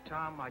best,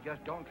 Tom, I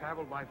just don't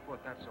travel by foot,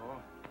 that's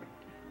all.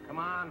 Come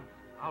on,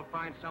 I'll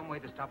find some way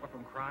to stop her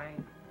from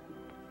crying.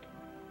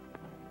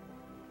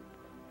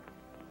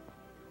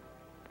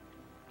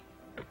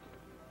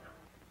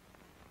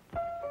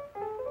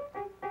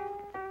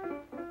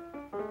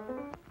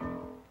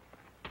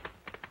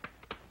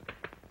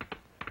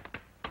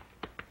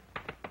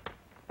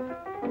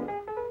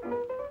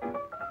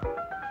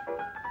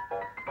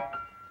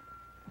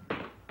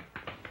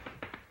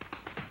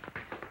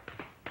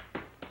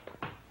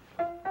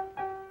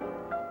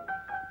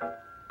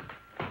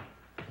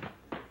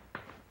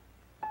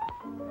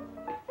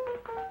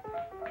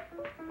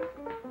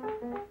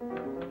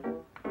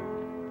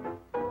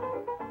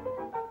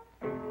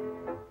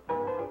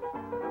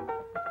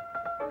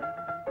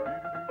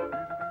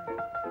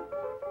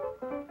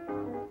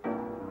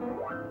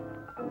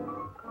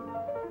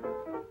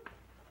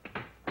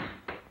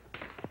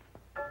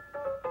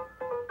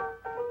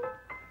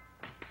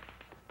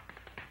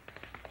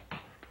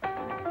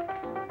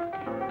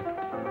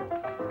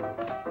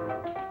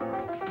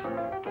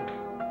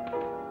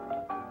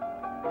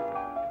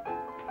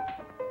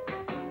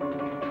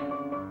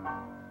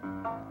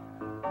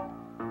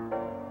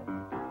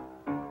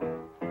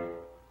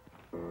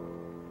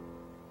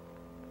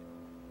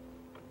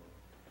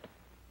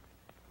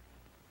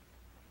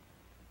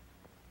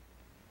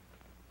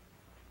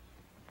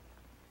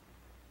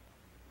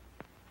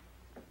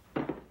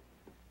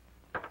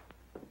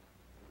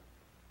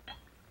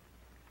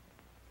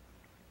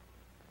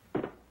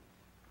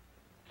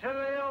 To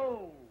the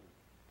old.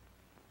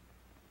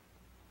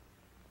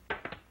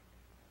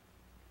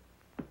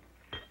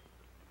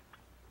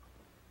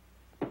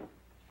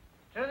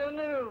 To the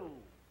new.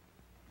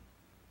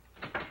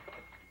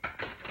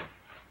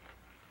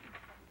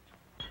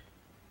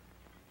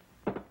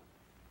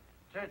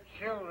 To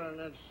children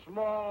and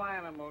small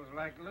animals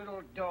like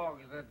little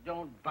dogs that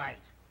don't bite.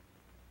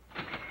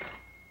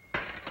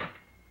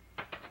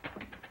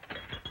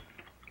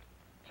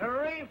 To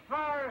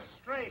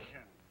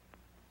reforestation.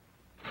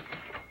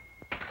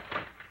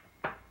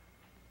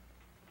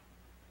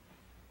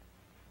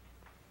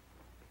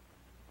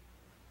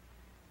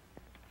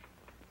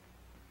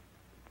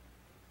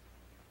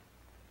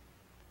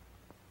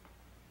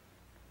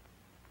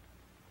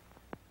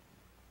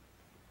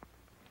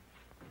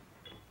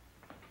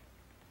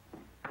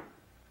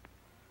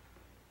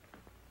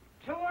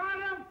 To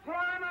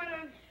unemployment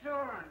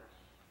insurance.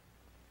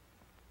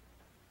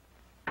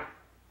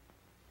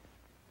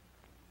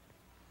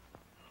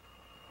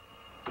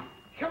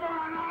 Come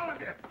on, all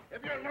of you.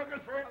 If you're looking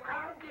for it,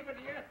 I'll give it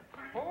to you.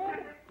 Who?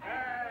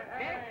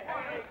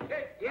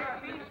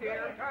 Yes, he's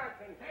here. It's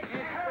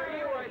for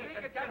you. I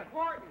think it's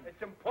important.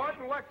 It's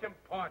important? What's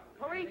important?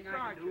 Police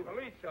sergeant.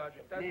 Police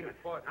sergeant, that's Name it.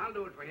 important. I'll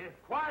do it for you.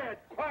 Quiet,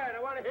 quiet.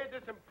 I want to hear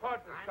this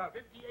important I'm stuff.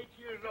 58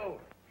 years old.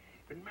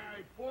 Been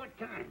married 4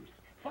 times.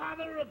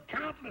 Father of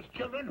countless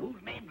children whose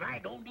names I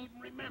don't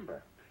even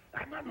remember.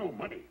 I've got no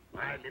money.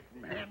 I live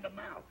from hand to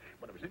mouth.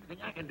 But if there's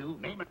anything I can do,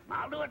 name it,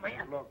 I'll do it for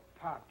you. Look,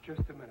 Pop, just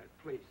a minute.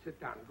 Please, sit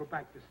down and go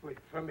back to sleep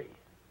for me.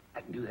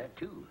 I can do that,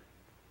 too.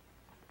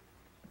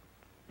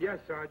 Yes,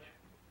 Sarge.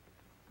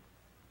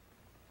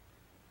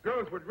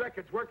 Girls with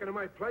records working in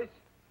my place.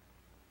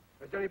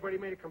 Has anybody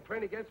made a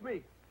complaint against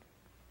me?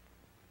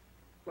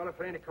 Well, if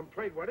it ain't a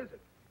complaint, what is it?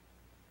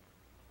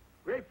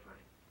 Grapevine.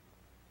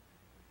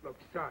 Look,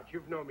 Sarge,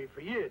 you've known me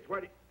for years.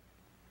 Listen,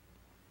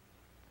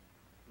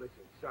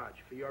 Sarge,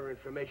 for your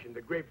information,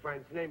 the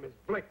Grapevine's name is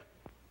Blick.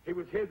 He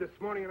was here this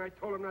morning, and I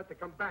told him not to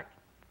come back.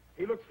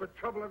 He looks for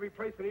trouble every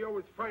place, and he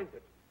always finds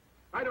it.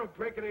 I don't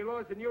break any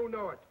laws, and you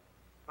know it.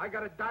 I got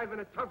to dive in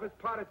the toughest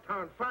part of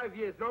town. 5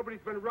 years, nobody's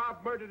been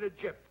robbed, murdered, or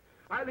gypped.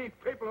 I leave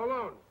people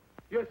alone.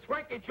 Your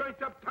swanky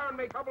joints uptown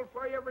make trouble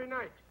for you every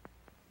night.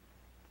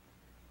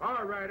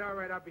 All right,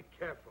 I'll be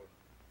careful.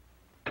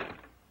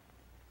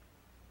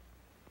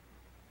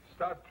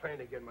 Start playing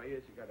again. My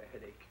ears have got a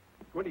headache.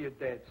 When do you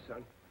dance,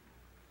 son?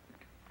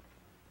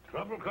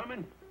 Trouble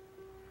coming?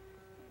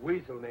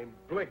 Weasel named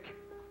Blick.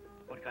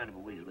 What What kind of a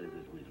weasel is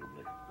this weasel,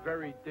 Blick?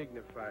 Very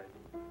dignified.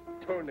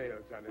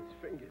 Toenails on its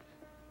fingers.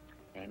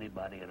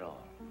 Anybody at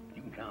all.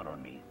 You can count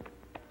on me.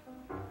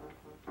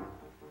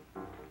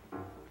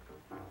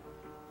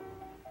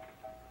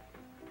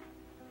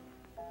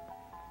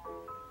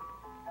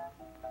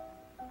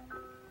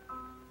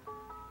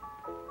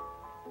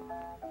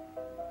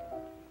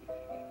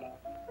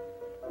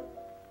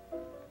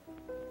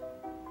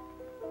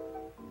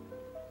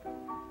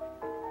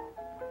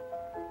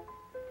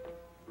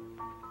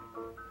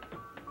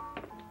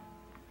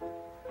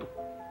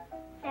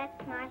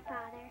 That's my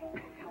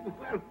father.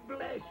 Well,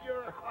 bless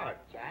your heart,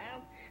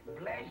 child.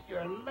 Bless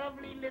your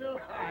lovely little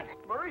heart.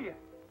 Maria!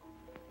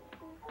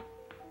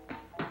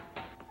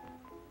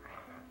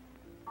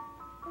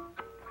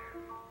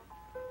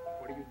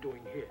 What are you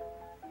doing here?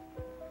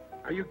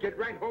 Now you get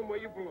right home where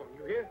you belong,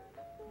 you hear?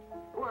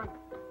 Go on.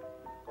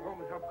 Go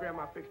home and help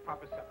Grandma fix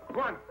Papa's supper.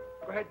 Go on.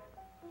 Go ahead.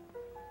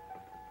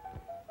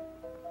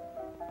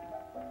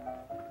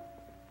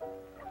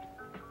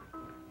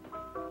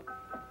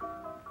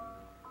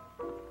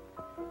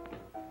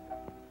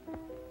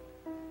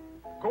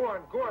 Go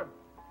on, go on.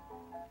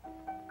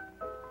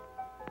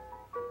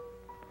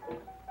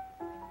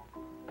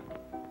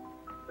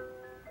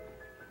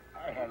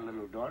 I had a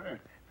little daughter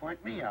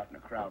point me out in a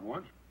crowd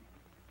once.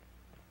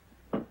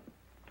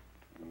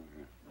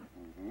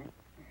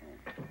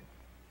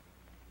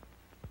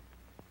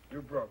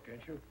 You're broke,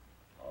 ain't you?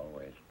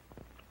 Always.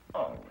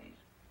 Always.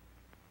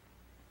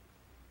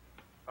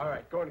 All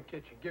right, go in the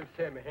kitchen. Give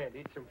Sam a hand.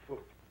 Eat some food.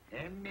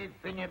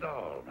 Anything at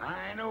all.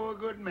 I know a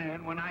good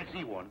man when I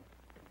see one.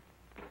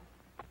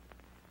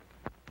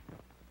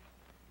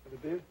 For the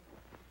beer?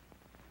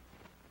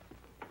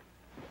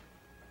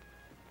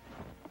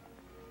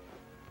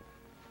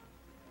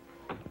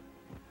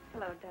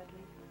 Hello,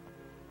 Dudley.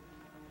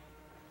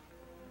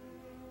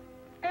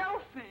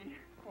 Elsie!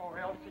 Oh,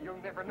 Elsie,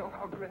 you'll never know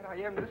how glad I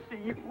am to see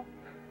you.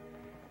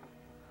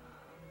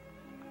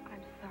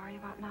 I'm sorry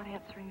about not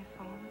answering the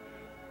phone.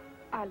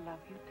 I love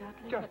you,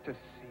 Dudley. Just to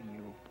see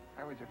you.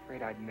 I was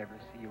afraid I'd never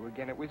see you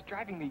again. It was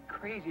driving me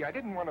crazy. I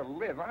didn't want to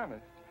live,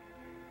 honest.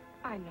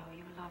 I know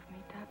you love me,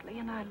 Dudley,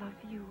 and I love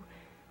you.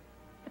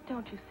 But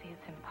don't you see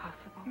it's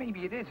impossible?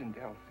 Maybe it isn't,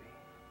 Elsie.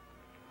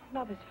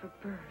 Love is for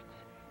birds.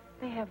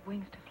 They have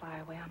wings to fly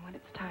away on when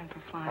it's time for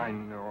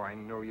flying. I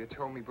know. You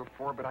told me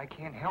before, but I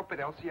can't help it,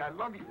 Elsie. I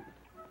love you.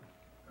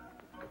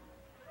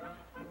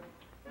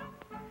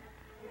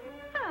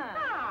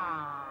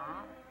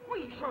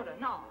 We should have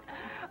known.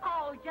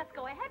 Oh, just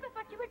go ahead with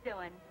what you were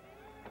doing.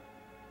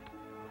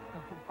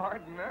 Oh,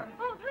 pardon, huh?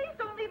 Oh, please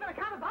don't leave an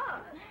account of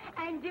us.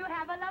 And do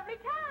have a lovely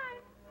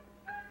time.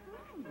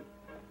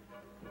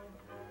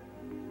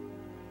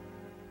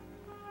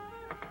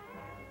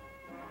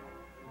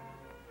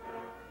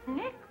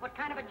 Nick, what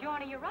kind of a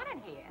joint are you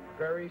running here?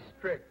 Very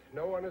strict.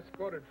 No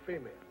unescorted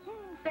females.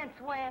 Since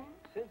when?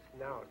 Since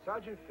now,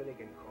 Sergeant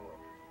Finnegan called.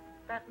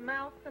 That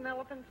mouse and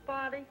elephant's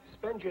body?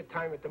 Spend your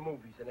time at the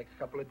movies the next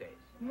couple of days.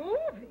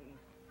 Movies?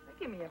 They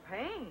give me a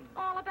pain.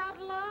 All about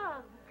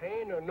love.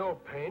 Pain or no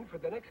pain, for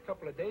the next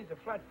couple of days, the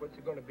Flatfoots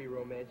are going to be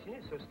romancing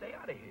you, so stay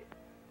out of here.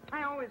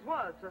 I always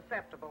was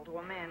susceptible to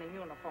a man in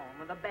uniform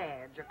with a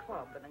badge, a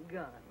club, and a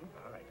gun.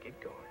 All right, get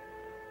going.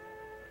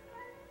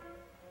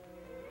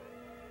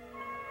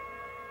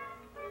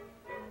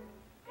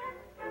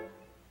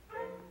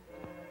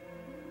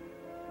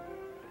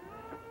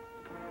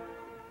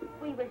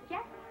 We was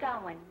just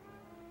going.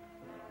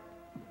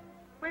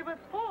 We was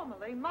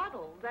formerly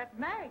models at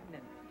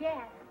Magnum.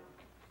 Yes.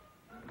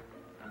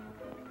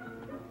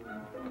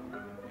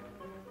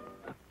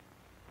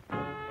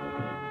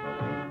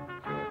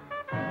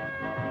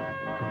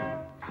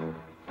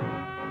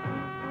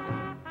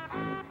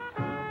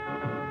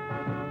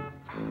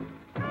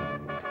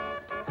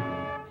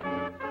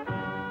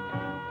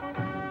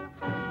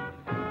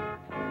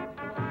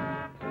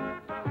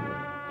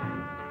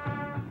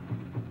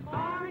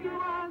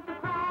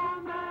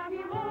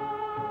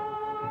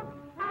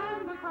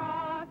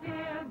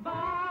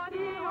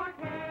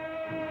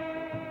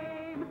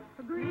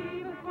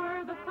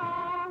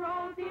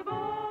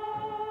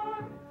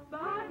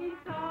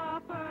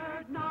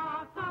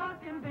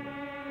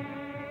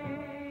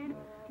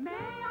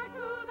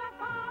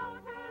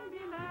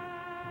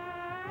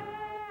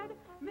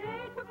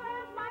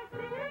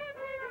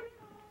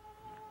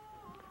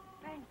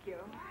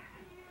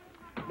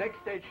 Next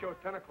stage show,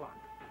 10 o'clock.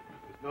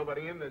 There's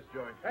nobody in this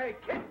joint. Hey,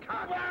 Kit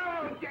Cock!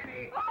 Whoa,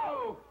 Jenny!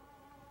 Oh!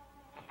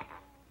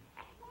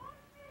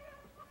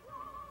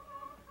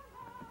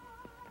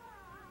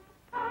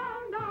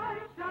 And I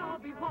shall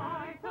be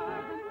whiter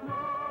than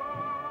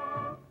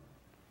snow.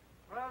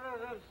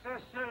 Brothers and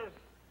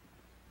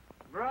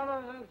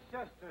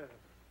sisters,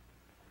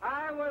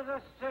 I was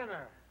a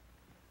sinner.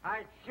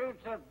 I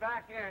chewed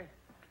tobacco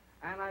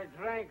and I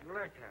drank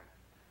liquor.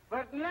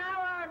 But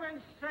now I've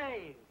been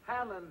saved.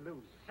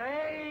 Hallelujah.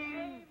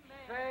 Saved,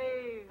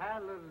 saved,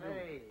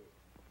 hallelujah.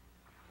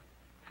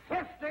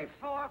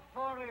 54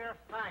 for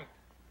fight.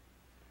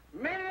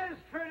 Millions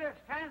for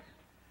defense,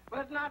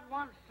 but not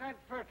 1 cent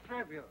for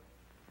tribute.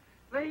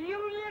 The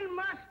Union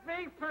must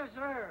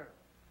sir.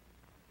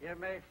 You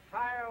may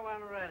fire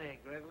when ready,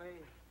 Gridley.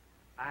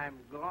 I'm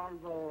going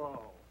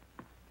below.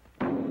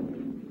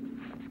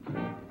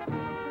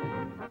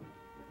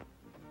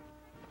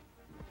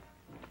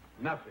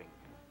 Nothing.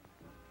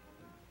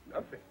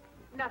 Nothing.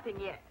 Nothing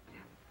yet.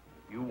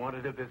 You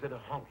wanted to visit a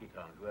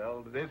honky-tonk.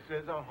 Well, this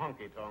is a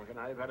honky-tonk, and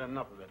I've had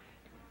enough of it.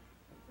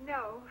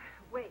 No,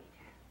 wait.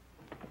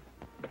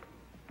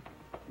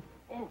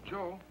 Oh,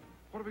 Joe,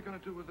 what are we going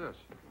to do with this?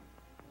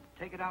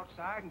 Take it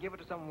outside and give it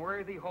to some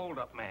worthy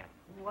hold-up man.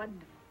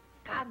 Wonderful.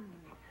 Guns.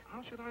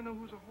 How should I know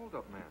who's a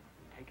hold-up man?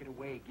 Take it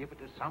away. Give it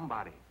to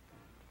somebody.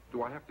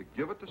 Do I have to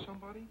give it to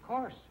somebody? Of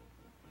course.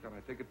 Can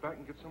I take it back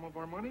and get some of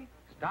our money?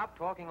 Stop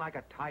talking like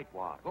a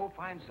tightwad. Go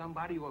find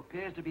somebody who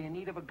appears to be in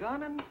need of a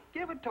gun and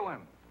give it to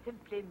him.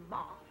 Simply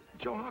marvelous.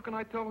 Joe, how can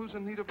I tell who's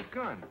in need of a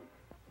gun?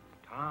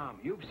 Tom,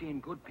 you've seen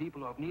good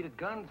people who have needed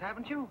guns,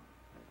 haven't you?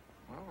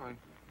 Well,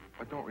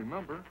 I don't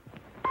remember.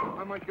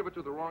 I might give it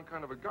to the wrong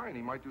kind of a guy, and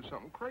he might do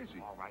something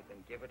crazy. All right,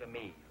 then give it to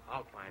me.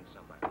 I'll find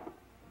somebody.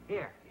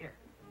 Here.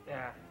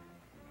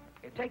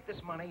 Take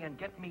this money and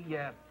get me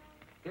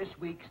this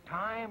week's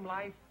Time,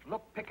 Life,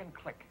 Look, Pick, and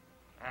Click.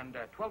 And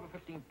 12 or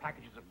 15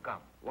 packages of gum.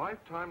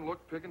 Lifetime,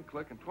 Look, Pick, and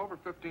Click, and 12 or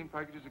 15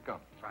 packages of gum.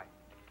 That's right.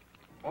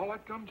 All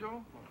that gum,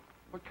 Joe?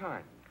 What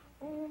kind?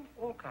 Oh,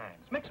 all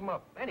kinds. Mix them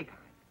up, any kind.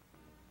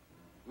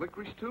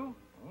 Licorice, too?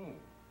 Oh,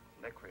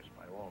 licorice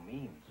by all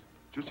means.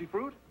 Juicy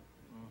fruit?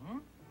 Mm-hmm.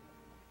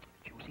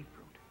 Juicy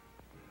fruit.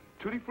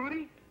 Tutti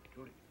Frutti?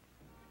 Tutti.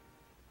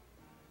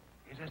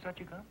 Is there such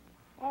a gum?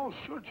 Oh,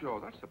 sure, Joe.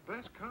 That's the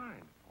best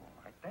kind. All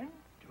right, then.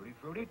 Tutti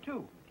Frutti,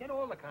 too. Get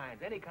all the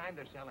kinds, any kind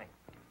they're selling.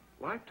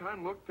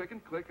 Lifetime, Look, Pick,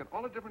 and Click, and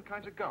all the different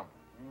kinds of gum.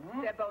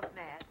 Mm-hmm. They're both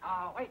mad.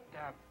 Wait,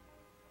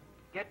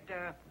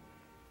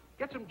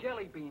 get some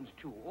jelly beans,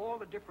 too, all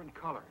the different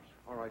colors.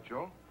 All right,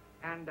 Joe.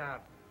 And,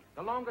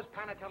 the longest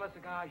Panatella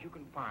cigars you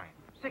can find.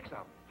 6 of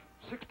them.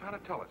 6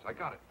 Panatellas. I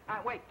got it.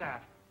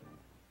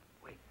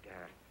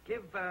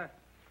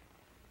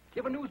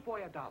 Give a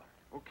newsboy $1.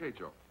 Okay,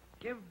 Joe.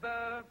 Give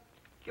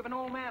an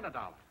old man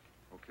 $1.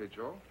 Okay,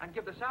 Joe. And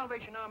give the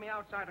Salvation Army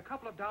outside a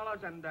couple of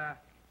dollars and,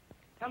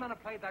 tell them to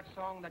play that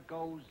song that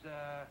goes,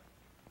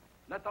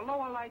 let the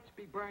lower lights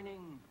be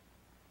burning,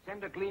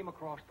 send a gleam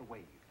across the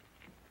wave.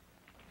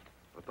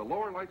 Let the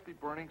lower lights be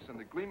burning, send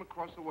a gleam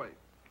across the wave.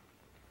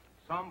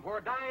 Some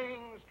poor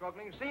dying,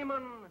 struggling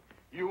seaman,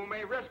 you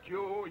may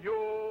rescue,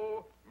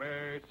 you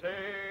may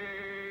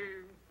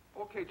save.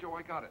 Okay, Joe,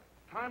 I got it.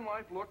 Time,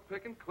 Life, Look,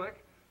 Pick, and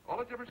Click. All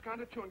the different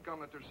kinds of chewing gum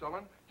that they're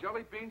selling.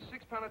 Jelly beans,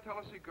 6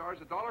 Panatella cigars,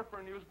 $1 for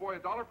a newsboy,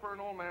 $1 for an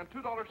old man,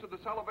 $2 to the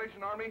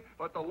Salvation Army.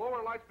 Let the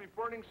lower lights be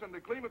burning, send a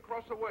gleam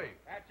across the wave.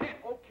 That's it.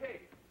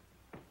 Okay.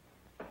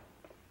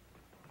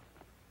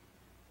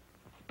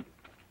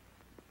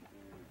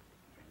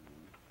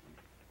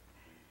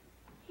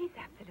 He's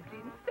absolutely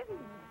insane.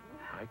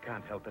 I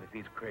can't help it if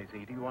he's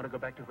crazy. Do you want to go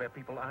back to where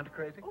people aren't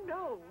crazy? Oh,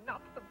 no,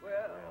 not the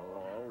world.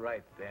 Well, all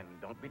right, then.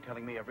 Don't be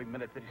telling me every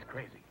minute that he's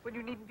crazy. Well,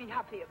 you needn't be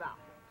happy about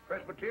it.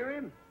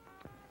 Presbyterian?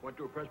 Went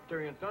to a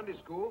Presbyterian Sunday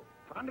school.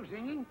 Fond of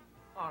singing?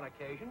 On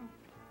occasion.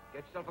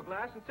 Get yourself a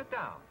glass and sit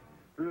down.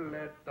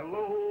 Let the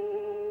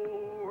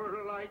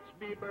lower lights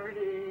be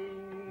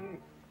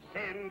burning,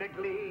 send a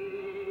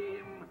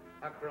gleam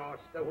across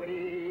the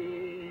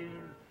wave.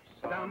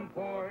 Some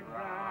poor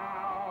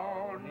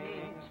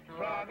drowning,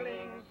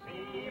 struggling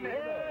seaman,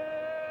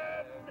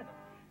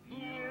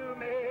 you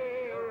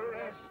may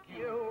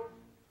rescue,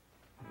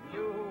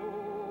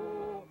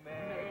 you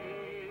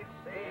may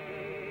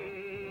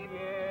save,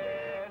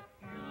 yes,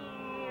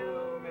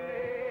 you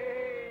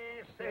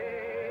may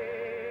save.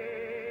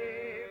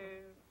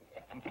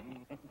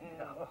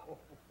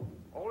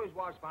 Always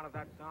was fond of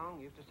that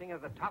song. Used to sing it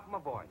at the top of my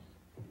voice.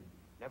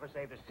 Never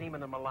saved a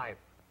seaman in my life.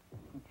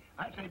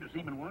 I saved a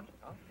seaman once.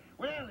 Huh?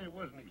 Well, it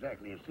wasn't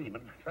exactly a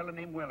seaman. A fella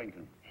named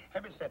Wellington.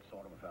 Heavy-set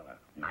sort of a fella.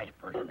 Nice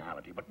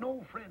personality, but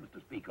no friends to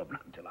speak of,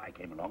 not until I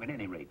came along, at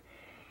any rate.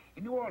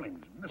 In New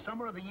Orleans, in the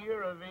summer of the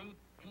year of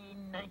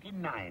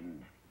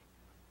 1899.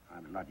 I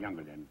was a lot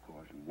younger then, of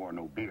course, and wore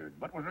no beard,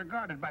 but was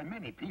regarded by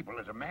many people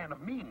as a man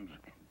of means.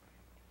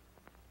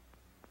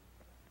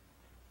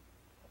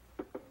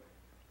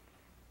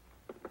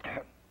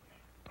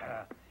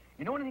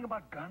 You know anything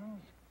about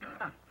guns?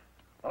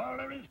 All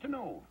there is to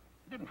know.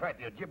 Didn't fight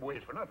the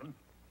Ojibways for nothing.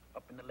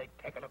 Up in the Lake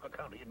Tacaloca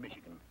County in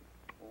Michigan.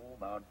 Oh,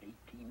 about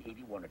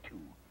 1881 or 2.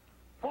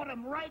 Fought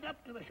 'em right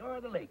up to the shore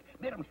of the lake.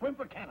 Made 'em swim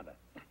for Canada.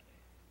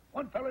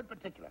 One fellow in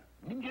particular,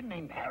 an Indian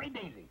named Harry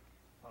Daisy.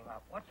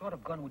 Well, what sort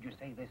of gun would you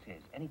say this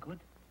is? Any good?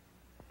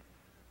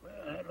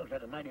 Well, that looks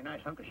like a mighty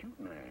nice hunk of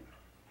shooting iron.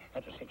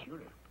 That's a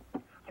 6-shooter.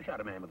 I shot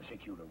a man with a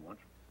 6-shooter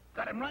once.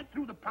 Got him right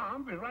through the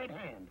palm of his right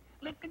hand.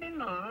 Lifted his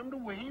arm to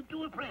wave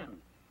to a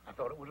friend. I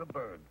thought it was a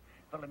bird.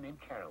 A fellow named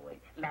Carraway.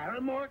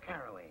 Larimore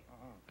Carraway.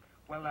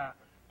 Well,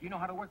 do you know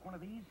how to work one of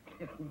these?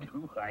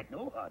 Do I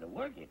know how to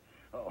work it?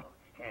 Oh,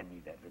 hand me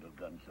that little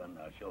gun, son.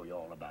 I'll show you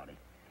all about it.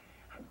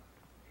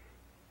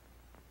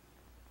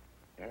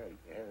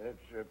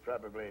 That's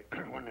probably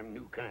one of them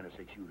new kind of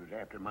 6-shooters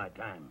after my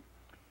time.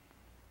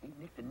 Ain't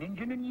nicked an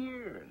engine in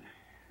years.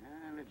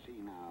 Let's see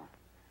now.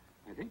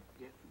 I think,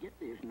 get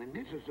this, and then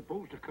this is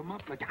supposed to come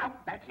up like... Oh,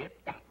 that's it.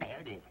 There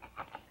it is.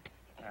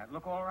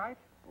 Look all right?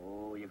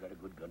 Oh, you got a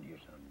good gun here,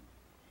 son.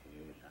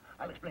 Yes,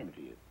 I'll explain it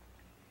to you.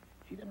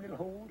 See them little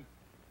holes?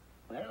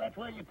 Well, that's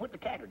where you put the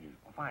cartridges.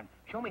 Well, fine.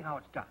 Show me how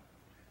it's done.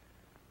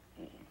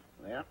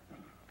 Well,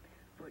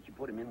 first you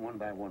put them in one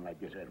by one like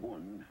this. There's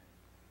 1.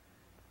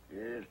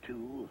 There's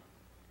 2,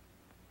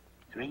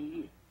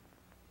 3,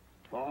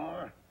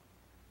 4,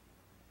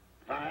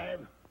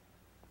 5.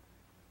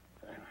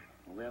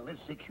 Well, this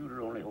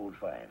 6-shooter only holds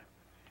 5.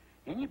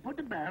 Then you put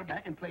the barrel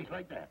back in place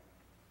like that.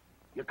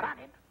 You cock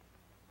it.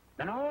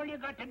 Then all you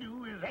got to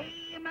do is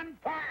aim and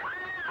fire.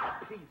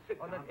 Please, sit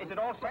down. Is it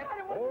all set?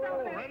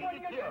 Oh, ready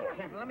to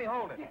kill. Let me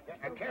hold it.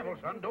 Careful,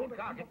 son. Don't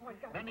cock it.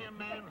 Many a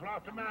man's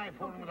lost an eye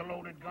fooling with a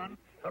loaded gun.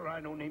 Or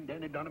I know named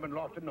Danny Donovan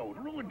lost a nose.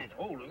 Ruined his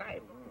whole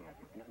life.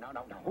 Now,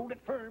 hold it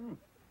firm.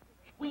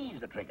 Squeeze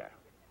the trigger.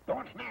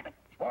 Don't snap it.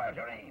 Spoils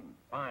your aim.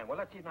 Fine. Well,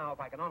 let's see now if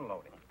I can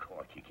unload it. Of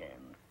course you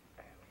can.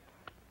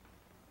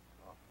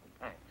 Oh,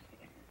 thanks.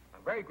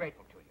 I'm very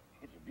grateful to you.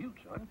 It's a beaut,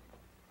 son.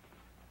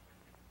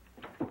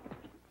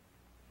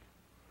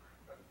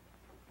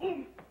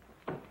 Boom!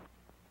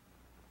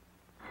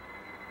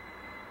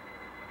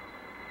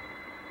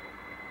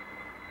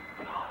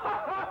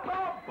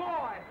 Oh,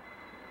 boy!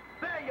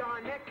 There you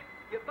are, Nick.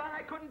 You thought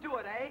I couldn't do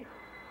it, eh?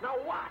 Now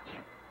watch.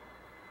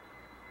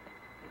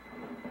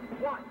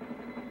 1,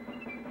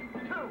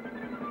 2,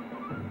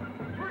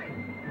 3,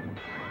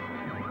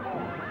 4,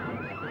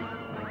 5,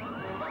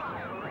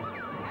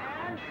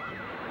 and 6.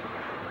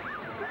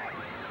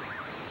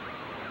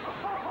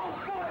 Oh,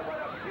 boy, what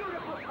a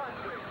beautiful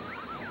country.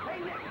 Hey,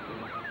 Nick,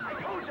 I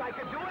told you I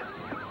could do it.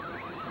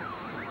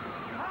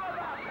 How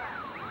about that?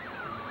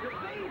 You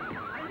see,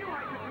 I knew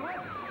I could do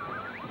it.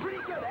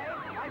 Pretty good, eh?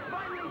 I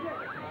finally did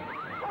it.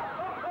 Oh,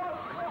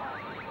 boy.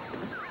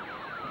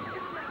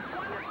 Isn't that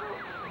wonderful?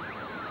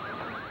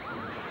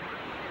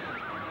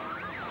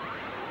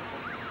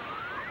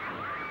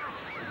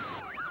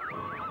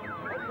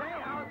 Okay,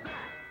 how's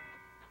that?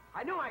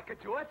 I knew I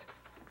could do it.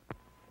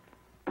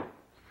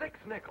 6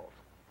 nickels.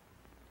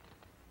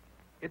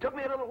 It took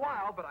me a little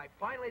while, but I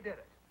finally did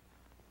it.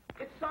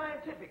 It's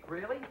scientific,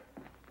 really.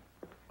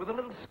 With a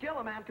little skill,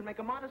 a man can make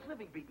a modest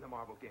living beating the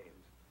marble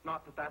games.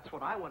 Not that that's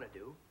what I want to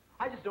do.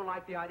 I just don't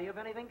like the idea of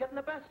anything getting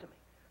the best of me.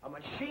 A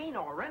machine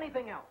or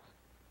anything else.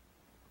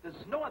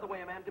 There's no other way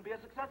a man can be a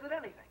success at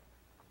anything.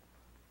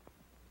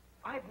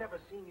 I've never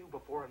seen you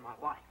before in my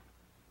life,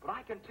 but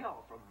I can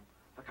tell from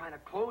the kind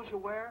of clothes you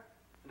wear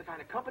and the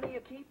kind of company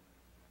you keep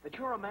that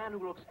you're a man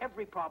who looks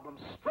every problem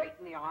straight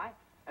in the eye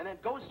and then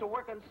goes to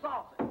work and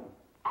solves it.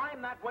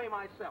 I'm that way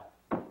myself.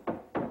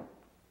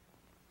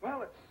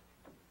 Well,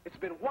 it's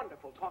been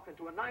wonderful talking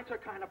to a nicer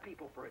kind of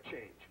people for a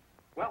change.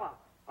 Well,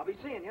 I'll be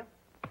seeing you.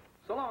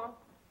 So long.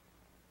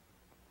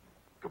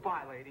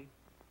 Goodbye, lady.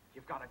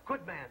 You've got a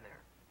good man there.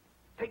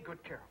 Take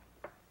good care of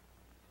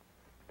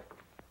him.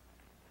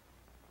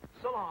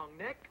 So long,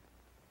 Nick.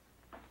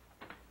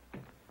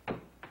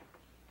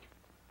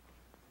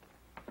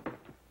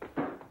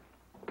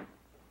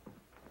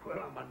 Well,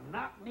 I'm a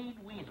knock-kneed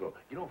weasel.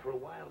 You know, for a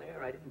while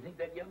there, I didn't think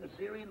that young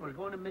Assyrian was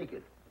going to make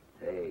it.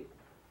 Hey,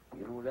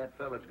 you know that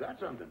fella's got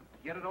something.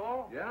 Get it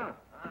all? Yeah.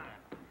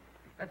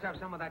 Let's have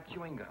some of that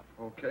chewing gum.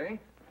 Okay.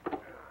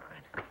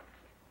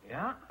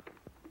 Yeah?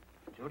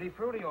 Tutti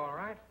frutti, all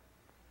right.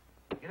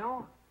 You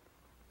know,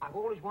 I've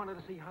always wanted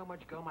to see how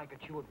much gum I could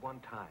chew at one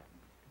time.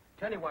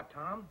 Tell you what,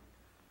 Tom,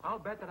 I'll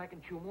bet that I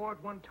can chew more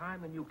at one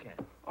time than you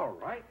can. All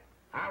right.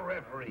 I'll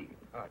referee.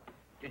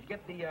 Did you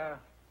get the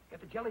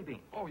jelly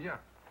beans? Oh, yeah.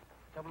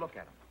 Let's have a look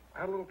at them. I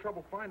had a little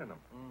trouble finding them.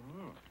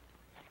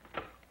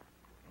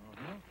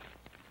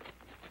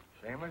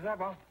 Same as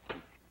ever.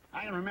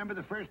 I can remember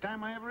the first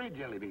time I ever ate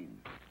jelly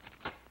beans.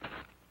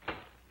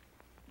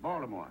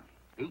 Baltimore,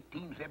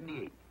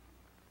 1878.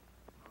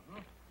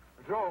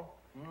 Joe,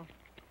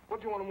 what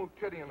do you want to move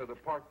Kitty into the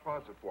park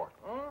closet for?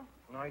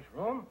 Nice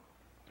room.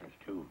 There's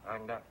 2.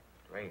 And,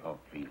 3. Oh,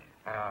 3.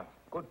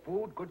 Good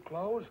food, good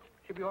clothes.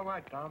 She'll be all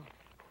right, Tom.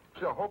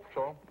 Gee, I hope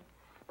so.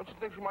 Don't you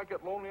think she might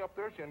get lonely up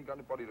there? She ain't got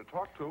anybody to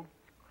talk to.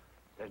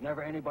 There's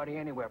never anybody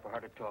anywhere for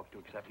her to talk to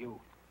except you.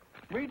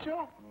 Me,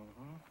 Joe?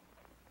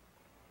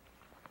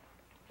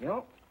 You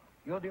know,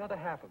 you're the other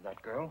half of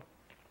that girl.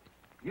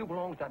 You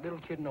belong to that little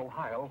kid in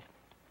Ohio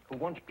who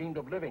once dreamed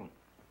of living.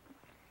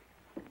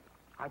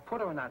 I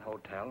put her in that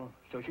hotel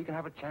so she can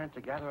have a chance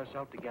to gather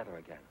herself together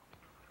again.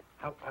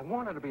 I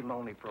want her to be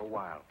lonely for a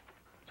while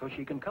so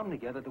she can come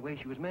together the way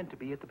she was meant to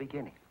be at the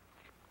beginning.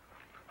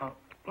 Now,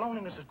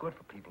 loneliness is good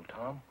for people,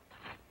 Tom.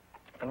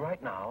 And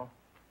right now,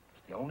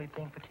 it's the only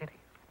thing for Kitty.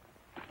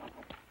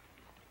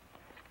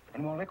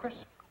 Any more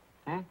licorice?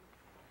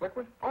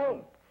 Liquid?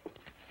 Oh!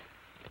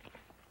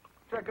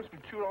 Gee, I guess we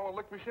chewed all the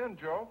licorice in,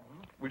 Joe.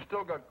 We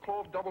still got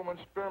clove, doublemint,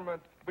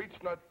 spearmint, beech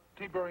nut,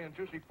 tea berry, and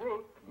juicy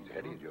fruit. He's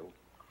heady, Joe.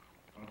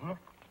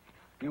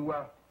 You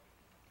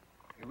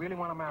really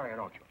want to marry her,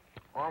 don't you?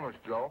 Honest,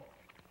 Joe.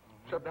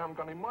 Except I haven't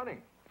got any money.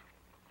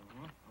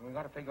 We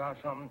got to figure out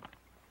something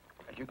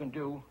that you can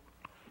do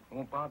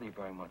Won't bother you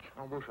very much.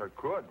 I wish I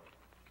could.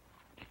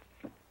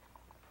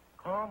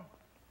 Carl?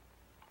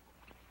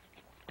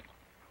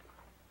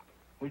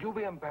 Would you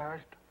be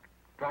embarrassed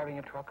driving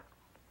a truck?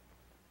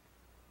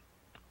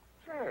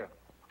 Say,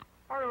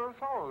 I never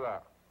thought of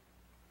that.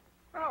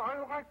 No, I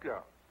like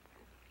that.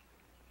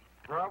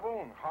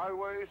 Travel and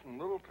highways and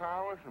little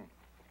towns and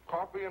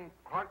coffee and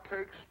hot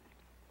cakes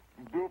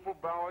and beautiful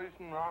valleys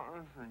and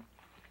mountains and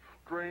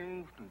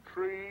streams and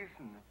trees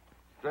and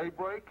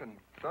daybreak and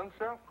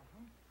sunset.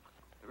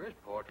 There is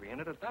poetry in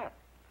it at that.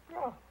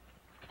 Oh.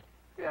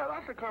 Yeah,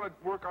 that's the kind of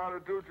work I ought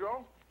to do,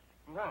 Joe.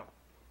 No.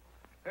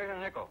 Here's a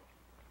nickel.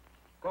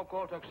 Go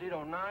call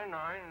Tuxedo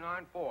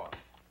 9994.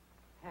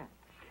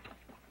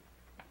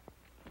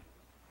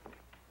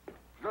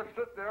 Just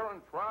sit there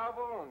and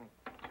travel and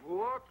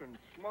look and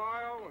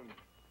smile and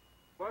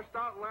bust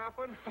out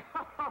laughing.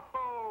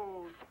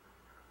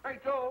 Hey,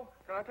 Joe,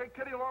 can I take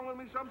Kitty along with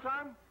me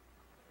sometime?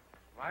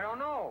 I don't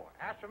know.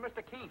 Ask for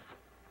Mr. Keith.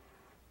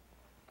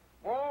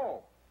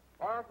 Oh,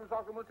 I have to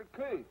talk to Mr.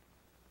 Keith.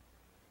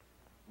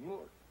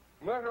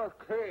 Mr.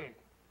 Keith.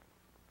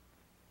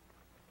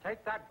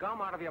 Take that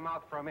gum out of your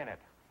mouth for a minute.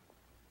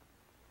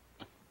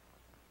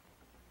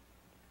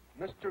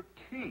 Mr.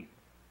 Keith.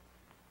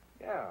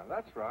 Yeah,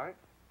 that's right.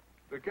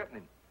 They're getting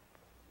him.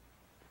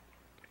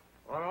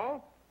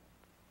 Hello?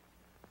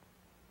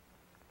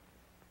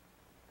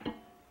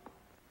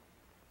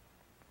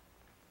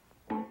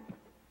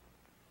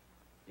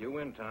 You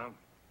win, Tom.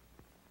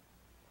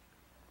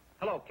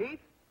 Hello,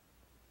 Keith?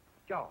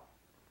 Joe.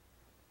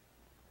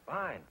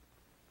 Fine.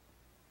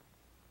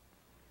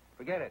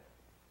 Forget it.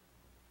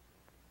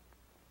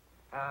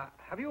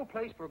 Have you a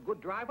place for a good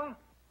driver?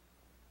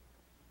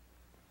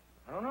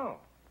 I don't know.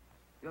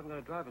 You haven't got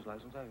a driver's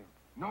license, have you?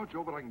 No,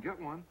 Joe, but I can get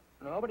one.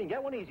 No, but you can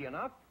get one easy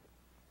enough.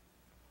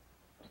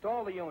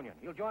 Install the union.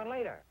 You'll join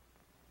later.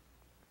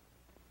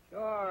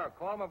 Sure.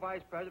 Call my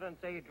vice president and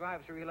say he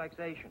drives for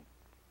relaxation.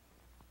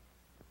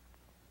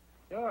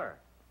 Sure.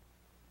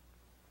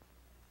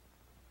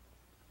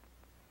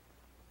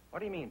 What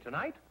do you mean,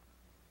 tonight?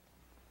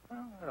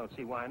 Well, I don't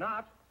see why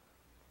not.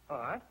 All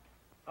right.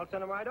 I'll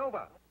send him right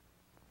over.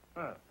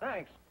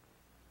 Thanks.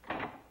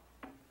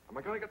 Am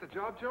I going to get the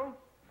job, Joe?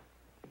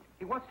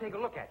 He wants to take a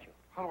look at you.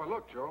 How do I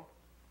look, Joe?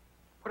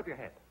 Put up your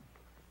head.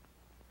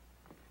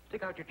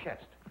 Stick out your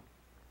chest.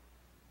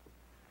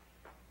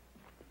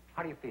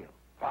 How do you feel?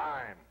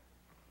 Fine.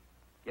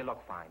 You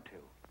look fine,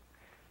 too.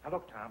 Now,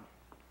 look, Tom.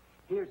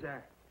 Here's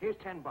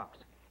 $10.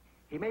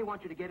 He may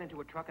want you to get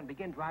into a truck and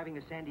begin driving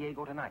to San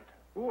Diego tonight.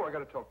 Ooh, I got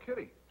to tell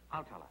Kitty.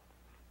 I'll tell her.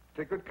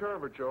 Take good care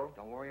of her, Joe.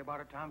 Don't worry about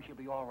her, Tom. She'll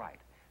be all right.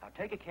 Now,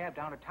 take a cab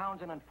down to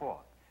Townsend and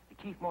 4th. The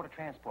Keith Motor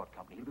Transport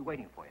Company. He'll be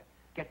waiting for you.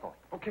 Get going.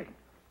 Okay.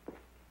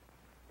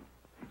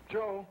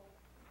 Joe.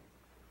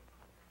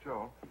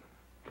 Joe.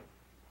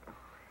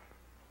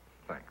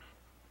 Thanks.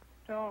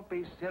 Don't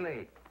be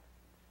silly.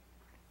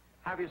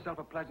 Have yourself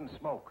a pleasant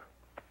smoke.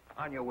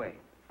 On your way.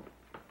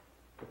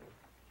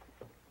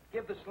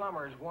 Give the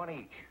slummers one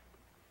each.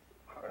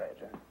 All right,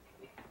 sir.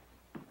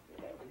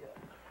 There we go.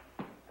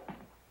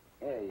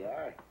 There you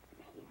are.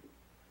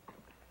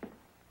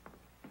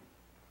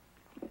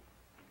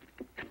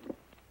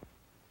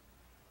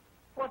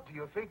 What do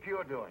you think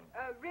you're doing?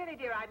 Really,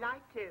 dear, I'd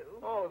like to.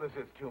 Oh, this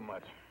is too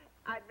much.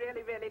 I'd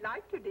really, really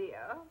like to, dear.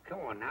 Come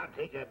on now,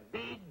 take a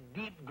big,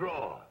 deep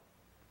draw.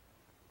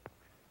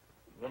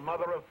 The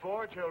mother of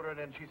 4 children,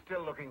 and she's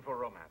still looking for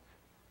romance.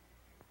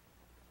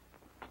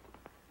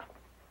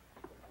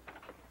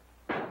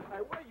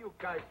 Hey, where you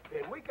guys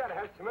been? We gotta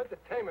have some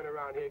entertainment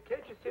around here.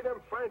 Can't you see them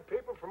fine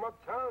people from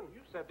uptown?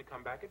 You said to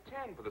come back at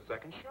 10 for the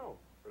second show.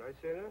 Did I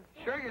say that?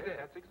 Sure you did.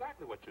 That's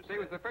exactly what you See, said.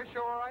 was the first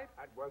show all right?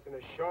 That wasn't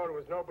a show. There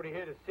was nobody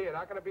here to see it.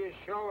 How can it be a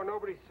show when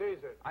nobody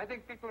sees it? I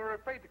think people are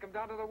afraid to come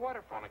down to the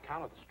waterfront. On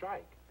account of the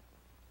strike.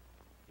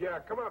 Yeah,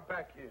 come on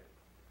back here.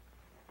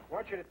 I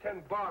want you to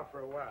tend bar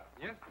for a while.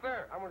 Yes,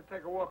 sir. I'm going to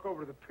take a walk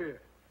over to the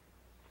pier.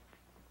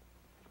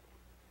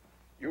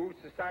 You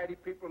society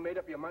people made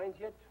up your minds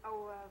yet?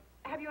 Oh,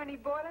 have you any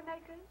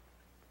Boilermakers?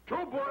 2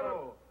 boiler.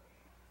 Oh,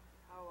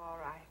 all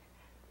right.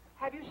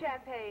 Have you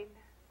champagne?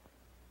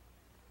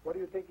 What do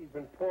you think he's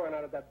been pouring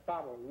out of that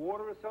bottle?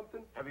 Water or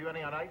something? Have you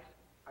any on ice?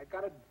 I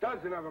got a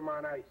dozen of them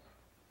on ice.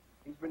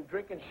 He's been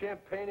drinking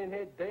champagne in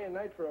here day and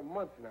night for a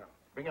month now.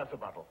 Bring us a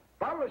bottle.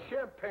 Bottle of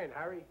champagne,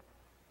 Harry.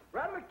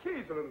 Rattle the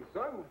keys, little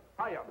son.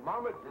 Hiya,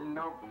 Mama.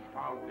 No,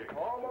 found it.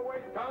 All the way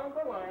down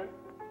the line.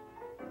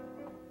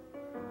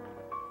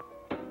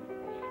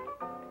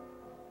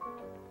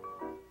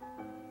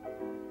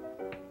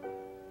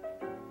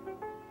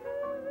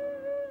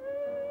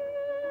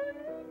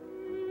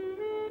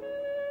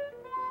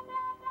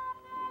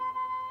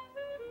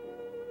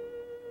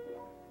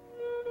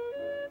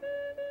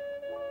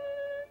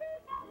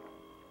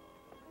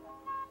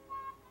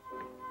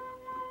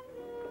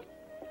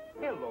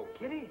 Hello,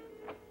 Kitty.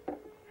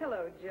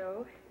 Hello,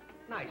 Joe.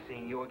 Nice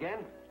seeing you again.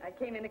 I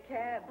came in a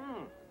cab.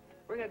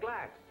 Bring a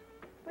glass.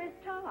 Where's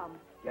Tom?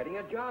 Getting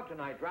a job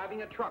tonight,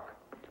 driving a truck.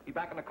 Be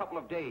back in a couple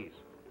of days.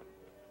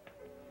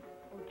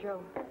 Oh,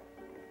 Joe.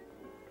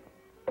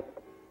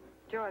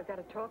 Joe, I've got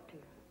to talk to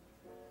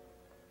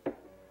you.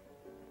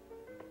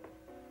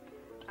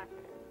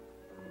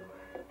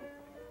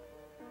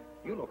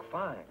 You look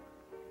fine.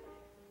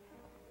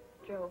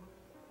 Joe,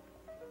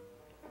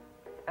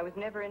 I was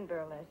never in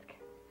burlesque.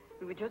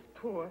 We were just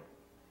poor.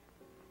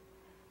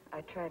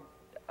 I tried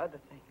other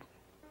things.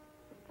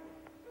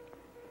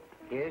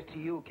 Here's to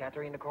you,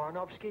 Katerina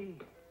Koronovsky.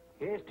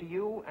 Here's to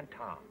you and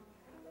Tom.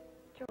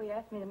 Joe, he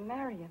asked me to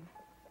marry him.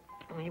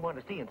 He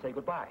wanted to see you and say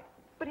goodbye.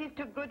 But he's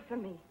too good for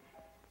me.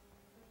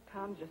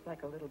 Tom's just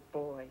like a little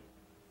boy.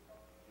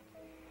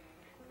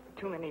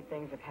 Too many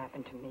things have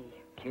happened to me.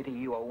 Kitty,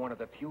 you are one of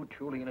the few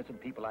truly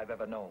innocent people I've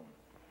ever known.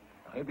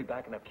 Now, he'll be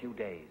back in a few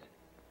days.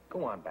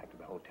 Go on back to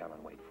the hotel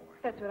and wait for him.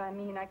 That's what I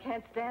mean. I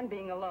can't stand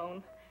being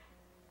alone.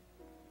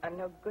 I'm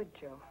no good,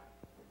 Joe.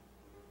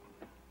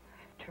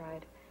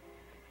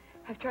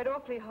 I've tried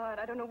awfully hard.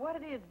 I don't know what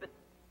it is, but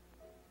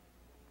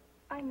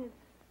I miss...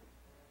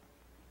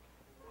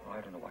 Oh,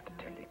 I don't know what to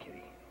tell you,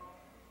 Kitty.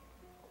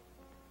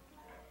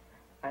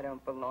 I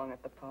don't belong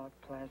at the Park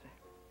Plaza.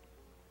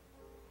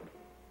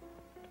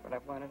 It's what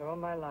I've wanted all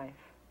my life.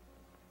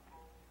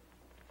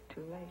 It's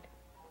too late.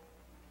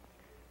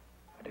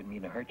 I didn't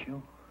mean to hurt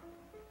you.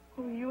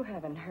 Oh, you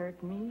haven't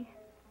hurt me.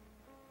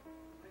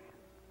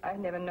 I've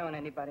never known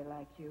anybody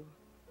like you.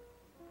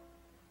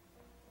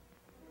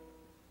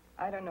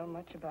 I don't know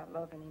much about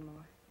love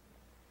anymore.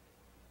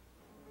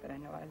 But I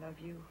know I love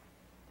you.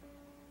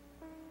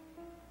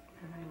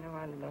 And I know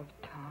I love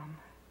Tom.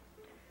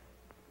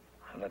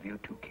 I love you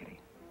too, Kitty.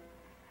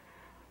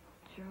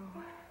 Joe,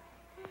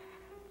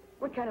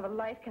 what kind of a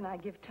life can I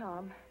give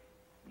Tom?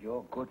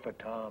 You're good for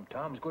Tom.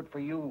 Tom's good for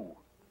you.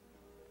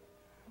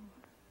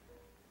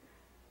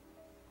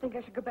 Think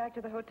I should go back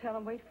to the hotel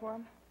and wait for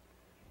him?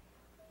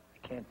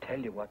 I can't tell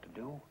you what to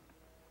do.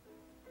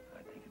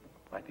 I think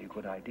it might be a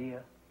good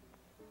idea.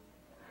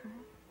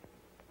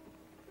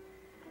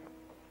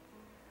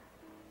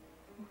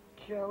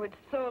 Joe, it's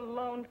so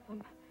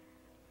lonesome.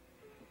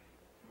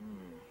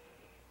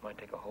 Might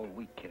take a whole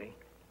week, Kitty.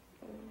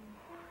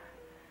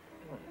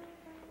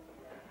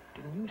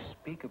 Didn't you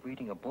speak of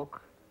reading a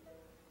book?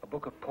 A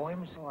book of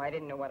poems? Oh, I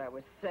didn't know what I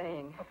was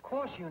saying. Of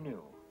course you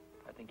knew.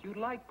 I think you'd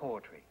like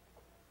poetry.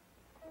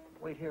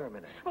 Wait here a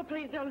minute. Oh,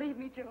 please don't leave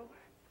me, Joe.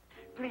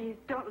 Please,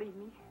 don't leave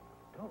me.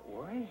 Don't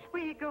worry.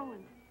 Where are you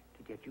going?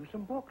 To get you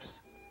some books.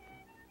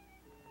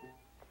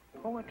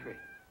 Poetry.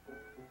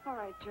 All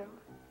right, Joe.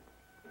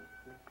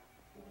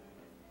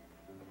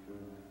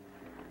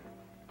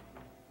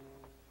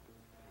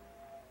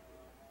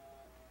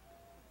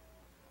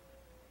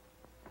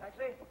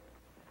 Taxi?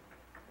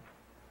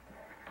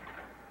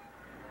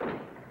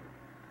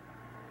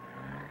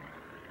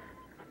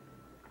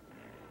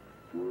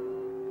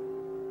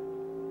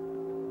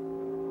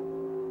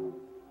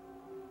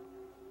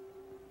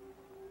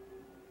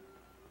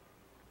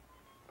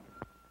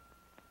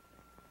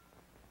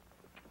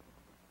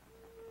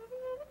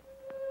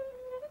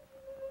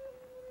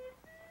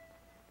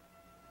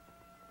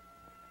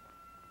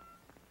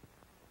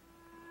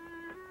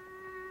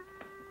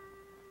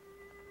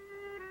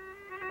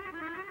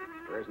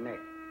 Where's Nick?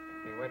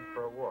 He went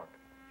for a walk.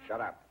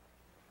 Shut up.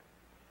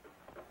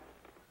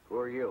 Who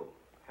are you?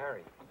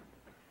 Harry.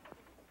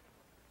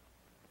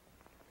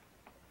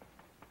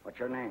 What's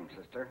your name,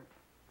 sister?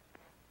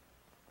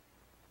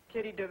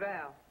 Kitty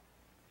Duval.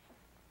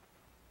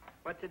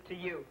 What's it to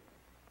you?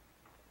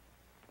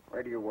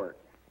 Where do you work?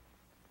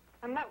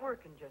 I'm not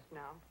working just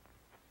now.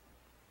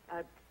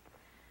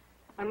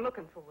 I'm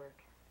looking for work.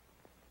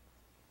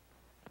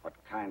 What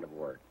kind of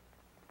work?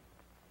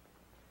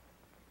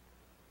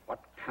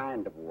 What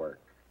kind of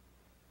work?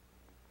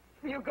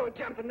 You go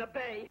jump in the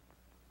bay.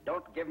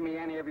 Don't give me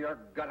any of your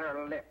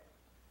gutter lip.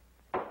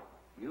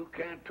 You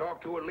can't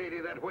talk to a lady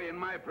that way in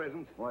my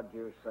presence. What'd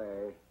you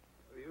say?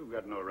 You've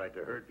got no right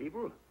to hurt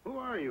people. Who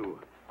are you?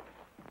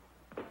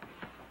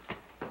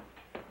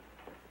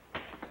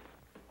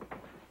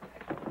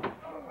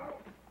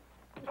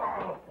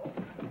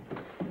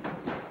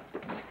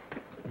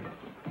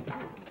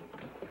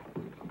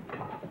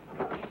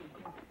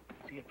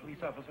 See a police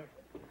officer?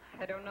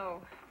 I don't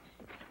know.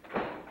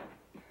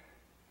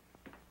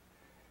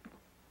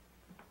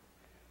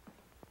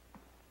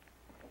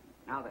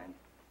 Now then,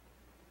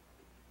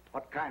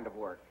 what kind of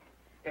work?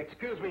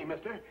 Excuse me,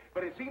 mister,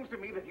 but it seems to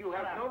me that you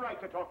have no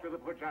right to talk to the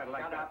poor child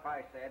like Shut that. up,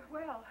 I said.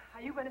 Well,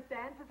 are you going to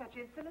stand for such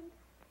insolence?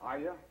 Are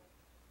you?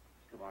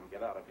 Come on,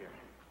 get out of here.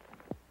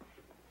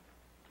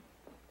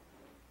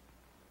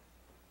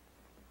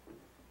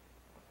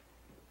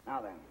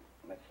 Now then,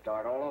 let's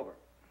start all over.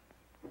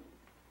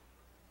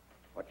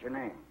 What's your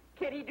name?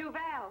 Kitty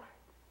Duval.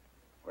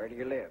 Where do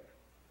you live?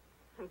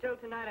 Until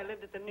tonight, I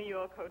lived at the New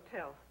York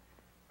Hotel,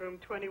 room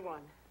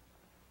 21.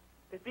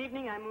 This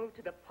evening, I moved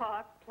to the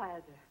Park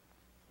Plaza.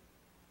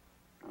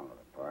 Oh,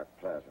 the Park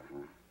Plaza, huh?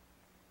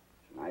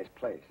 It's a nice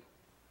place.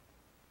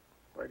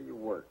 Where do you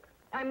work?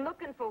 I'm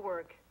looking for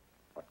work.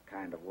 What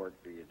kind of work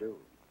do you do?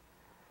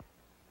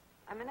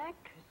 I'm an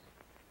actress.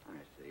 I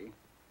see.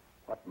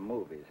 What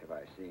movies have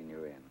I seen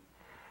you in?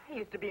 I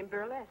used to be in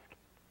burlesque.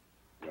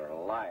 You're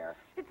a liar.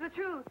 It's the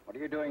truth. What are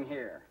you doing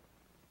here?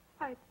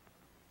 I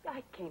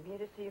came here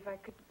to see if I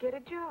could get a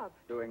job.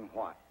 Doing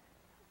what?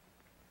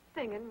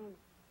 Singing and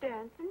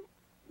dancing.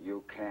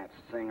 You can't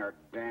sing or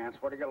dance.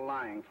 What are you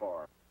lying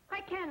for?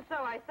 I can so.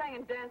 I sang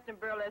and danced in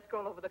burlesque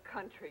all over the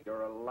country.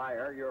 You're a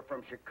liar. You're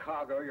from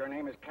Chicago. Your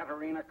name is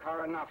Katerina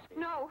Karanovsky.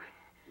 No.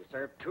 You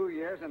served 2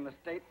 years in the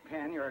state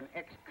pen. You're an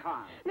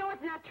ex-con. No,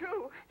 it's not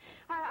true.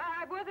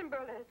 I was in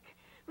burlesque.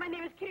 My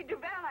name is Kitty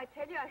Duval, I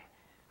tell you.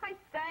 I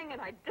sang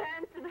and I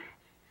danced and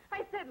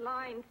I said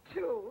lines,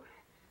 too.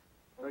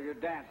 So you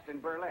danced in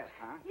burlesque,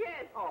 huh?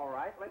 Yes. All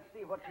right, let's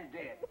see what you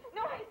did.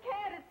 No, I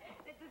can't.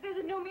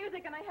 There's no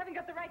music and I haven't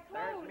got the right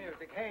clothes. There's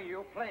music. Hey,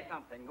 you play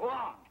something. Go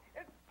on.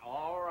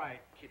 All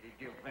right, Kitty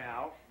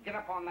Duval. Get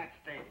up on that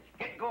stage.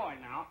 Get going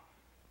now.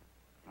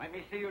 Let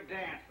me see you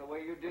dance the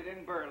way you did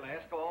in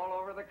burlesque all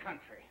over the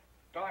country.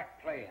 Start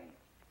playing.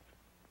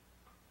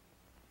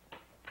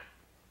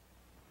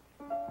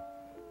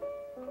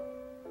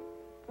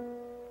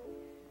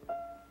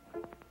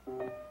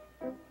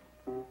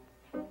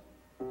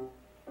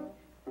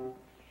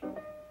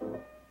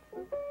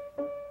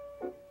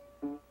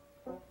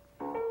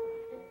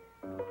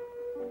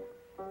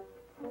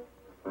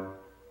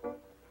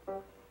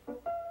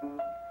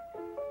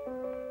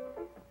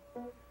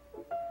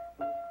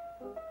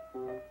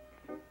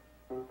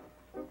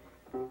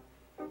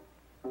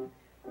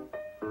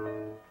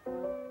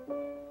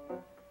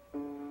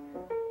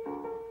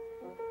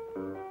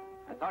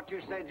 You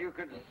said you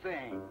could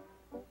sing.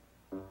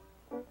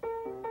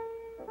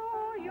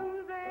 Are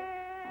you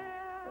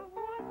there?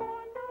 What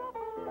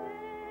wonderful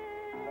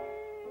name?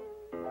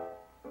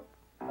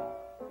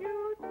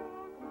 You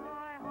took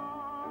my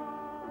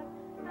heart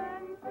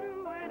and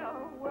threw it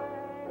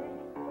away.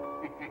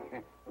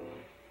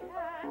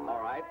 All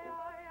right.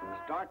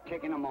 Start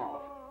taking them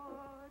off.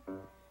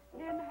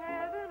 In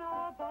heaven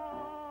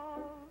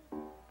above.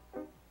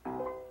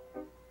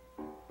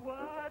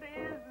 What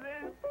is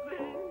this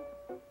thing?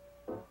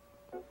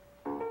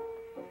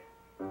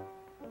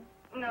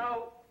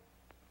 No,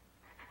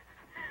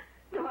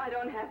 I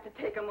don't have to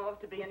take them off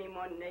to be any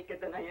more naked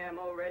than I am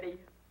already.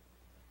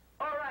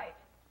 All right.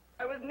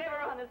 I was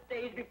never on a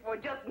stage before,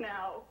 just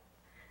now.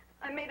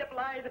 I made up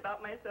lies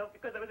about myself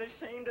because I was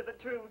ashamed of the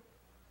truth.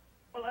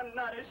 Well, I'm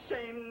not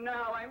ashamed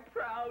now. I'm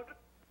proud.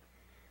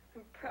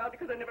 I'm proud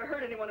because I never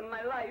hurt anyone in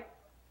my life.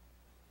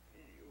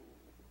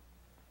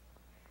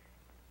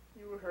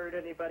 You hurt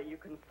anybody you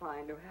can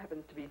find who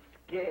happens to be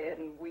scared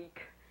and weak.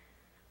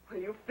 Well,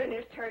 you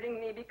finished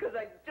hurting me because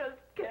I just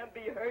can't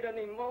be hurt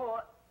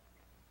anymore.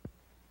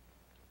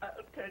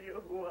 I'll tell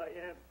you who I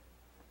am.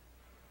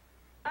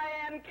 I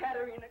am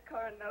Katerina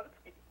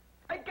Karanovsky.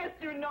 I guess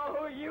you know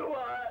who you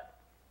are.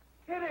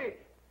 Kitty!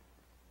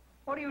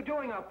 What are you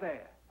doing up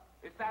there?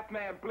 It's that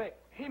man Blick.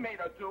 He made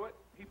her do it.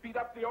 He beat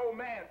up the old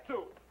man,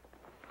 too.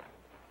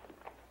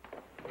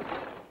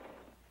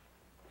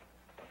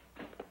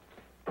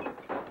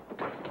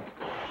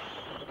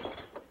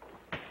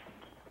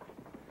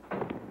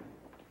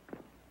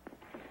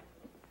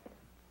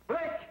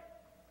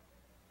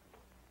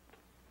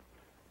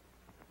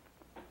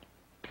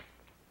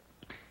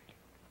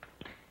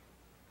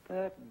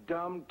 That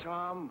dumb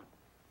Tom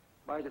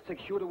buys a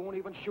 6-shooter, won't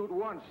even shoot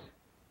once.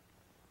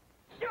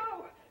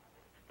 Joe!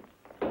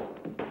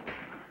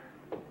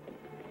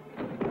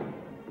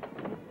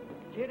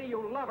 Kitty,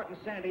 you'll love it in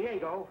San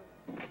Diego.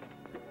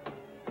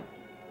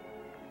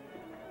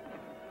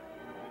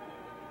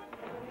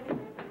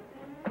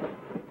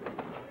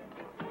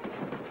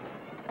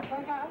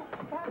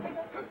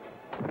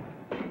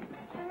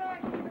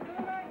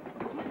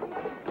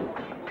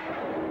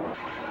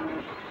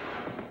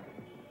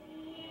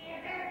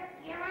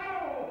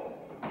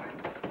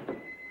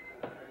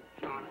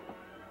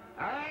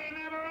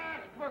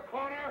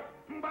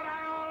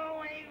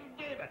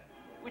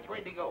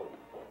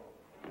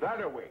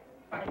 That-a-way.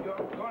 I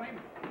doggone him.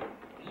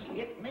 He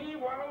hit me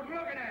while I was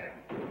looking at him.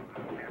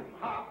 I'm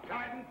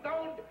hog-tied and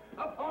sold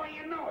before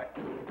you know it.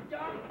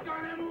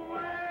 Doggone him,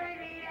 where's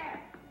he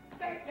at?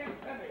 Take this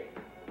to me.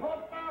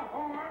 Put the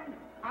horn,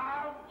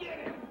 I'll get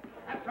him.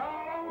 That's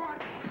all I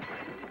want.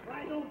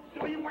 I don't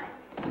show you what.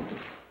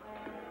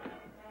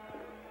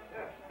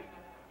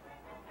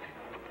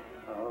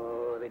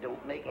 Oh, they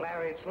don't make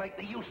lariats like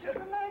they used to. It's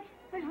the neck!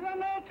 It's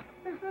the neck!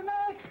 It's the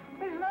neck!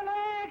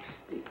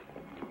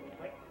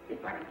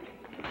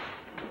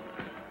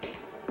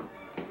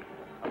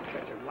 I'll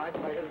catch him right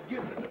by his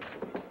gizzard.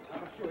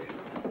 I'll show you.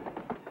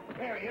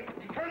 Harriet,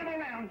 turn him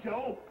around,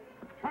 Joe.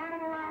 Turn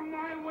him around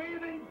my way,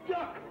 then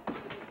duck.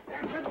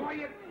 That's it, why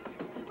you...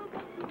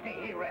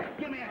 Hey, Rat,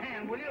 give me a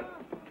hand, will you?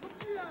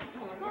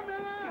 Come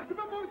here! Tu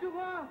peux pas tu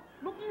vois?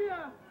 Look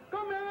here!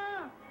 Come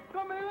here!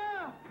 Come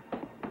here!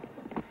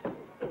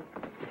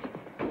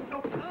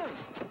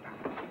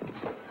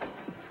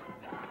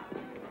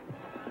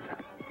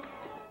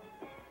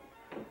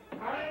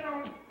 I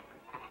don't...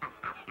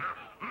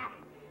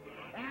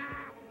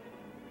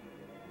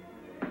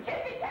 Be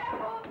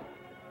careful!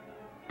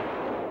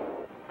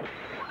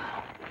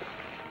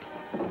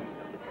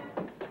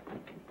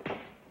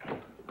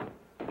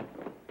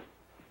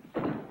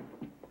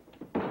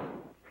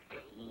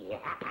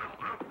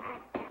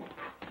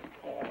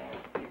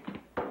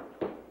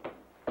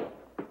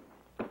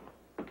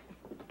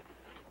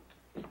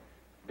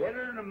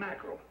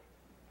 mackerel.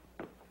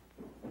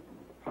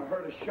 I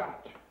heard a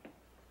shot.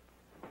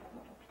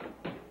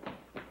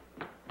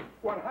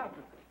 What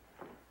happened?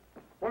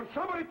 Will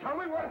somebody tell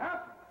me what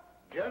happened?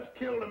 Just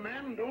killed a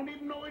man and don't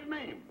even know his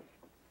name.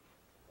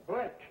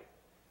 Blake.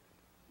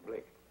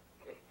 Blake.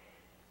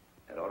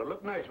 That ought to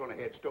look nice on a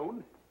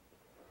headstone.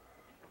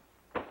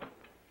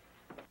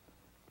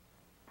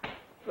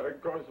 There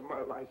goes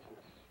my license.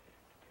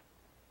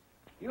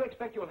 You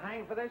expect you'll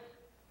hang for this?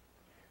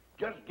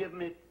 Just give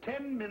me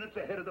 10 minutes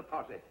ahead of the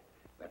posse.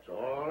 That's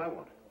all I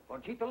want.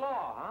 Won't cheat the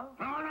law, huh?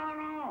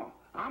 No.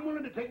 I'm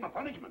willing to take my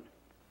punishment.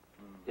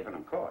 If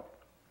I'm caught.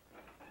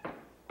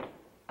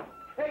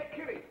 Hey,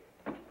 Kitty.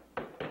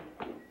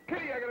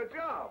 Kitty, I got a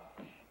job.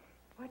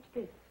 What's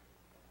this?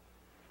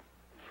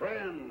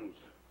 Friends.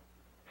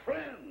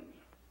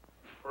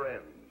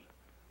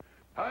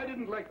 I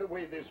didn't like the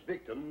way this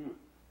victim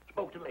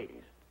spoke to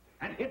ladies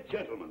and hit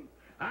gentlemen.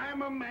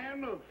 I'm a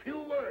man of few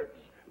words,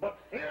 but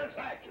fierce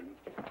actions.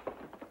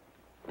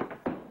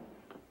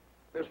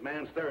 This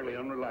man's thoroughly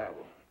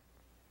unreliable.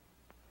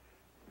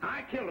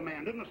 I killed a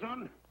man, didn't I,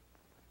 son?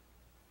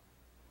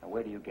 Now,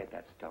 where do you get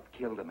that stuff?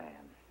 Killed a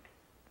man.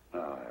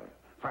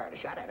 Fired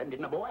a shot at him,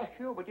 didn't I, boy?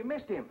 Sure, but you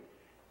missed him.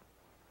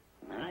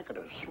 I could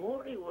have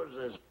sworn he was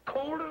as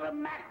cold as a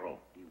mackerel.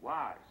 He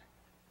was.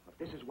 But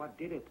this is what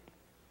did it.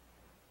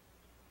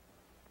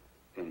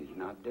 Then he's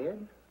not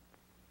dead?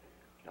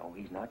 No,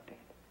 he's not dead.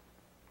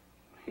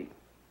 He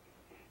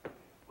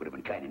would have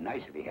been kind of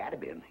nice if he had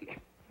been.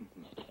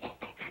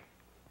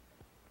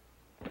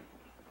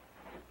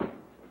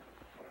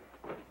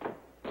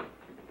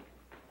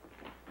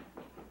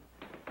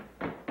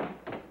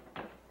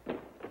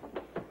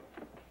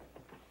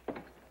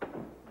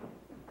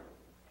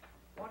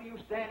 What are you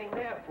standing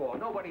there for?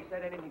 Nobody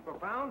said anything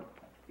profound.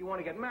 You want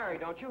to get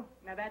married, don't you?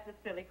 Now, that's a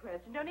silly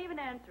question. Don't even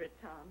answer it,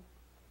 Tom.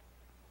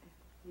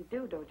 You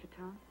do, don't you,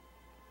 Tom?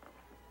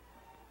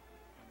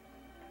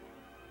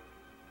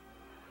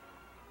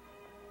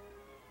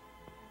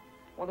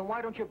 Well, then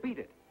why don't you beat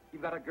it?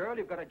 You've got a girl,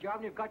 you've got a job,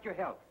 and you've got your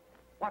health.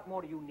 What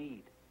more do you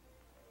need?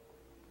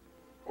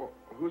 Well,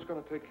 who's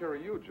going to take care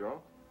of you,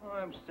 Joe? Oh,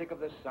 I'm sick of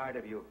this side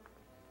of you.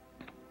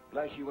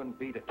 Bless you and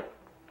beat it.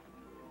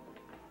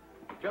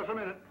 Just a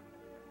minute.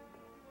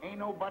 Ain't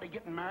nobody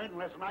getting married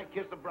unless I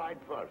kiss the bride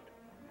first.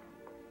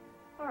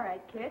 All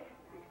right, Kit.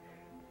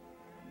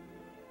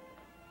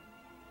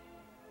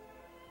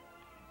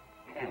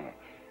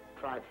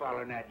 Try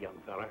following that, young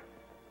fella.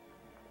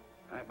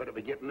 I better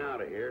be getting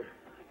out of here.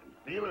 I can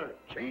feel her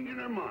changing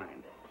her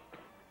mind.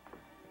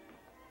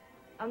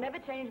 I'll never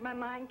change my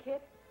mind,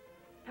 Kit.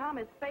 Tom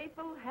is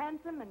faithful,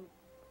 handsome,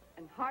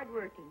 and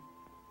hard-working.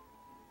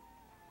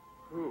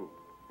 Who?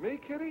 Me,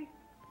 Kitty?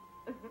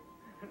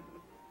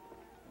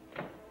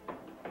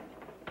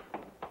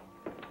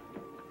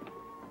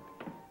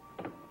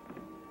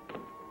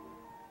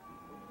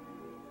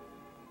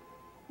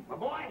 My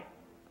boy,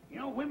 you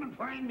know, women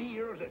find me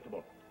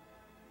irresistible.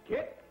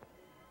 Kit,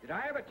 did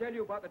I ever tell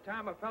you about the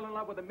time I fell in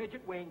love with a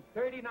midget weighing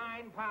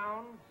 39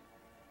 pounds?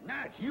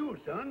 That's you,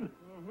 son.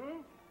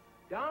 Mm-hmm.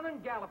 Down in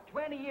Gallup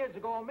 20 years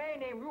ago, a man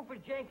named Rufus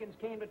Jenkins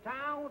came to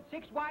town with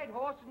 6 white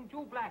horses and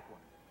 2 black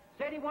ones.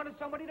 Said he wanted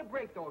somebody to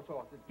break those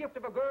horses. Gift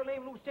of a girl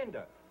named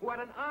Lucinda, who had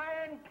an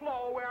iron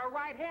claw where her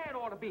right hand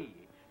ought to be.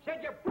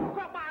 Said you broke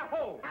up my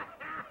home.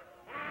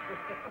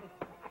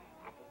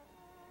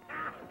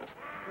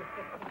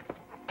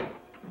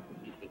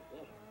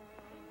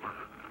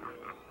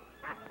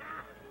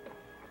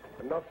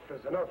 Enough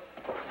is enough.